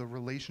because of the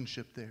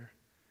relationship there.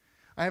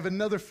 I have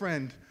another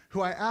friend who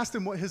I asked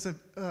him what his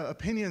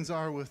opinions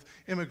are with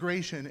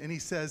immigration, and he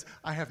says,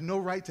 I have no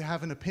right to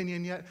have an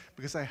opinion yet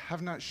because I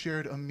have not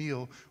shared a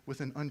meal with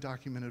an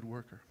undocumented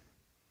worker.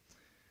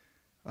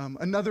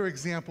 Another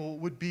example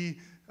would be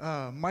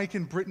Mike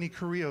and Brittany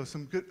Carrillo,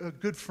 some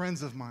good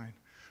friends of mine,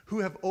 who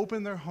have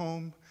opened their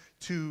home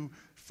to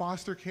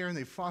foster care, and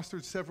they've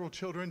fostered several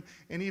children.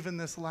 And even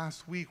this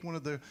last week, one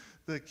of the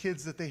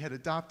kids that they had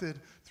adopted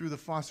through the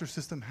foster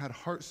system had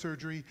heart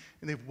surgery,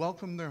 and they've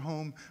welcomed their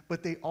home.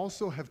 But they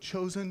also have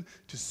chosen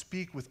to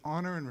speak with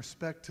honor and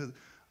respect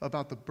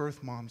about the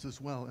birth moms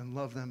as well and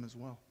love them as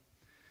well.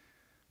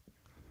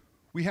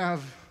 We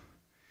have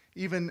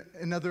even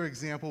another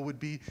example would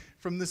be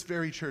from this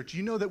very church.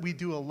 You know that we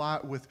do a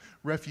lot with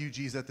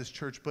refugees at this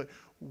church, but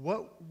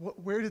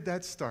where did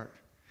that start?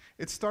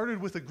 It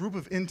started with a group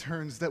of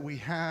interns that we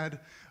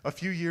had a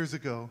few years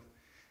ago,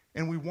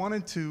 and we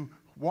wanted to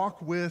walk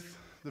with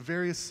the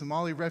various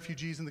Somali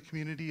refugees in the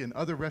community and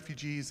other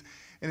refugees,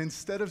 and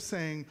instead of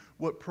saying,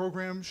 what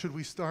program should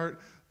we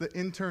start, the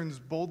interns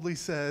boldly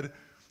said,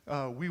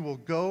 we will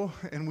go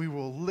and we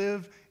will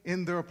live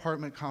in their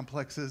apartment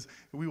complexes.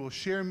 We will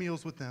share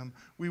meals with them.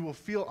 We will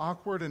feel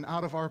awkward and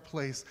out of our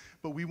place,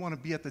 but we want to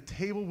be at the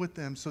table with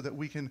them so that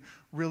we can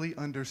really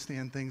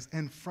understand things.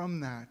 And from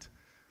that,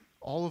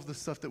 all of the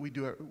stuff that we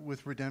do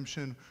with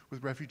Redemption,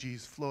 with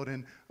refugees, flowed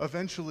in.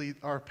 Eventually,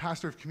 our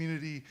pastor of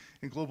community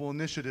and global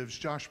initiatives,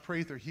 Josh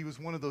Prather, he was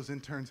one of those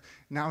interns.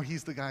 Now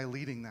he's the guy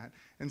leading that.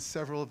 And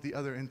several of the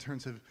other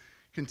interns have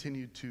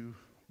continued to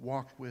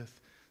walk with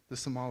the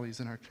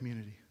Somalis in our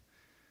community.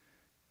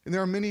 And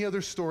there are many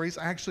other stories.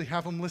 I actually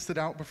have them listed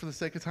out, but for the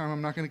sake of time,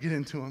 I'm not going to get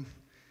into them.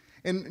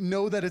 And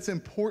know that it's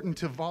important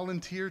to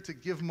volunteer, to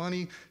give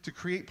money, to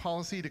create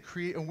policy, to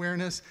create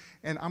awareness.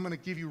 And I'm going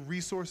to give you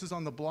resources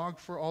on the blog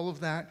for all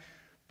of that.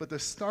 But the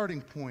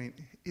starting point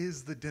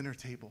is the dinner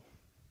table.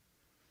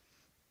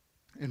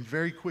 And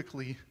very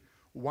quickly,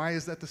 why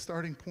is that the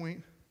starting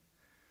point?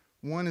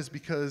 One is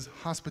because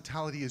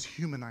hospitality is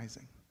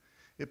humanizing.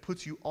 It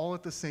puts you all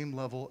at the same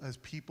level as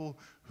people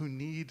who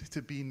need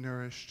to be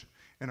nourished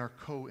and are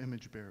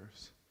co-image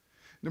bearers.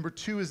 Number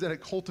two is that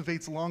it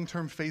cultivates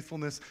long-term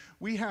faithfulness.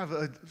 We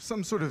have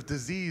some sort of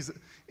disease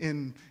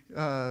in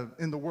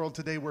the world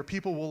today where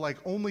people will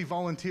only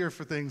volunteer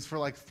for things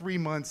for 3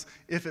 months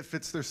if it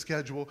fits their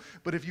schedule.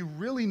 But if you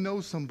really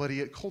know somebody,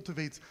 it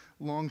cultivates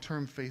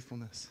long-term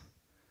faithfulness.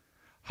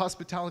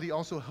 Hospitality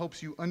also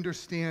helps you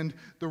understand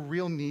the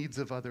real needs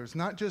of others,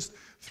 not just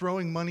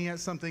throwing money at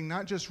something,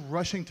 not just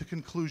rushing to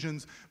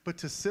conclusions, but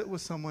to sit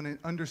with someone and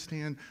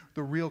understand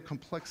the real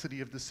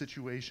complexity of the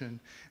situation.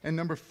 And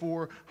number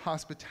 4,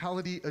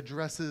 hospitality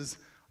addresses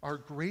our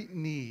great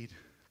need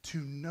to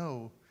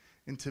know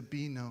and to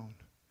be known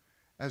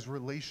as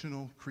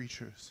relational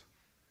creatures.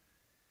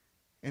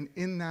 And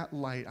in that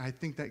light, I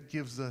think that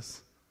gives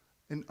us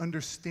an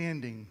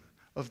understanding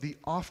of the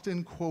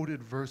often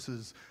quoted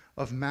verses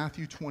of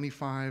Matthew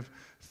 25,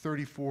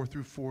 34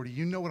 through 40.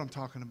 You know what I'm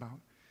talking about.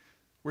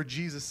 Where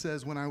Jesus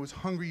says, when I was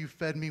hungry, you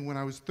fed me. When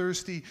I was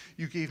thirsty,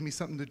 you gave me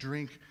something to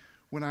drink.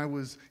 When I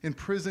was in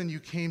prison, you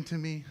came to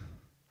me,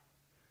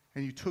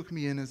 and you took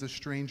me in as a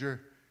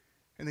stranger.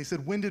 And they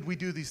said, when did we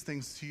do these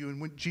things to you? And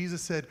when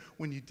Jesus said,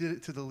 when you did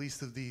it to the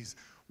least of these.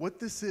 What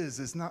this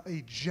is not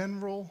a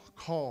general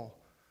call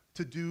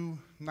to do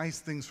nice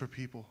things for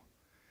people.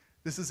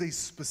 This is a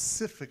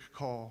specific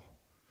call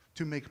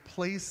to make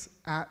place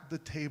at the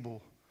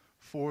table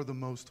for the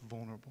most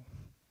vulnerable.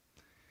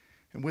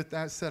 And with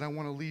that said, I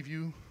want to leave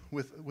you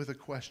with a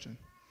question.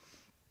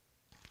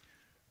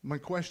 My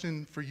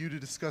question for you to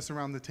discuss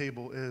around the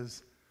table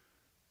is,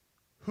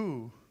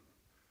 who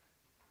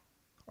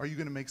are you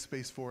going to make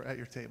space for at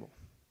your table?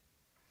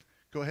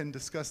 Go ahead and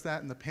discuss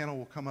that, and the panel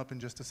will come up in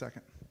just a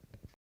second.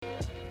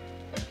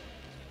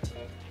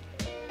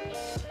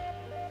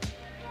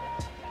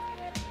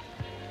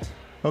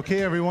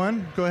 Okay,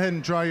 everyone, go ahead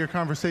and draw your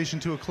conversation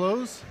to a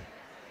close.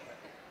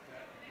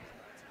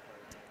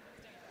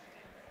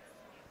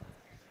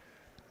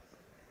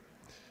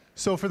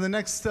 So for the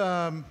next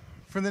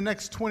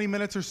 20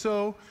 minutes or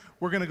so,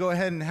 we're going to go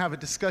ahead and have a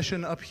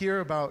discussion up here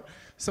about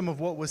some of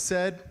what was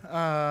said.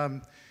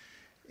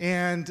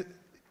 And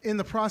in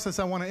the process,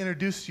 I want to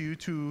introduce you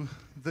to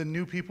the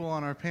new people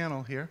on our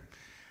panel here.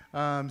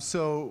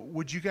 So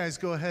would you guys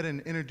go ahead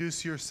and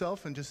introduce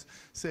yourself and just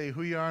say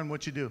who you are and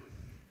what you do?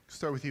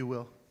 Start with you,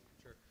 Will.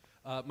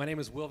 Sure. My name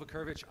is Will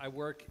Vakurvich. I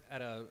work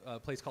at a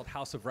place called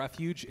House of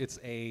Refuge. It's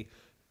a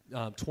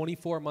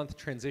 24-month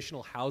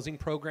transitional housing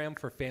program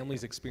for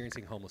families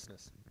experiencing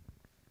homelessness.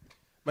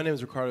 My name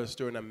is Ricardo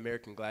Stewart, and I'm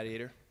American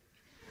Gladiator.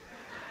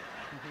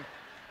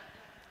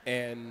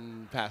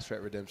 And pastor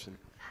at Redemption.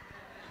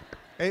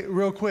 Hey,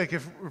 real quick,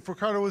 if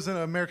Ricardo was an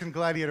American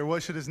Gladiator,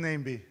 what should his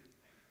name be?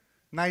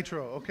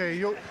 Nitro. Okay,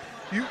 you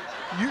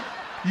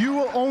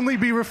will only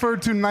be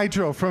referred to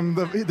Nitro from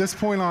this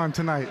point on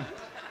tonight.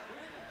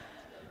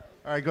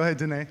 All right, go ahead,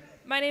 Danae.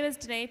 My name is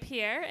Danae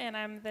Pierre, and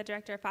I'm the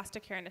Director of Foster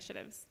Care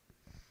Initiatives.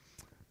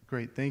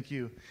 Great, thank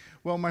you.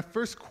 Well, my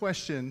first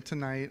question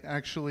tonight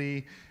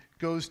actually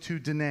goes to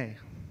Danae.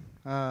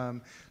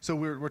 So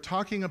we're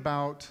talking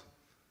about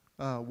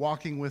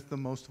walking with the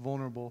most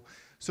vulnerable.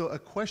 So a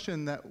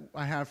question that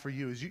I have for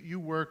you is you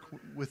work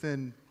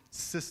within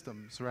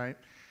systems, right?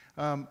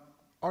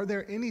 Are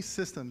there any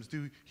systems,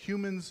 do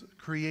humans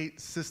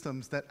create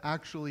systems that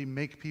actually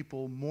make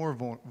people more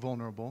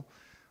vulnerable?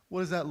 What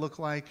does that look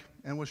like,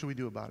 and what should we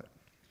do about it?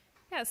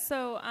 Yeah,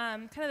 so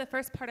kind of the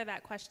first part of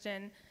that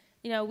question,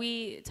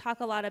 we talk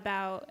a lot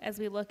about, as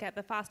we look at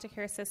the foster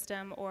care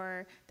system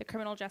or the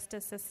criminal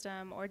justice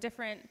system or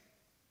different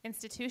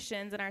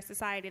institutions in our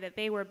society, that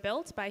they were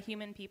built by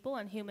human people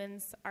and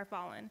humans are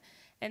fallen.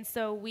 And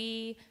so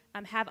we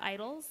have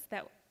idols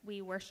that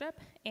we worship,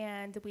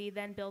 and we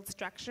then build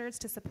structures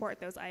to support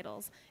those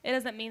idols. It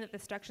doesn't mean that the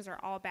structures are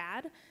all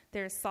bad.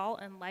 There's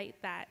salt and light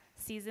that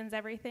seasons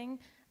everything,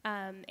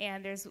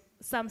 and there's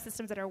some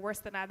systems that are worse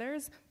than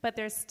others, but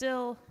there's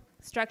still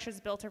structures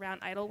built around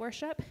idol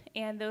worship,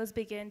 and those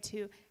begin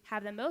to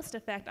have the most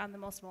effect on the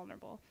most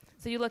vulnerable.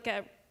 So you look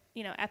at,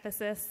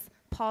 Ephesus,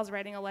 Paul's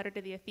writing a letter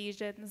to the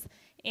Ephesians,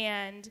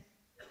 and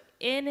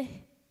in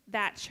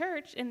that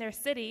church, in their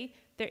city,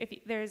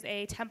 there's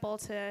a temple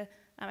to,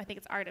 I think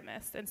it's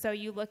Artemis. And so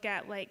you look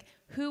at,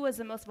 who was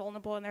the most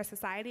vulnerable in their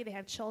society. They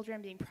have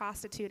children being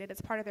prostituted as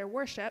part of their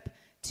worship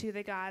to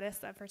the goddess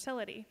of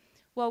fertility.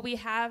 Well, we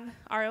have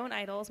our own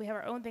idols. We have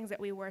our own things that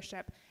we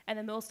worship, and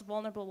the most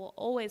vulnerable will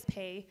always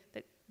pay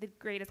the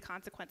greatest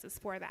consequences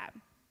for that.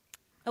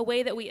 A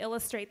way that we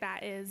illustrate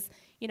that is,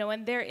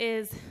 when there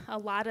is a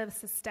lot of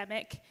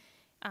systemic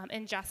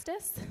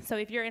injustice. So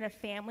if you're in a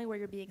family where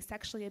you're being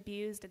sexually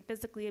abused and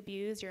physically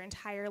abused your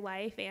entire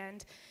life,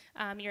 and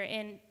and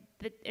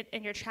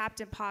you're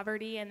trapped in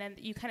poverty, and then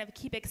you kind of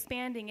keep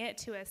expanding it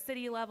to a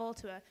city level,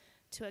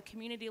 to a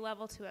community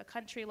level, to a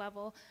country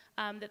level,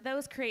 that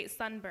those create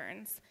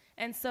sunburns.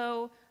 And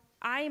so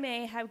I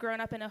may have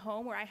grown up in a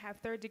home where I have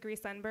third-degree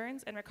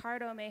sunburns, and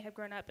Ricardo may have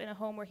grown up in a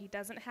home where he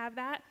doesn't have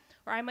that,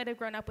 or I might have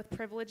grown up with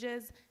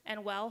privileges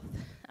and wealth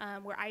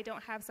where I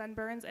don't have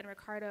sunburns and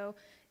Ricardo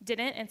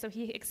didn't, and so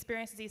he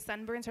experiences these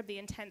sunburns from the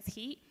intense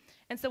heat.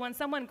 And so when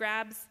someone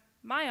grabs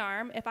my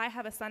arm, if I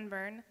have a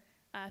sunburn,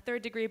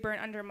 third-degree burn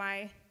under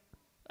my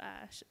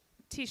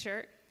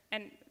T-shirt,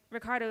 and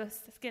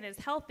Ricardo's skin is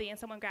healthy and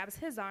someone grabs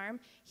his arm,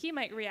 he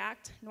might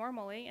react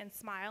normally and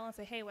smile and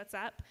say, hey, what's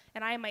up?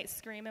 And I might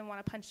scream and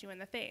want to punch you in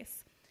the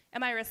face.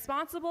 Am I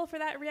responsible for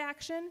that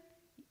reaction?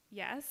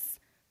 Yes.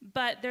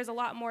 But there's a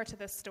lot more to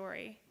this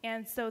story.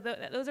 And so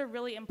those are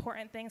really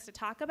important things to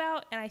talk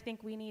about, and I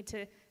think we need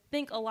to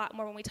think a lot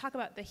more when we talk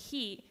about the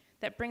heat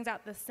that brings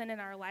out the sin in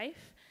our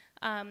life.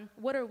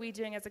 What are we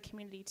doing as a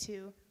community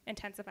to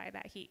intensify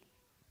that heat?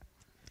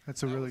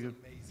 That's a really good.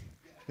 Amazing.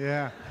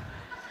 Yeah.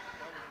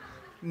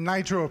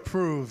 Nitro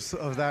approves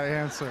of that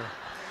answer.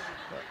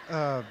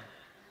 The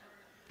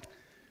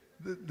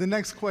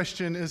next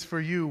question is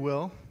for you,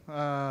 Will.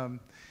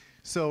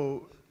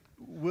 So,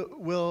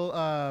 Will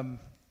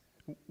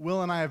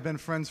and I have been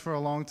friends for a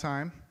long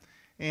time,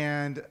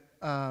 and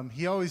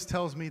he always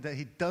tells me that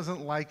he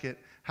doesn't like it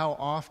how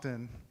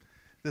often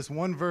this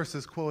one verse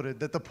is quoted,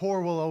 that the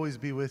poor will always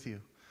be with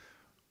you.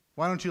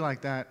 Why don't you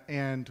like that,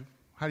 and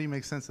how do you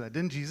make sense of that?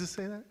 Didn't Jesus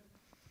say that?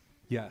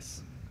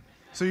 Yes.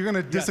 So you're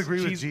going to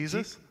disagree with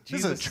Jesus?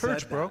 This is a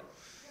church, bro.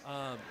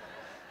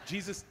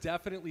 Jesus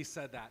definitely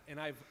said that, and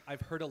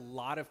I've heard a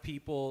lot of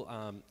people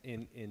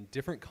in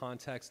different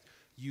contexts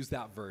use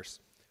that verse.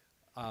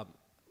 I'll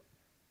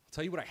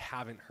tell you what I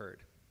haven't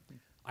heard.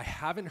 I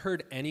haven't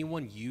heard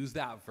anyone use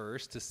that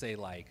verse to say,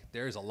 like,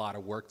 there's a lot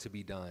of work to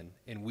be done,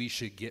 and we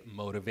should get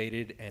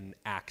motivated and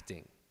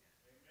acting.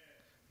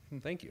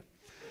 Thank you.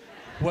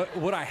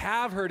 What I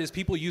have heard is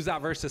people use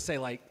that verse to say,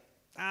 like,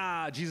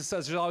 Jesus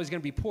says there's always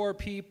going to be poor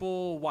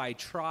people. Why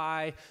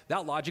try?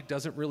 That logic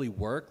doesn't really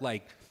work.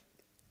 Like,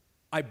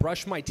 I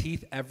brush my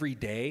teeth every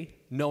day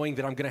knowing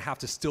that I'm going to have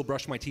to still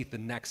brush my teeth the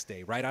next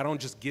day, right? I don't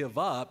just give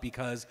up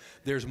because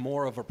there's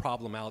more of a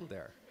problem out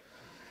there.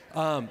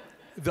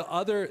 The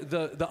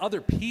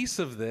other piece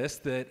of this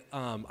that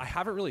I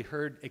haven't really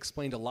heard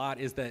explained a lot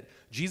is that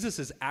Jesus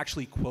is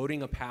actually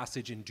quoting a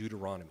passage in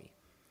Deuteronomy.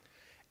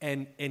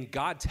 And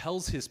God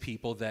tells his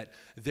people that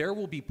there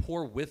will be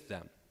poor with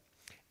them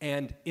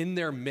and in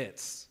their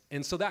midst.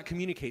 And so that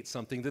communicates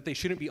something, that they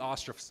shouldn't be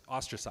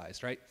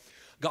ostracized, right?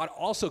 God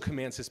also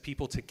commands his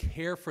people to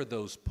care for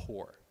those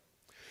poor.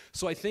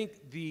 So I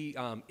think the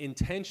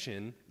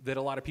intention that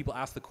a lot of people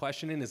ask the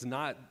question in is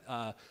not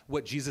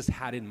what Jesus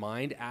had in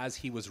mind as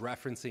he was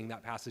referencing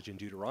that passage in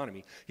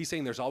Deuteronomy. He's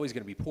saying there's always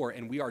going to be poor,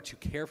 and we are to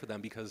care for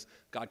them because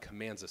God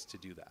commands us to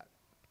do that.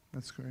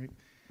 That's great.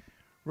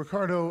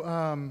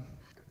 Ricardo,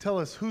 tell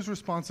us, whose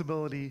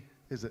responsibility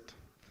is it?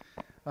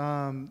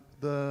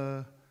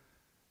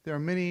 There are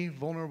many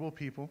vulnerable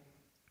people,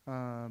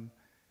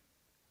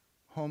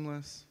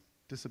 homeless,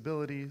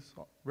 disabilities,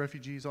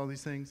 refugees, all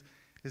these things.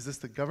 Is this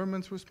the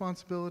government's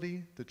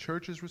responsibility, the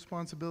church's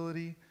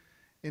responsibility,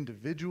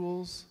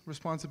 individuals'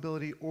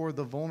 responsibility, or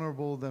the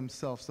vulnerable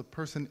themselves, the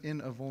person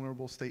in a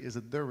vulnerable state? Is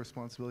it their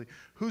responsibility?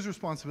 Whose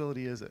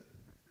responsibility is it?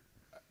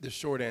 The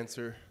short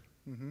answer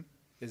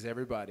is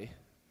everybody.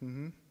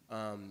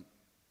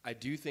 I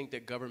do think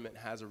that government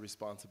has a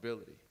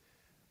responsibility.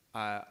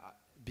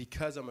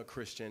 Because I'm a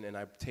Christian and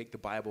I take the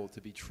Bible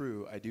to be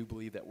true, I do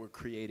believe that we're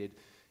created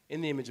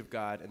in the image of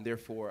God, and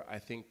therefore I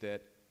think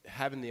that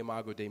having the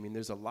Imago Dei,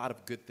 there's a lot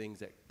of good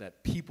things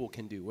that people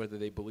can do, whether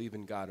they believe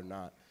in God or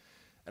not.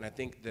 And I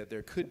think that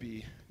there could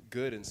be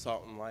good and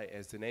salt and light,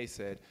 as Danae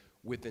said,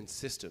 within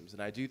systems.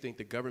 And I do think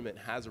the government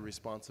has a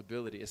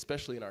responsibility,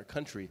 especially in our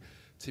country,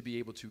 to be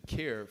able to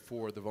care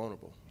for the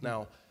vulnerable.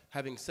 Now,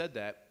 having said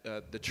that,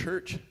 the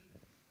church,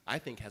 I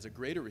think, has a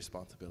greater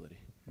responsibility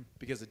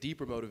because a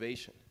deeper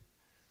motivation.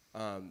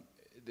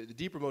 The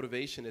deeper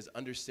motivation is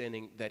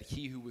understanding that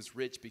he who was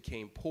rich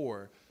became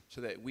poor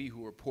so that we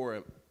who were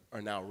poor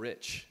are now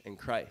rich in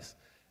Christ.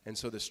 And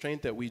so the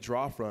strength that we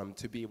draw from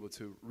to be able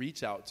to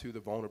reach out to the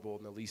vulnerable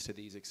and the least of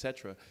these,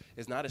 etc.,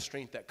 is not a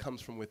strength that comes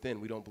from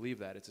within. We don't believe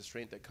that. It's a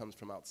strength that comes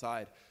from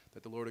outside,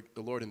 that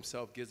the Lord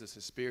himself gives us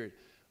his spirit.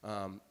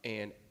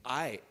 And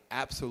I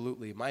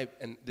absolutely,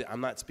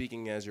 I'm not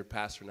speaking as your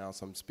pastor now,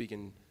 so I'm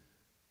speaking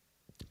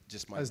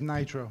just as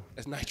Nitro.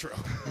 As Nitro.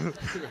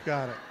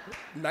 Got it.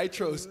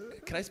 Nitro's,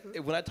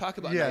 when I talk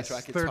about Nitro,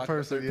 I can talk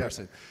about third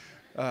person.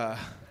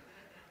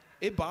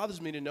 It bothers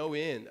me to no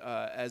end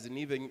as an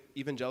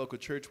evangelical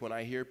church when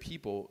I hear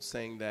people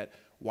saying that,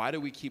 why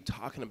do we keep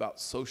talking about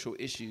social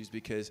issues,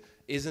 because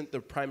isn't the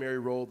primary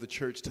role of the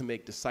church to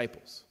make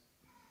disciples?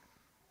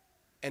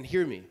 And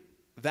hear me,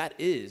 that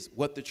is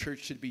what the church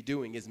should be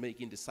doing, is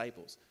making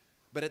disciples.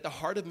 But at the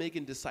heart of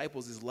making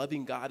disciples is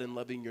loving God and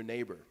loving your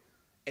neighbor.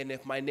 And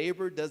if my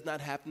neighbor does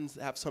not happen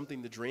to have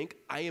something to drink,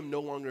 I am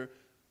no longer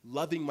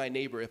loving my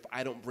neighbor if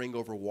I don't bring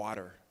over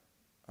water.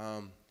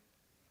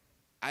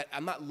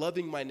 I'm not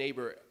loving my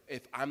neighbor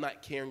if I'm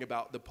not caring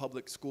about the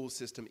public school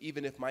system,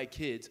 even if my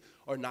kids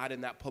are not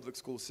in that public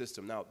school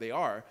system. Now, they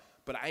are,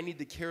 but I need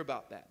to care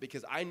about that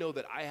because I know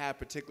that I have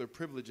particular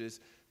privileges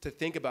to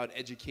think about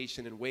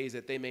education in ways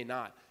that they may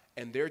not.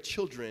 And their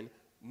children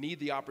need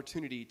the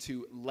opportunity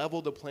to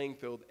level the playing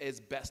field as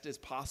best as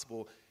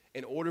possible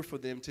in order for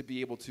them to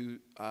be able to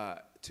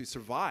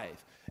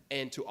survive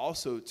and to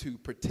also to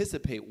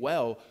participate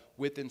well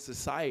within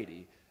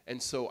society.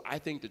 And so I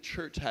think the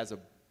church has a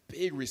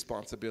big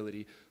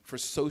responsibility for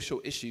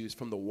social issues,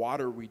 from the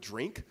water we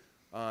drink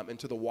and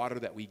to the water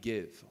that we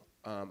give.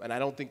 And I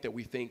don't think that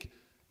we think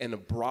in a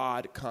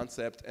broad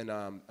concept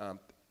and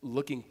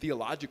looking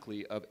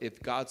theologically of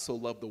if God so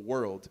loved the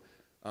world,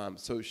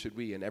 So should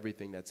we, and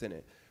everything that's in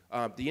it.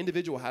 The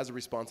individual has a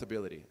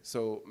responsibility.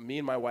 So me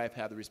and my wife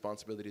have the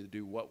responsibility to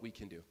do what we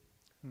can do,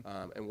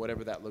 and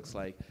whatever that looks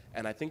like.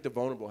 And I think the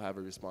vulnerable have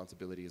a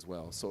responsibility as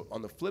well. So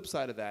on the flip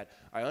side of that,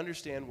 I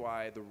understand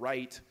why the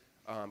right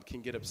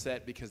can get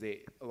upset, because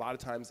a lot of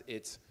times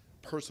it's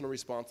personal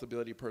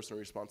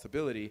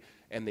responsibility,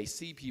 and they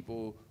see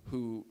people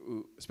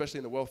who, especially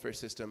in the welfare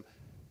system,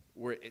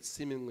 where it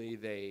seemingly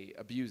they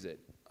abuse it.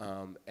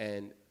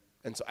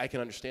 And so I can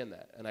understand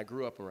that, and I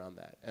grew up around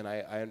that, and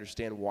I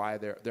understand why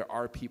there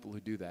are people who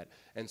do that.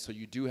 And so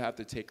you do have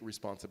to take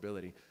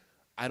responsibility.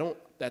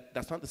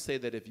 That's not to say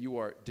that if you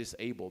are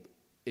disabled,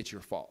 it's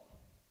your fault.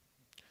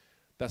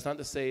 That's not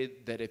to say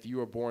that if you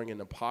are born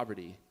into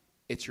poverty,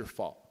 it's your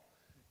fault.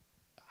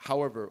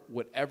 However,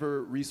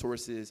 whatever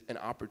resources and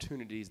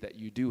opportunities that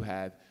you do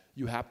have,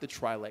 you have to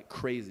try like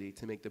crazy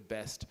to make the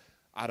best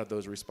out of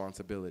those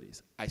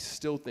responsibilities. I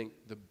still think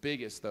the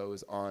biggest, though,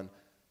 is on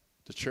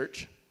the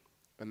church,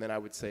 and then I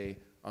would say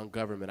on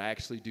government. I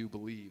actually do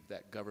believe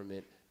that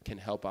government can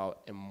help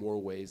out in more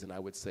ways, and I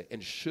would say,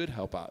 and should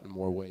help out in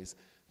more ways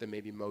than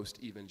maybe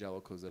most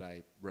evangelicals that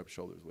I rub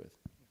shoulders with.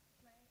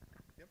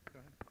 Yep, go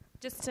ahead.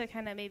 Just to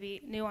kind of maybe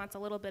nuance a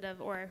little bit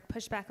of, or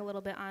push back a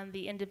little bit on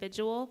the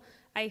individual,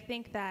 I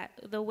think that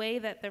the way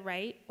that the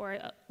right, or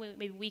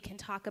maybe we can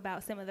talk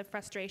about some of the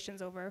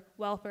frustrations over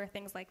welfare,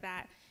 things like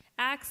that,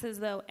 acts as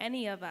though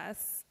any of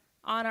us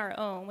on our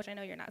own, which I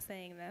know you're not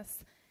saying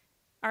this,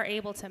 are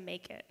able to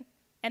make it.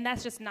 And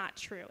that's just not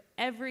true.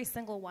 Every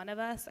single one of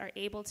us are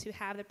able to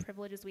have the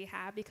privileges we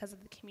have because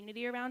of the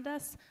community around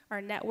us,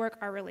 our network,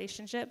 our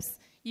relationships.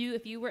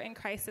 If you were in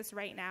crisis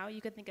right now,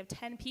 you could think of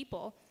 10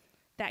 people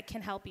that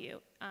can help you.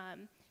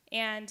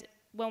 And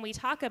when we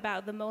talk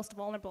about the most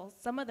vulnerable,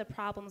 some of the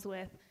problems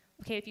with,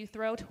 okay, if you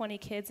throw 20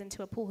 kids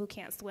into a pool who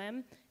can't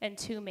swim and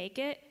 2 make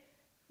it,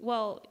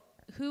 well,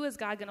 who is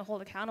God going to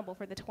hold accountable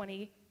for the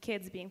 20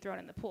 kids being thrown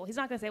in the pool? He's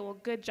not going to say, well,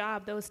 good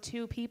job, those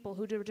 2 people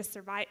who did just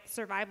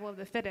survival of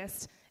the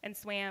fittest and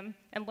swam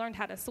and learned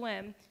how to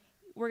swim.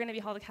 We're going to be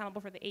held accountable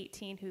for the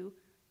 18 who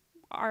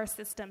our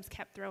systems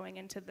kept throwing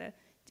into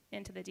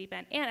the deep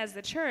end. And as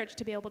the church,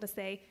 to be able to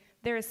say,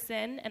 there is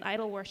sin and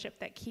idol worship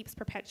that keeps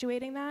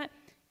perpetuating that.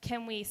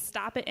 Can we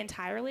stop it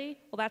entirely?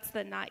 Well, that's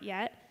the not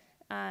yet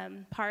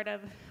part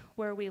of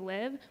where we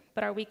live,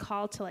 but are we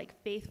called to like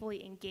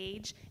faithfully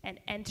engage and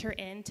enter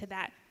into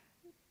that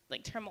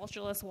like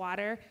tumultuous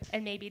water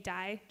and maybe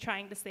die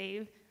trying to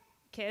save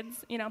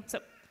kids, you know? So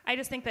I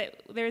just think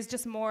that there's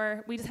just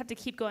more, we just have to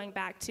keep going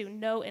back to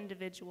no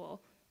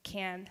individual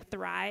can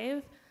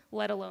thrive,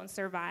 let alone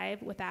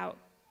survive without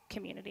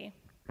community.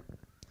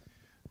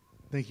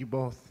 Thank you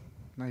both,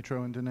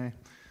 Nitro and Danae.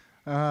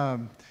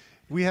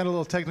 We had a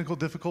little technical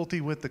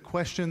difficulty with the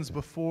questions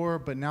before,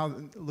 but now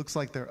it looks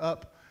like they're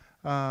up.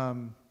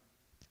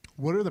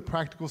 What are the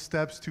practical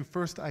steps to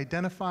first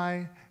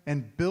identify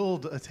and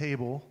build a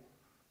table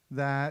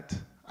that,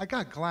 I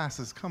got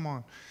glasses, come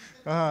on,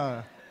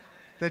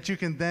 that you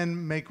can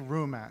then make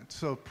room at?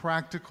 So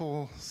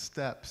practical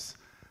steps.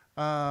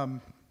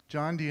 John,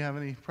 do you have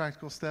any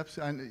practical steps?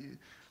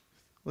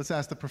 Let's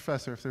ask the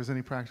professor if there's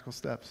any practical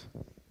steps.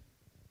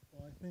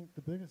 Well, I think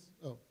the biggest,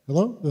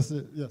 hello?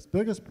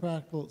 Biggest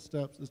practical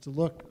steps is to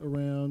look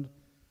around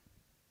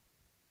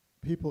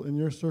people in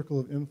your circle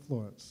of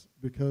influence,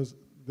 because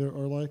there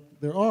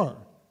are,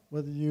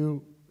 whether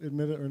you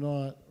admit it or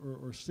not,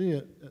 or see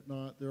it or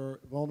not, there are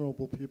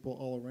vulnerable people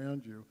all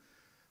around you,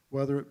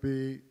 whether it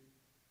be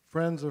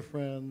friends of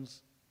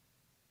friends,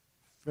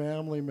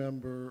 family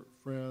member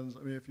friends.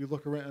 I mean, if you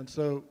look around, and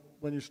so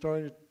when you're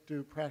starting to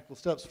do practical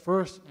steps,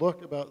 first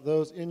look about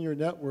those in your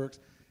networks,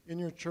 in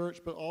your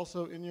church, but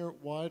also in your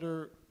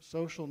wider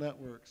social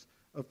networks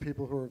of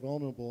people who are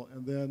vulnerable,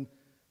 and then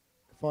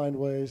find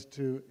ways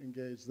to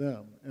engage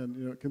them.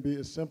 And it can be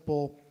as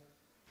simple.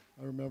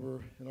 I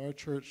remember in our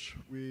church,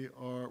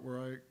 where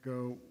I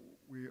go,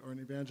 we are an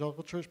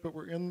evangelical church, but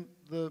we're in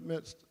the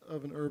midst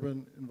of an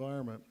urban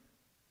environment.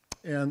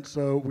 And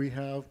so we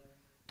have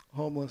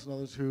homeless and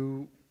others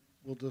who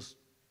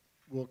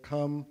will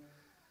come,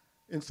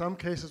 in some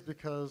cases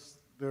because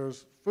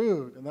there's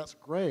food, and that's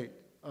great,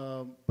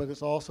 but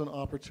it's also an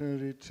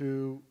opportunity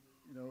to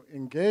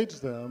engage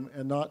them,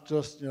 and not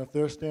just, if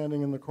they're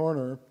standing in the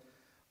corner,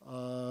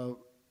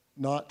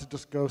 not to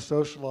just go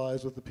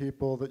socialize with the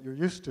people that you're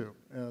used to.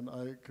 And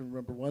I can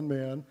remember one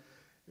man,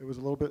 it was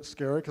a little bit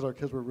scary because our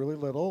kids were really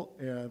little,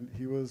 and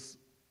he was,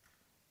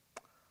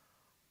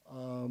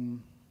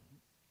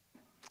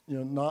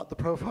 not the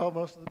profile of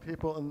most of the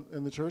people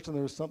in the church, and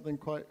there was something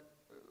quite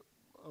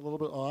a little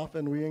bit off,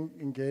 and we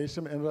engaged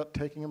him, ended up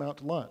taking him out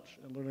to lunch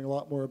and learning a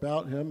lot more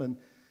about him, and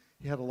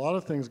he had a lot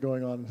of things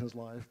going on in his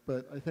life,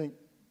 but I think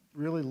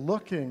really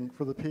looking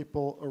for the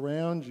people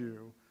around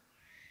you,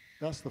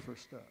 that's the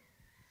first step.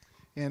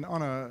 And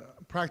on a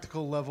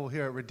practical level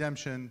here at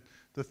Redemption,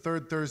 the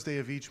third Thursday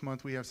of each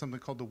month, we have something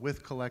called the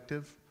With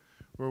Collective,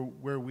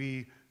 where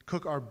we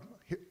cook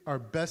our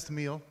best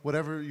meal,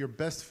 whatever your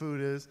best food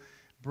is,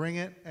 bring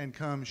it and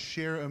come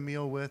share a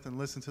meal with and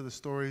listen to the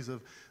stories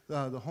of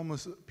the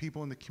homeless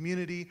people in the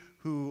community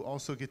who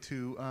also get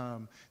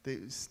to,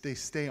 they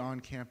stay on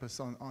campus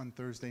on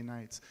Thursday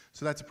nights.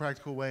 So that's a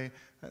practical way.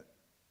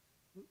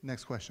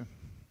 Next question.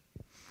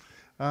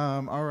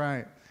 All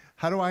right.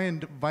 How do I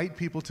invite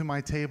people to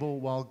my table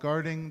while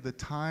guarding the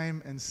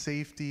time and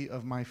safety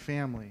of my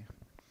family?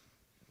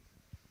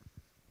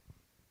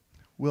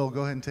 Will,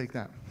 go ahead and take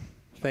that.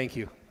 Thank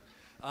you.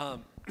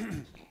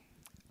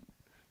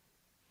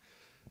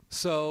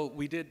 So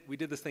we did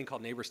this thing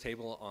called Neighbor's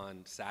Table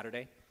on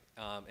Saturday,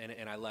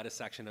 and I led a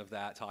section of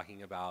that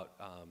talking about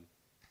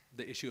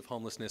the issue of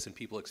homelessness and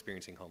people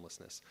experiencing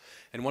homelessness.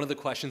 And one of the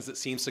questions that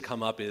seems to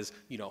come up is,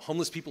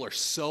 homeless people are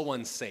so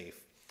unsafe.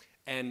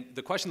 And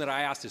the question that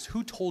I asked is,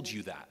 who told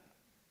you that?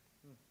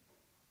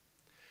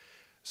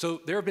 So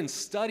there have been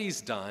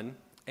studies done,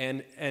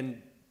 and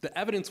the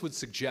evidence would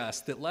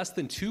suggest that less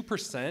than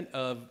 2%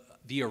 of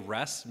the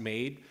arrests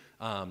made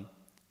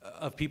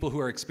of people who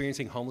are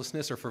experiencing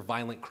homelessness are for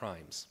violent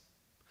crimes.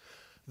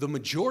 The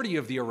majority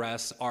of the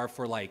arrests are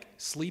for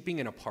sleeping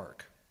in a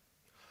park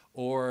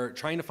or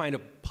trying to find a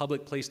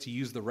public place to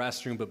use the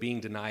restroom but being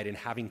denied and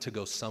having to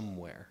go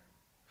somewhere.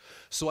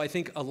 So I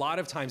think a lot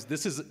of times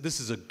this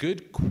is a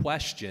good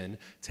question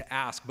to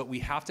ask, but we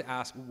have to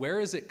ask, where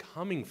is it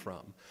coming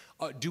from?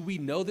 Do we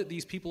know that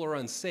these people are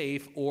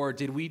unsafe, or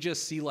did we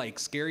just see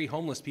scary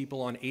homeless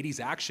people on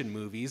 80s action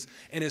movies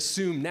and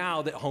assume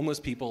now that homeless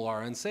people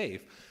are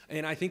unsafe?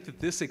 And I think that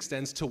this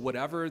extends to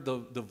whatever the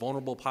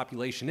vulnerable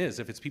population is.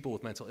 If it's people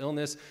with mental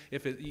illness,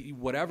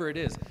 whatever it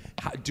is,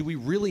 do we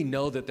really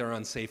know that they're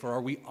unsafe, or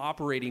are we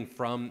operating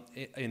from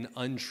an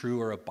untrue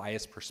or a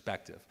biased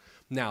perspective?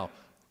 Now,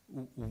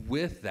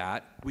 with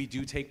that, we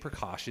do take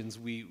precautions.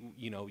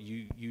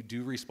 You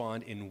do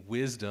respond in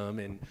wisdom.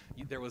 And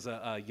there was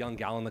a young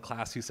gal in the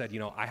class who said,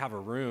 I have a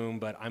room,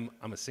 but I'm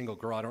a single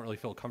girl. I don't really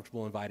feel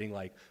comfortable inviting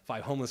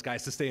 5 homeless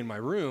guys to stay in my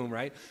room,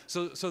 right?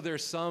 So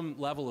there's some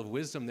level of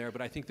wisdom there,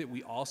 but I think that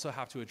we also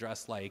have to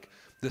address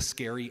the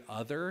scary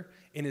other.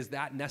 And is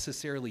that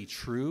necessarily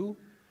true,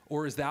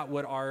 or is that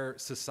what our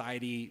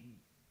society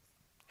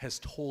has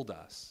told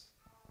us?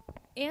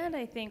 And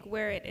I think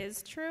where it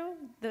is true,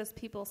 those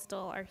people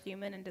still are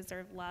human and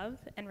deserve love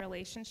and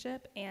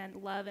relationship, and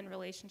love and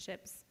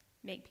relationships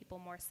make people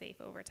more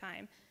safe over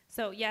time.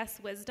 So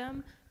yes,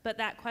 wisdom, but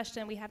that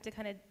question we have to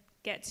kind of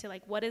get to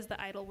what is the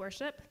idol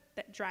worship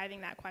that driving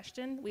that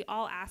question? We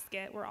all ask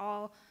it. We're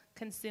all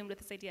consumed with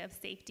this idea of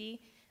safety.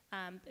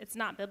 It's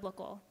not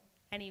biblical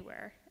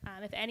anywhere.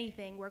 If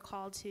anything, we're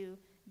called to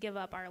give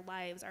up our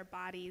lives, our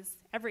bodies,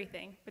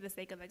 everything for the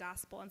sake of the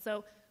gospel. And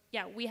so,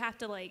 yeah, we have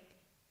to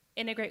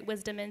integrate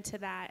wisdom into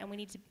that, and we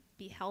need to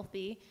be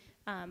healthy.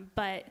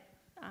 But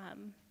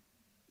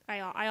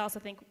I also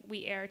think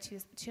we err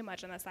too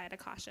much on the side of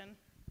caution.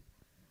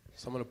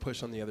 So I'm going to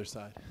push on the other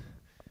side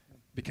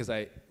because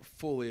I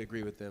fully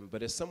agree with them.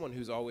 But as someone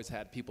who's always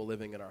had people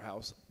living in our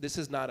house, this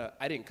is not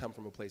I didn't come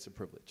from a place of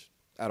privilege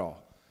at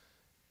all.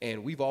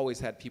 And we've always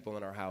had people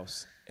in our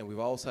house, and we've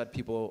also had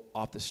people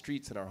off the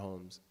streets in our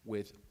homes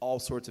with all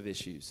sorts of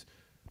issues,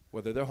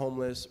 whether they're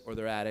homeless or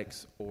they're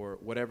addicts or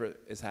whatever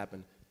has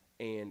happened.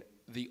 And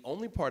the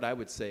only part I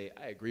would say,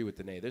 I agree with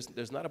Danae,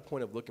 there's not a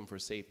point of looking for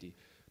safety.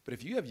 But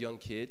if you have young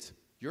kids,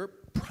 your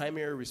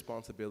primary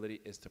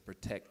responsibility is to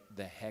protect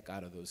the heck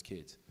out of those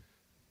kids,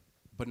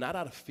 but not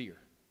out of fear.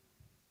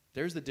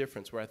 There's the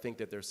difference where I think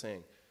that they're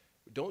saying,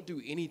 don't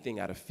do anything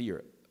out of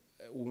fear.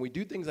 When we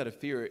do things out of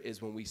fear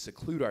is when we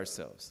seclude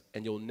ourselves,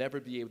 and you'll never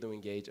be able to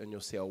engage, and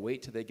you'll say, I'll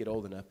wait till they get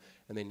old enough,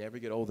 and they never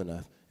get old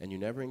enough, and you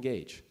never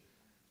engage.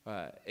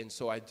 And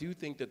so I do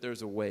think that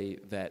there's a way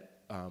that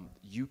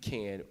you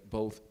can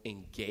both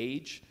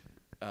engage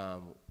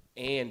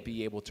and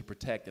be able to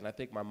protect. And I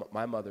think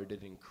my mother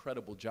did an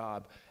incredible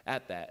job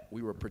at that.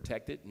 We were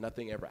protected.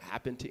 Nothing ever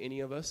happened to any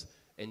of us,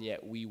 and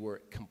yet we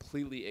were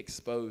completely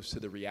exposed to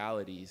the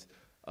realities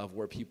of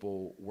where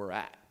people were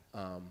at.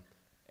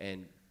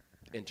 And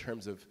in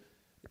terms of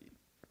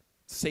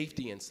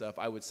safety and stuff,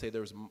 I would say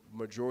there was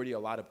a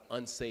lot of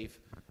unsafe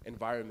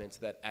environments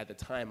that at the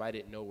time I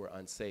didn't know were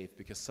unsafe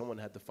because someone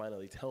had to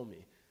finally tell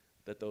me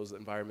that those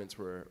environments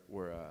were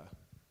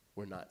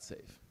not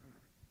safe.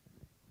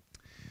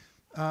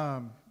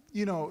 I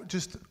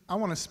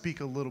want to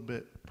speak a little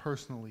bit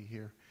personally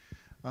here.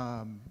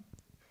 A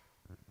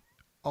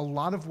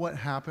lot of what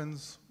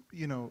happens,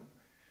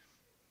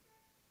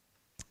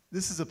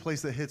 this is a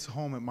place that hits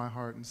home at my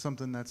heart and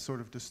something that's sort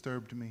of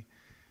disturbed me.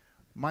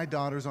 My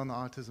daughter's on the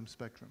autism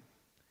spectrum.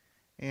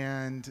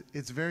 And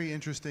it's very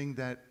interesting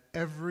that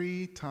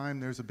every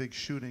time there's a big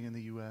shooting in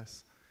the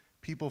U.S.,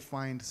 people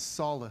find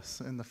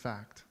solace in the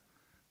fact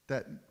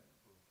that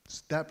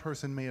that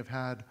person may have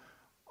had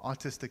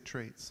autistic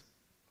traits.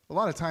 A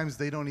lot of times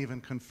they don't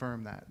even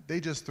confirm that. They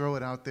just throw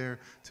it out there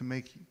to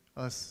make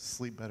us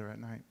sleep better at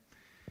night.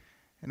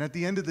 And at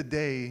the end of the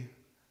day,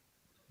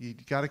 you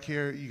got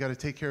to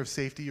take care of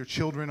safety. Your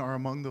children are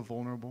among the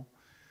vulnerable.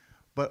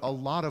 But a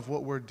lot of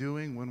what we're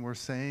doing when we're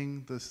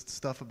saying this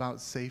stuff about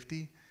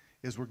safety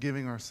is we're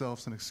giving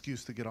ourselves an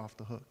excuse to get off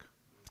the hook.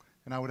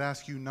 And I would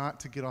ask you not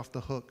to get off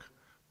the hook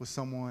with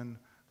someone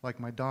like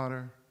my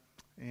daughter,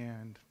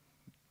 and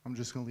I'm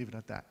just going to leave it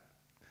at that.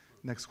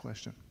 Next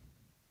question.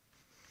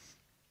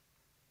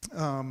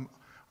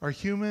 Are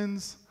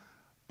humans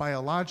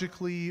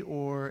biologically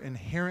or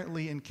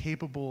inherently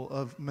incapable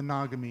of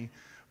monogamy,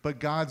 but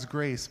God's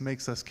grace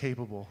makes us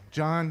capable?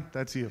 John,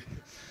 that's you.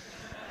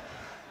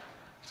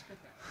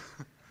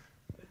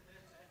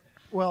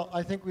 Well,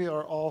 I think we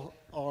are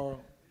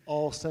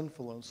all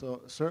sinful, and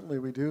so certainly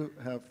we do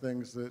have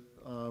things that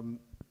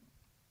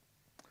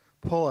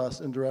pull us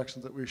in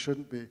directions that we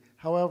shouldn't be.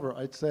 However,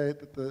 I'd say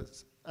that the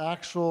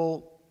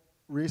actual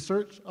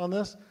research on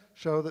this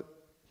show that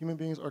human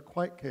beings are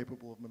quite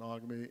capable of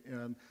monogamy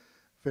and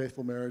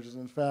faithful marriages.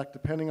 In fact,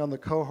 depending on the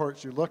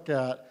cohorts you look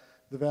at,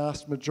 the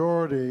vast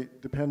majority,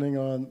 depending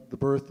on the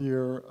birth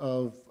year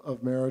of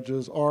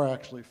marriages, are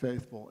actually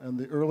faithful. And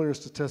the earlier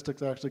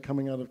statistics actually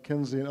coming out of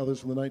Kinsey and others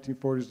from the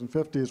 1940s and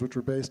 50s, which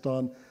were based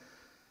on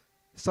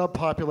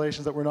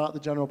subpopulations that were not the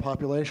general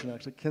population.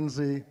 Actually,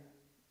 Kinsey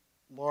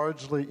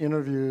largely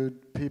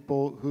interviewed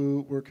people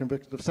who were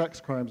convicted of sex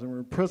crimes and were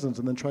in prisons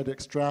and then tried to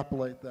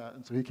extrapolate that.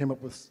 And so he came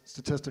up with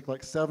statistics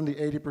like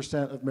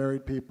 70-80% of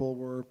married people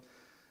were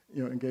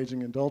engaging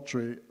in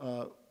adultery.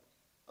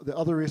 The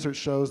other research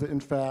shows that, in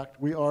fact,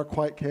 we are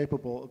quite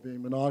capable of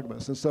being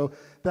monogamous. And so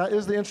that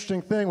is the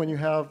interesting thing when you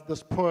have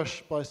this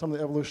push by some of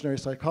the evolutionary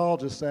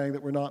psychologists saying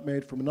that we're not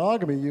made for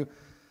monogamy. You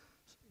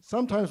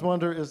sometimes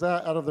wonder, is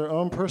that out of their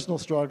own personal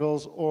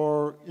struggles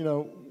or,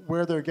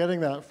 where they're getting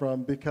that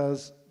from?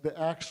 Because the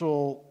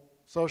actual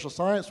social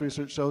science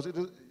research shows,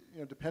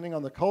 depending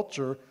on the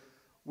culture,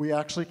 we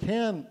actually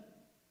can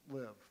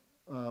live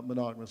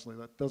monogamously.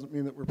 That doesn't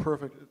mean that we're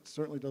perfect. It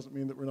certainly doesn't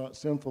mean that we're not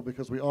sinful,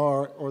 because we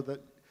are, or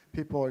that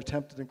people are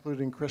tempted,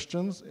 including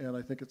Christians, and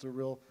I think it's a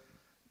real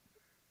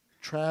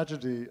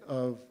tragedy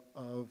of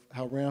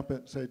how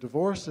rampant, say,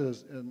 divorce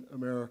is in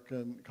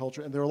American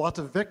culture, and there are lots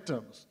of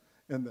victims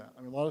in that.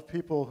 I mean, a lot of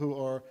people who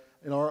are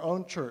in our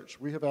own church,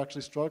 we have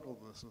actually struggled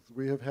with this.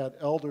 We have had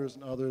elders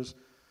and others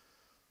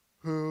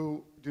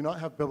who do not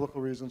have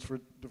biblical reasons for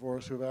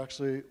divorce, who have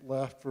actually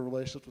left for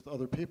relationships with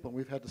other people, and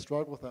we've had to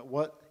struggle with that.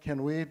 What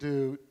can we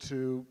do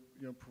to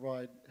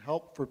provide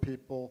help for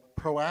people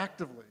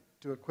proactively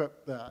to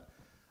equip that?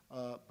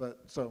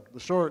 So the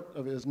short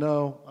of it is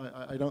no,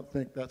 I don't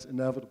think that's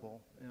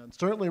inevitable. And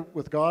certainly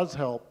with God's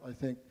help, I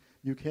think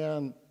you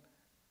can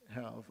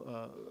have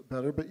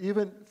better. But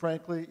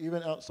frankly,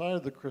 even outside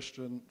of the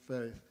Christian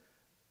faith,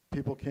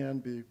 people can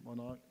be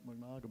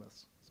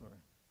monogamous. Sorry.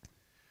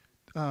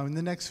 In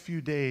the next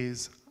few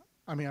days,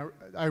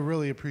 I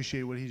really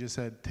appreciate what he just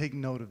said. Take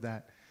note of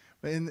that.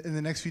 But in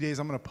the next few days,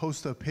 I'm going to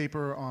post a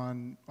paper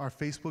on our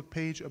Facebook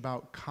page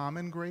about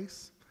common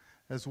grace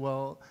as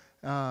well.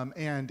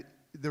 And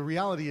the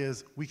reality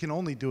is we can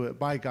only do it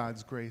by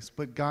God's grace,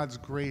 but God's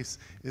grace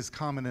is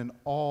common in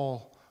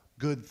all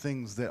good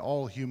things that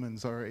all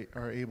humans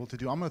are able to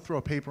do. I'm going to throw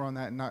a paper on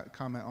that and not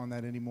comment on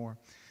that anymore.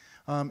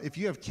 If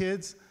you have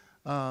kids,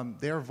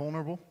 they are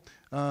vulnerable,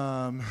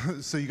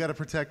 so you got to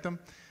protect them.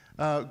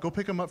 Go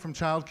pick them up from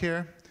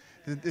childcare.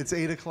 It's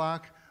 8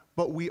 o'clock,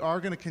 but we are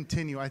going to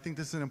continue. I think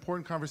this is an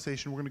important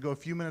conversation. We're going to go a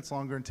few minutes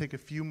longer and take a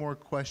few more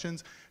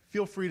questions.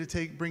 Feel free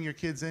to bring your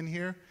kids in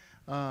here.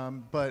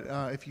 But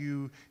if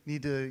you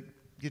need to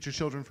get your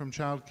children from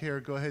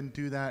childcare, go ahead and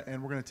do that,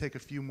 and we're going to take a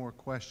few more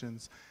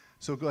questions.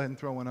 So go ahead and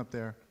throw one up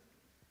there.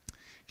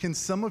 Can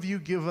some of you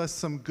give us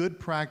some good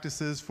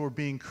practices for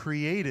being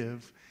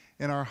creative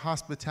in our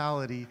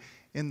hospitality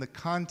in the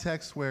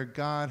context where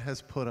God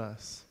has put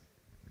us?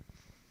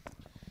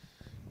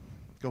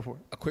 Go for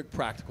it. A quick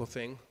practical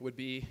thing would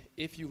be,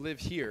 if you live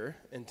here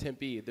in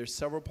Tempe, there's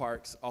several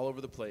parks all over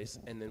the place,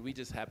 and then we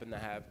just happen to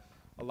have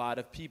a lot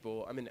of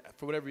people.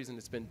 For whatever reason,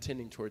 it's been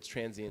tending towards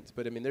transients,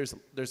 but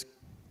there's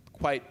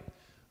quite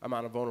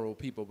amount of vulnerable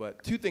people.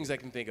 But two things I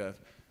can think of.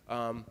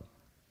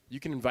 You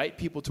can invite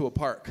people to a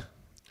park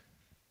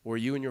where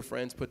you and your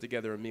friends put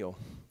together a meal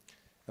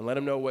and let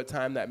them know what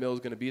time that meal is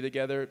going to be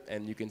together,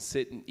 and you can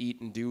sit and eat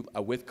and do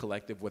a with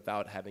collective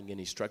without having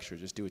any structure.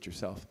 Just do it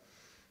yourself.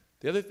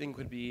 The other thing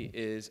could be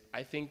is,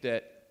 I think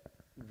that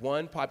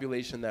one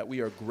population that we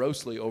are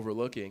grossly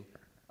overlooking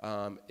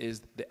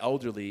is the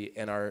elderly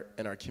in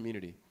our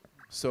community.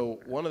 So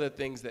one of the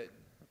things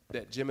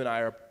that Jim and I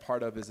are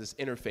part of is this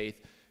interfaith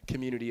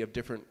community of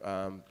different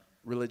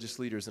religious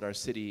leaders in our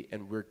city,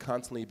 and we're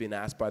constantly being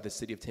asked by the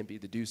city of Tempe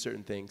to do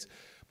certain things.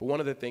 But one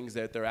of the things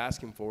that they're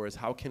asking for is,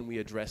 how can we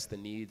address the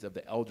needs of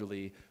the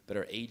elderly that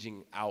are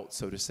aging out,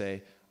 so to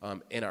say,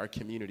 in our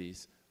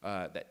communities?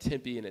 That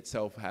Tempe in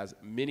itself has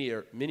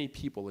many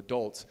people,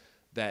 adults,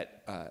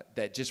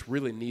 that just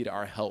really need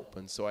our help.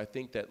 And so I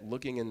think that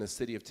looking in the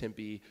city of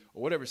Tempe,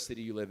 or whatever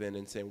city you live in,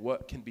 and saying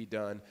what can be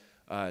done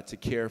to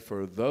care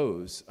for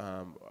those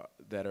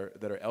that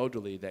are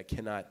elderly,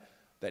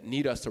 that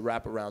need us to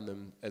wrap around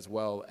them, as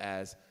well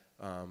as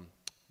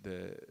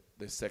the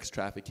sex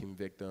trafficking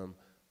victim,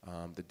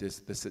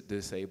 the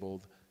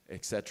disabled,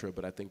 etc.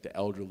 But I think the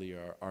elderly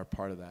are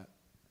part of that.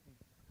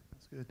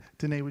 That's good.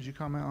 Danae, would you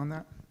comment on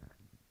that?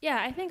 Yeah,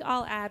 I think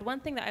I'll add one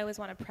thing that I always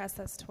want to press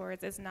us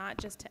towards is not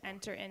just to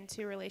enter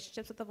into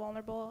relationships with the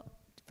vulnerable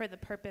for the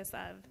purpose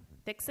of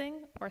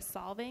fixing or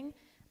solving,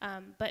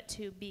 but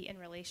to be in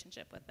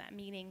relationship with them,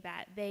 meaning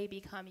that they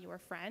become your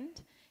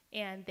friend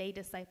and they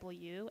disciple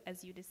you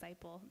as you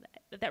disciple,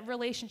 that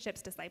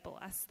relationships disciple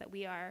us, that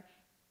we are,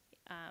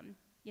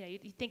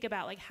 you think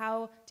about like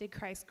how did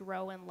Christ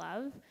grow in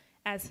love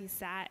as he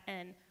sat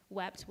and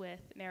wept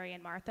with Mary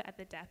and Martha at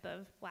the death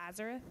of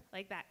Lazarus,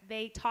 like that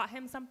they taught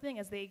him something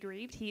as they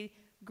grieved. He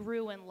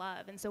grew in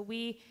love. And so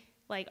we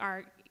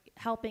are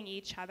helping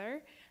each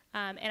other.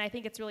 And I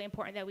think it's really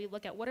important that we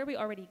look at what are we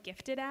already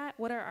gifted at?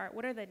 What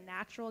are the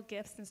natural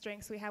gifts and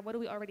strengths we have? What do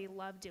we already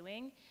love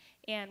doing?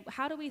 And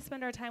how do we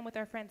spend our time with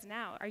our friends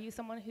now? Are you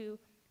someone who,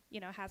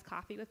 has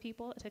coffee with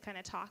people to kind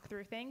of talk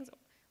through things?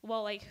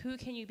 Well, who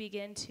can you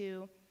begin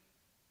to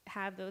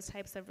have those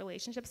types of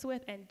relationships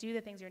with and do the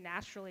things you're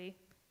naturally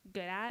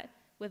good at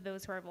with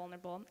those who are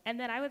vulnerable? And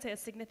then I would say a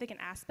significant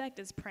aspect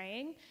is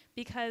praying,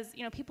 because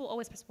people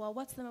always ask, well,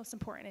 what's the most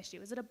important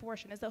issue? Is it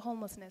abortion? Is it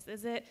homelessness?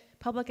 Is it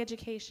public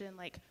education?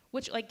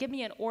 Give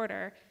me an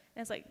order.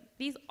 And it's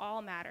these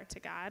all matter to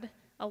God.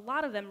 A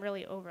lot of them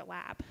really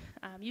overlap.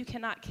 You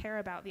cannot care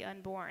about the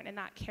unborn and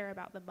not care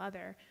about the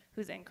mother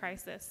who's in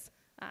crisis.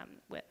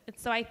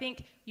 So I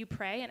think you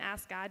pray and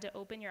ask God to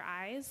open your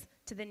eyes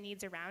to the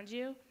needs around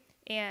you,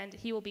 and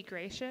he will be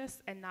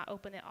gracious and not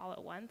open it all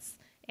at once,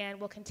 and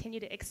will continue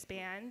to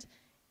expand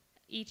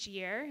each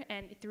year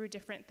and through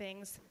different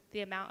things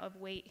the amount of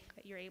weight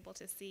that you're able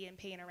to see and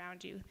pain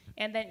around you,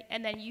 and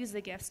then use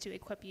the gifts to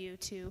equip you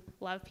to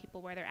love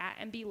people where they're at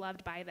and be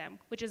loved by them,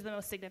 which is the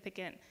most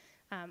significant,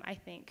 I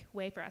think,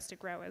 way for us to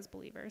grow as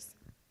believers.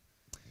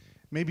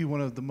 Maybe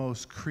one of the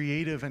most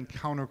creative and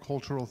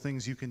countercultural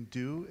things you can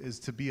do is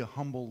to be a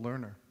humble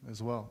learner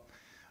as well.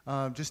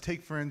 Just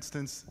take, for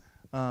instance,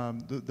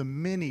 the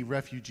many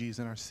refugees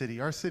in our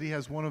city. Our city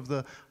has one of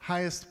the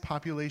highest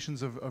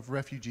populations of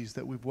refugees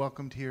that we've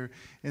welcomed here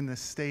in the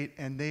state,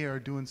 and they are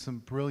doing some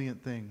brilliant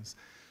things.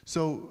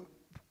 So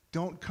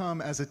don't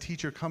come as a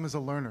teacher, come as a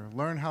learner.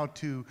 Learn how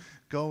to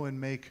go and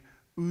make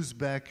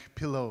Uzbek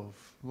pilov.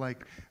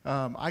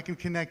 I can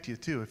connect you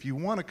too. If you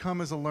want to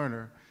come as a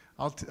learner,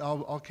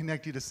 I'll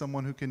connect you to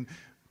someone who can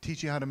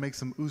teach you how to make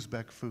some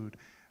Uzbek food.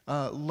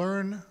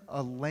 Learn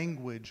a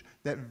language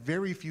that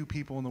very few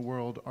people in the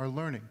world are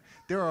learning.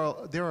 There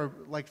are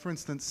for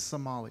instance,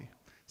 Somali.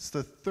 It's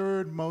the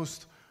third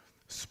most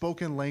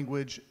spoken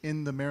language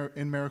in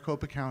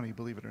Maricopa County,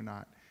 believe it or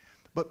not.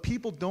 But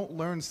people don't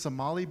learn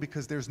Somali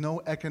because there's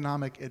no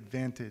economic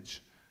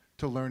advantage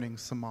to learning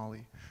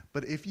Somali.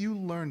 But if you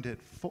learned it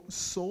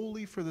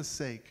solely for the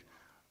sake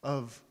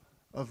of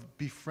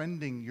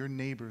befriending your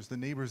neighbors, the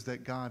neighbors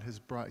that God has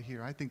brought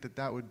here, I think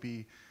that would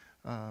be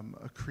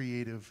a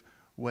creative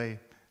way.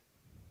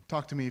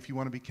 Talk to me if you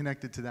want to be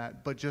connected to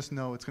that, but just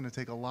know it's going to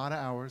take a lot of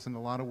hours and a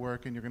lot of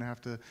work, and you're going to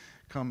have to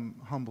come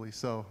humbly.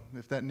 So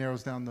if that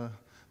narrows down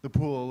the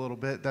pool a little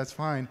bit, that's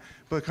fine,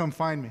 but come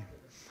find me.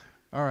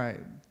 All right,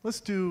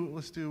 let's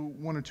do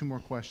one or two more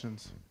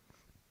questions.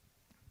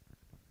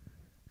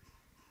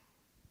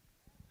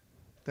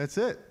 That's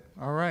it.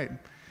 All right.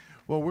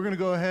 Well, we're going to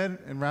go ahead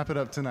and wrap it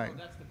up tonight.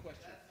 That's the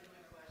question.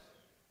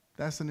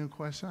 That's the new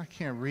question? I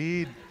can't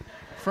read.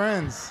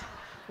 Friends,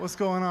 what's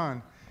going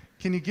on?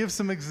 Can you give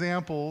some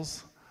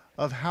examples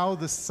of how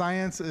the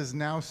science is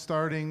now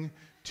starting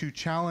to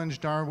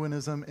challenge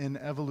Darwinism in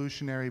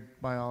evolutionary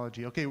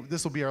biology? Okay,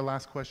 this will be our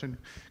last question.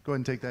 Go ahead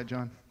and take that,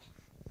 John.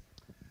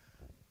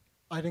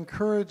 I'd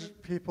encourage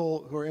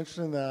people who are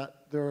interested in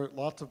that. There are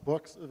lots of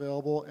books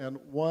available, and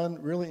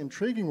one really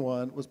intriguing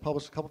one was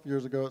published a couple of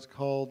years ago. It's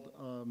called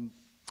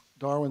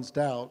Darwin's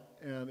Doubt,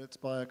 and it's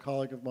by a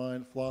colleague of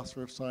mine,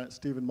 philosopher of science,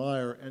 Stephen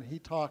Meyer, and he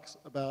talks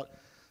about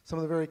some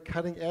of the very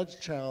cutting-edge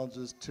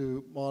challenges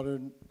to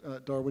modern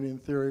Darwinian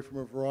theory from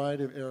a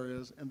variety of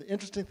areas. And the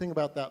interesting thing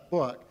about that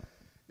book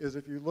is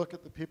if you look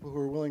at the people who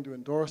are willing to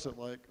endorse it,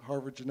 like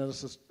Harvard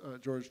geneticist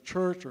George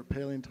Church or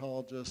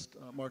paleontologist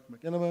Mark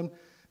McGinniman,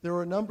 there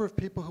are a number of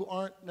people who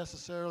aren't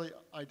necessarily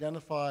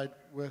identified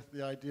with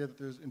the idea that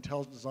there's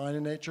intelligent design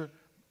in nature,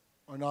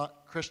 are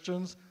not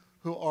Christians,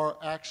 who are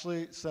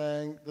actually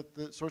saying that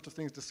the sorts of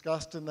things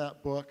discussed in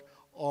that book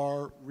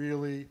are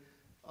really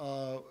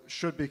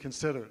should be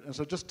considered. And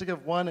so just to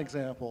give one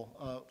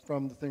example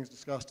from the things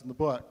discussed in the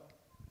book,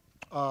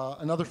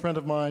 another friend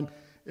of mine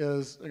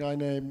is a guy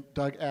named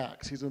Doug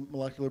Axe. He's a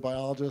molecular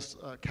biologist,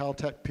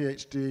 Caltech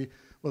PhD,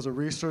 was a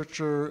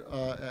researcher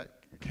at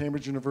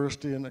Cambridge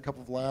University in a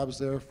couple of labs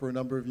there for a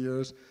number of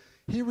years.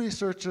 He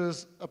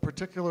researches a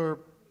particular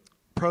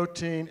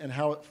protein and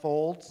how it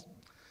folds.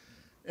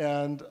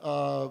 And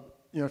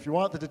if you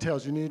want the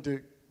details, you need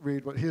to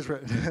read what he's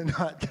written and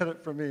not get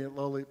it from me, a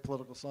lowly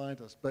political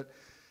scientist. But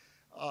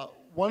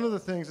one of the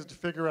things is to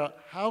figure out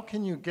how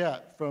can you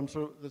get from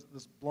sort of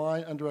this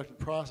blind, undirected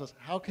process,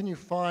 how can you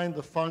find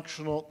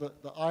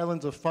the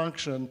islands of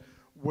function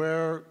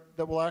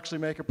that will actually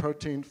make a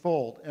protein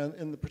fold. And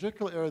in the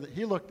particular area that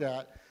he looked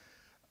at,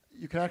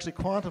 you can actually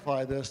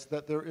quantify this,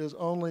 that there is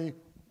only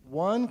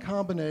one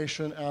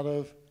combination out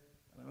of,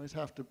 I don't always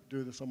have to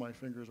do this on my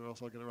fingers or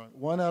else I'll get it wrong.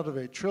 1 out of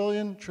a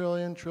trillion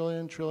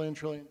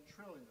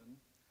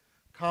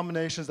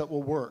combinations that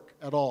will work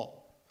at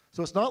all.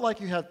 So it's not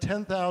like you have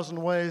 10,000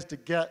 ways to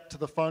get to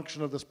the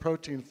function of this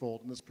protein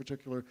fold in this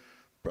particular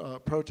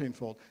protein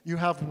fold. You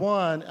have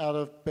 1 out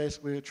of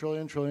basically a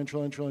trillion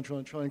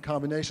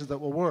combinations that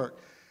will work.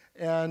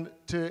 And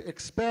to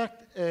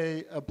expect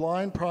a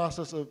blind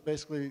process of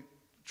basically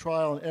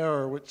trial and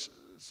error, which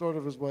sort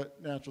of is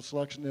what natural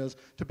selection is,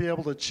 to be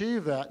able to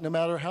achieve that, no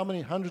matter how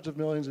many hundreds of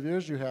millions of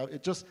years you have,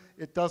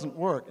 it doesn't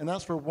work. And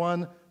that's for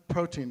 1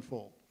 protein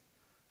fold.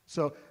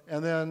 So,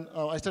 and then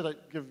I said I'd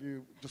give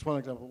you just one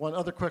example. One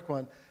other quick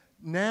one.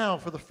 Now,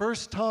 for the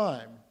first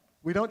time,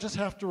 we don't just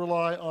have to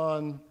rely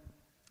on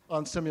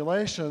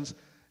simulations.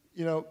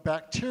 You know,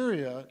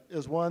 bacteria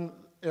is one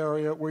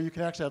area where you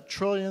can actually have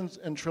trillions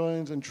and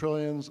trillions and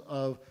trillions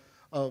of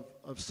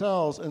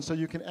cells, and so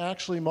you can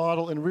actually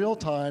model in real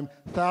time,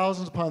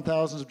 thousands upon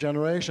thousands of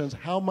generations,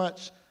 how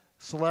much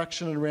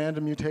selection and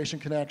random mutation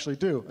can actually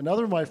do.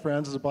 Another of my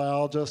friends is a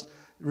biologist,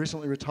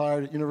 recently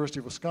retired at University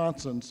of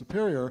Wisconsin,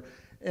 Superior,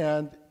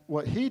 and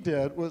what he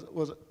did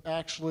was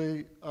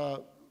actually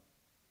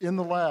in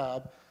the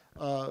lab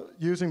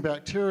using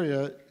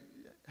bacteria,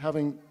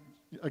 having,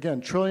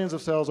 again, trillions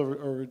of cells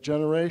over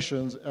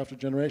generations after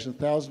generations,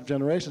 thousands of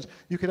generations,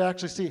 you could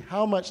actually see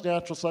how much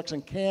natural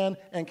selection can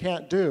and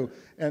can't do.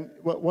 And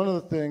one of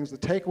the things, the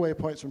takeaway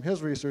points from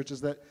his research is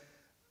that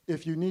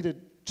if you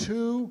needed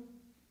 2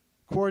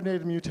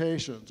 coordinated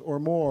mutations or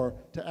more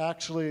to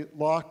actually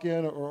lock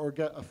in or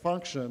get a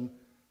function,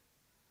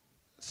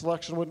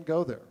 selection wouldn't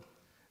go there.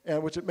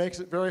 And which it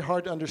makes it very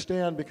hard to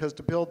understand, because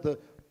to build the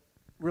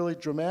really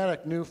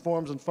dramatic new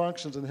forms and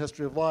functions in the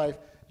history of life,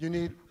 you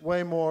need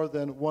way more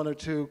than 1 or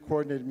 2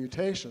 coordinated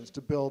mutations to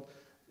build,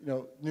 you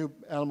know, new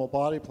animal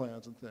body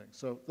plans and things.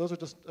 So those are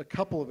just a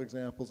couple of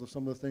examples of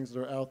some of the things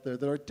that are out there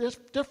that are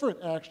different,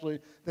 actually,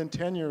 than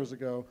 10 years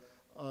ago.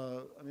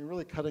 I mean,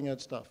 really cutting-edge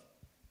stuff.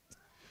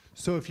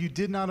 So if you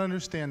did not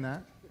understand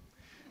that,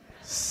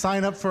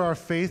 sign up for our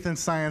faith and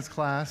science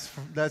class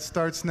that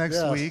starts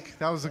next week.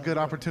 That was a good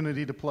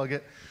opportunity to plug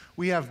it.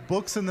 We have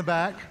books in the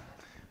back.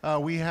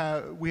 We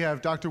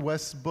have Dr.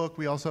 West's book.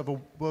 We also have a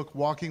book,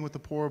 Walking with the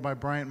Poor by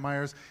Bryant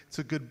Myers. It's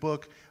a good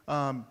book.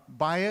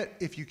 Buy it.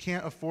 If you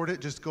can't afford it,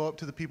 just go up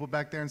to the people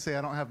back there and say,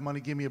 I don't have money,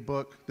 give me a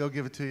book. They'll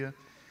give it to you.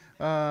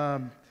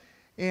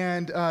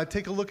 And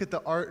take a look at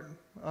the art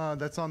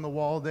that's on the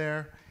wall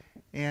there.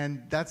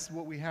 And that's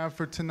what we have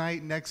for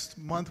tonight. Next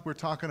month, we're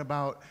talking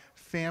about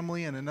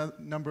family and a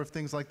number of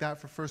things like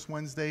that for First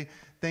Wednesday.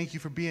 Thank you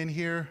for being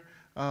here.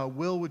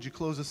 Will, would you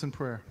close us in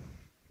prayer?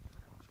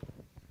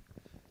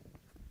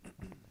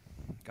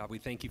 God, we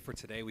thank you for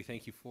today. We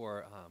thank you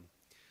for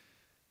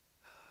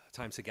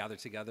times to gather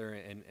together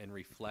and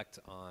reflect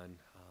on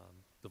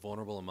the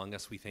vulnerable among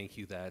us. We thank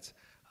you that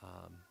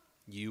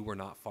you were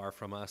not far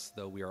from us,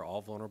 though we are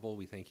all vulnerable.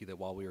 We thank you that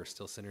while we were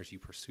still sinners, you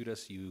pursued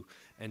us, you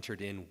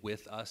entered in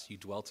with us, you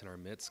dwelt in our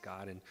midst,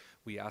 God, and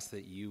we ask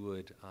that you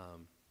would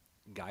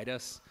guide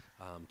us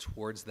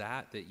towards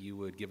that you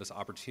would give us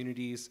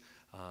opportunities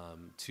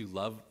to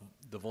love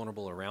the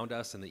vulnerable around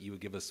us, and that you would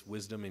give us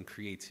wisdom and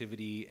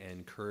creativity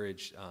and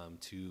courage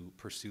to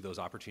pursue those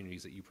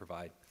opportunities that you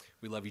provide.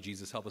 We love you,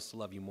 Jesus. Help us to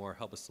love you more.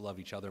 Help us to love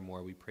each other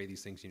more. We pray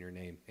these things in your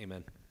name.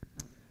 Amen.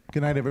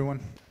 Good night,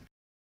 everyone.